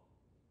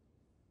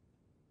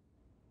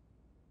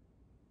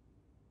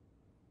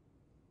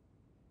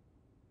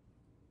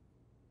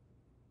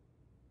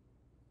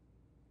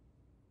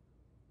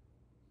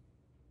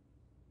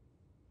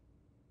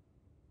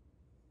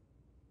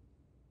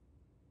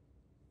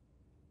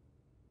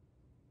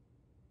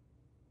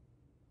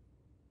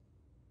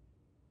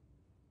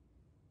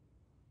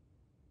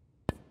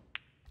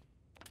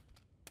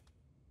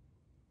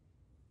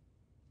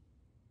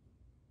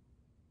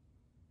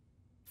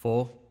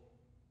 Four.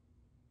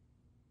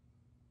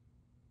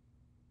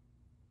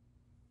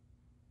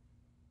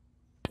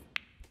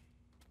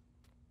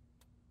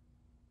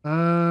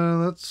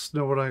 That's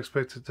not what I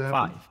expected to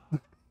happen.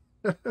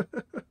 5.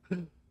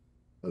 I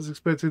was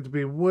expecting to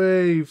be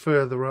way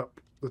further up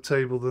the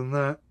table than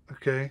that.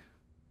 Okay.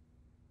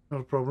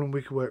 Not a problem.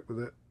 We can work with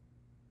it.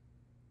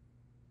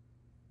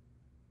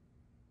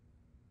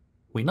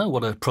 We know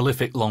what a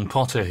prolific long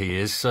potter he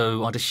is,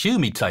 so I'd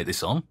assume he'd take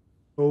this on.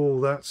 Oh,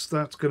 that's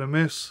going to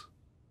miss.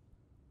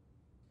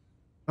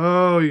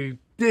 Oh, you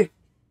dick.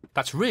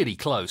 That's really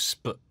close,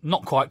 but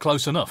not quite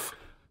close enough.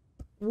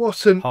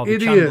 What an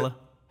idiot. 𝗬𝘂𝗯𝘀𝗯𝗏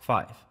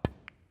 5.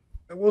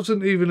 It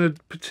wasn't even a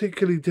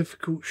particularly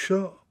difficult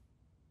shot.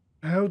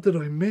 How did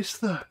I miss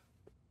that?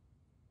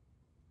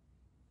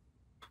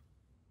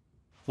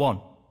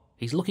 1.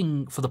 He's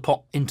looking for the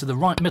pot into the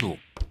right middle.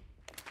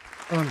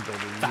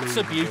 Unbelievable. That's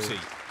a beauty.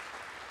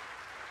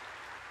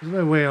 There's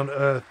no way on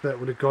earth that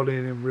would have gone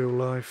in real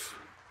life.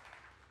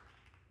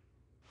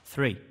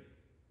 3.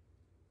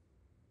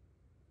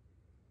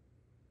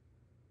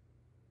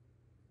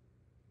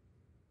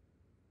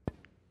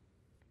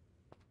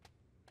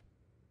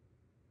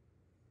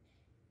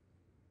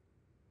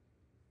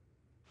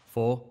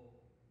 Four.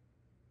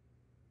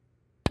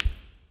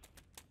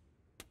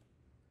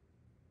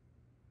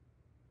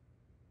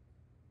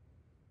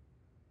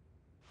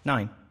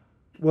 9.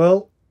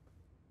 Well,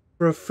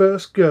 for a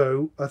first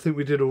go, I think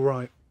we did all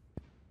right.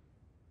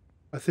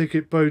 I think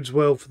it bodes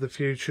well for the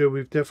future.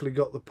 We've definitely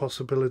got the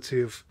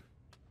possibility of,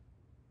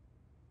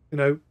 you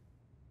know,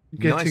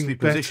 getting Nicely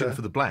better. positioned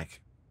for the black.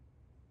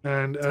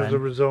 And as 10. a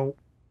result,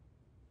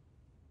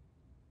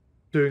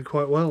 doing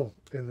quite well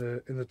in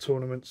the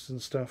tournaments and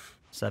stuff.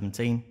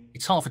 17.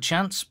 It's half a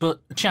chance,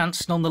 but a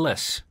chance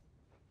nonetheless.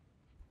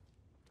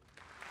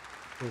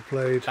 Well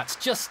played. That's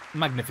just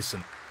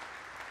magnificent.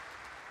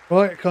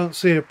 Right, I can't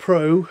see a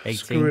pro 18.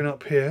 screwing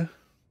up here.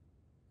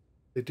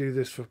 They do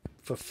this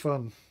for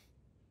fun.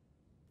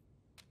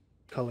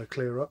 Colour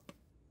clear up.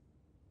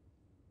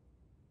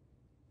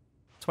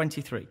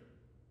 23.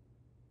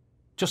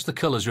 Just the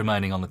colours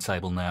remaining on the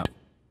table now.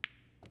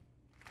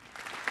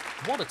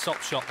 What a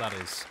top shot that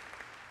is.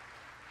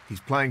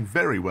 He's playing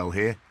very well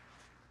here.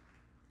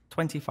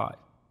 25.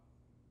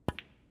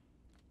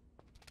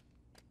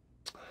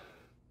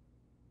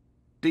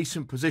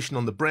 Decent position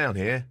on the brown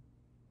here.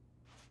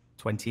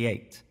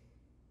 28.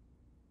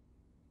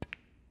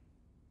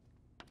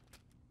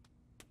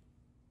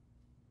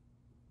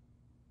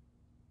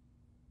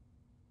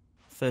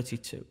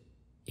 32.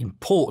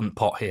 Important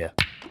pot here.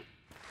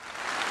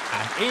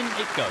 And in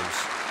it goes.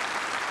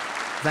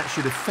 That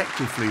should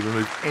effectively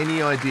remove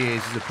any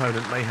ideas his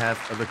opponent may have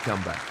of a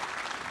comeback.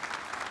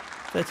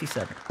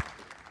 37.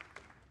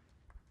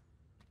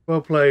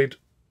 Well played.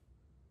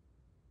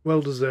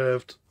 Well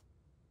deserved.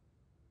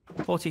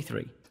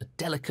 43. A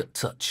delicate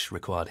touch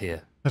required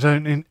here. I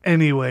don't in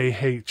any way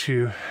hate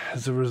you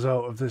as a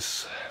result of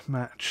this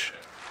match.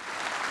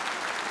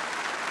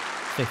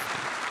 50.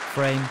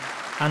 Frame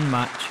and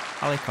match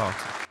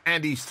𝗦𝘂𝗧𝐂𝐂𝗯𝗏.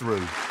 And he's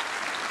through.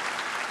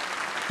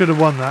 Should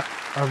have won that.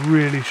 I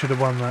really should have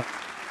won that.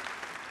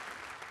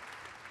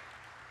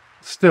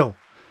 Still,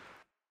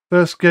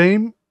 first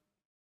game,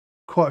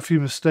 quite a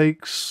few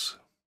mistakes,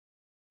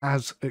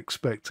 as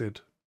expected.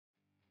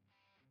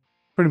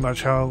 Pretty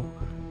much how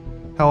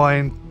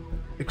I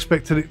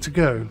expected it to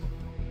go.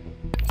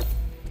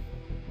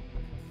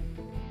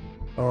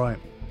 Alright.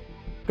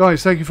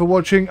 Guys, thank you for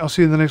watching. I'll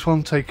see you in the next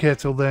one. Take care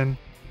till then.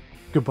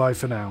 Goodbye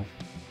for now.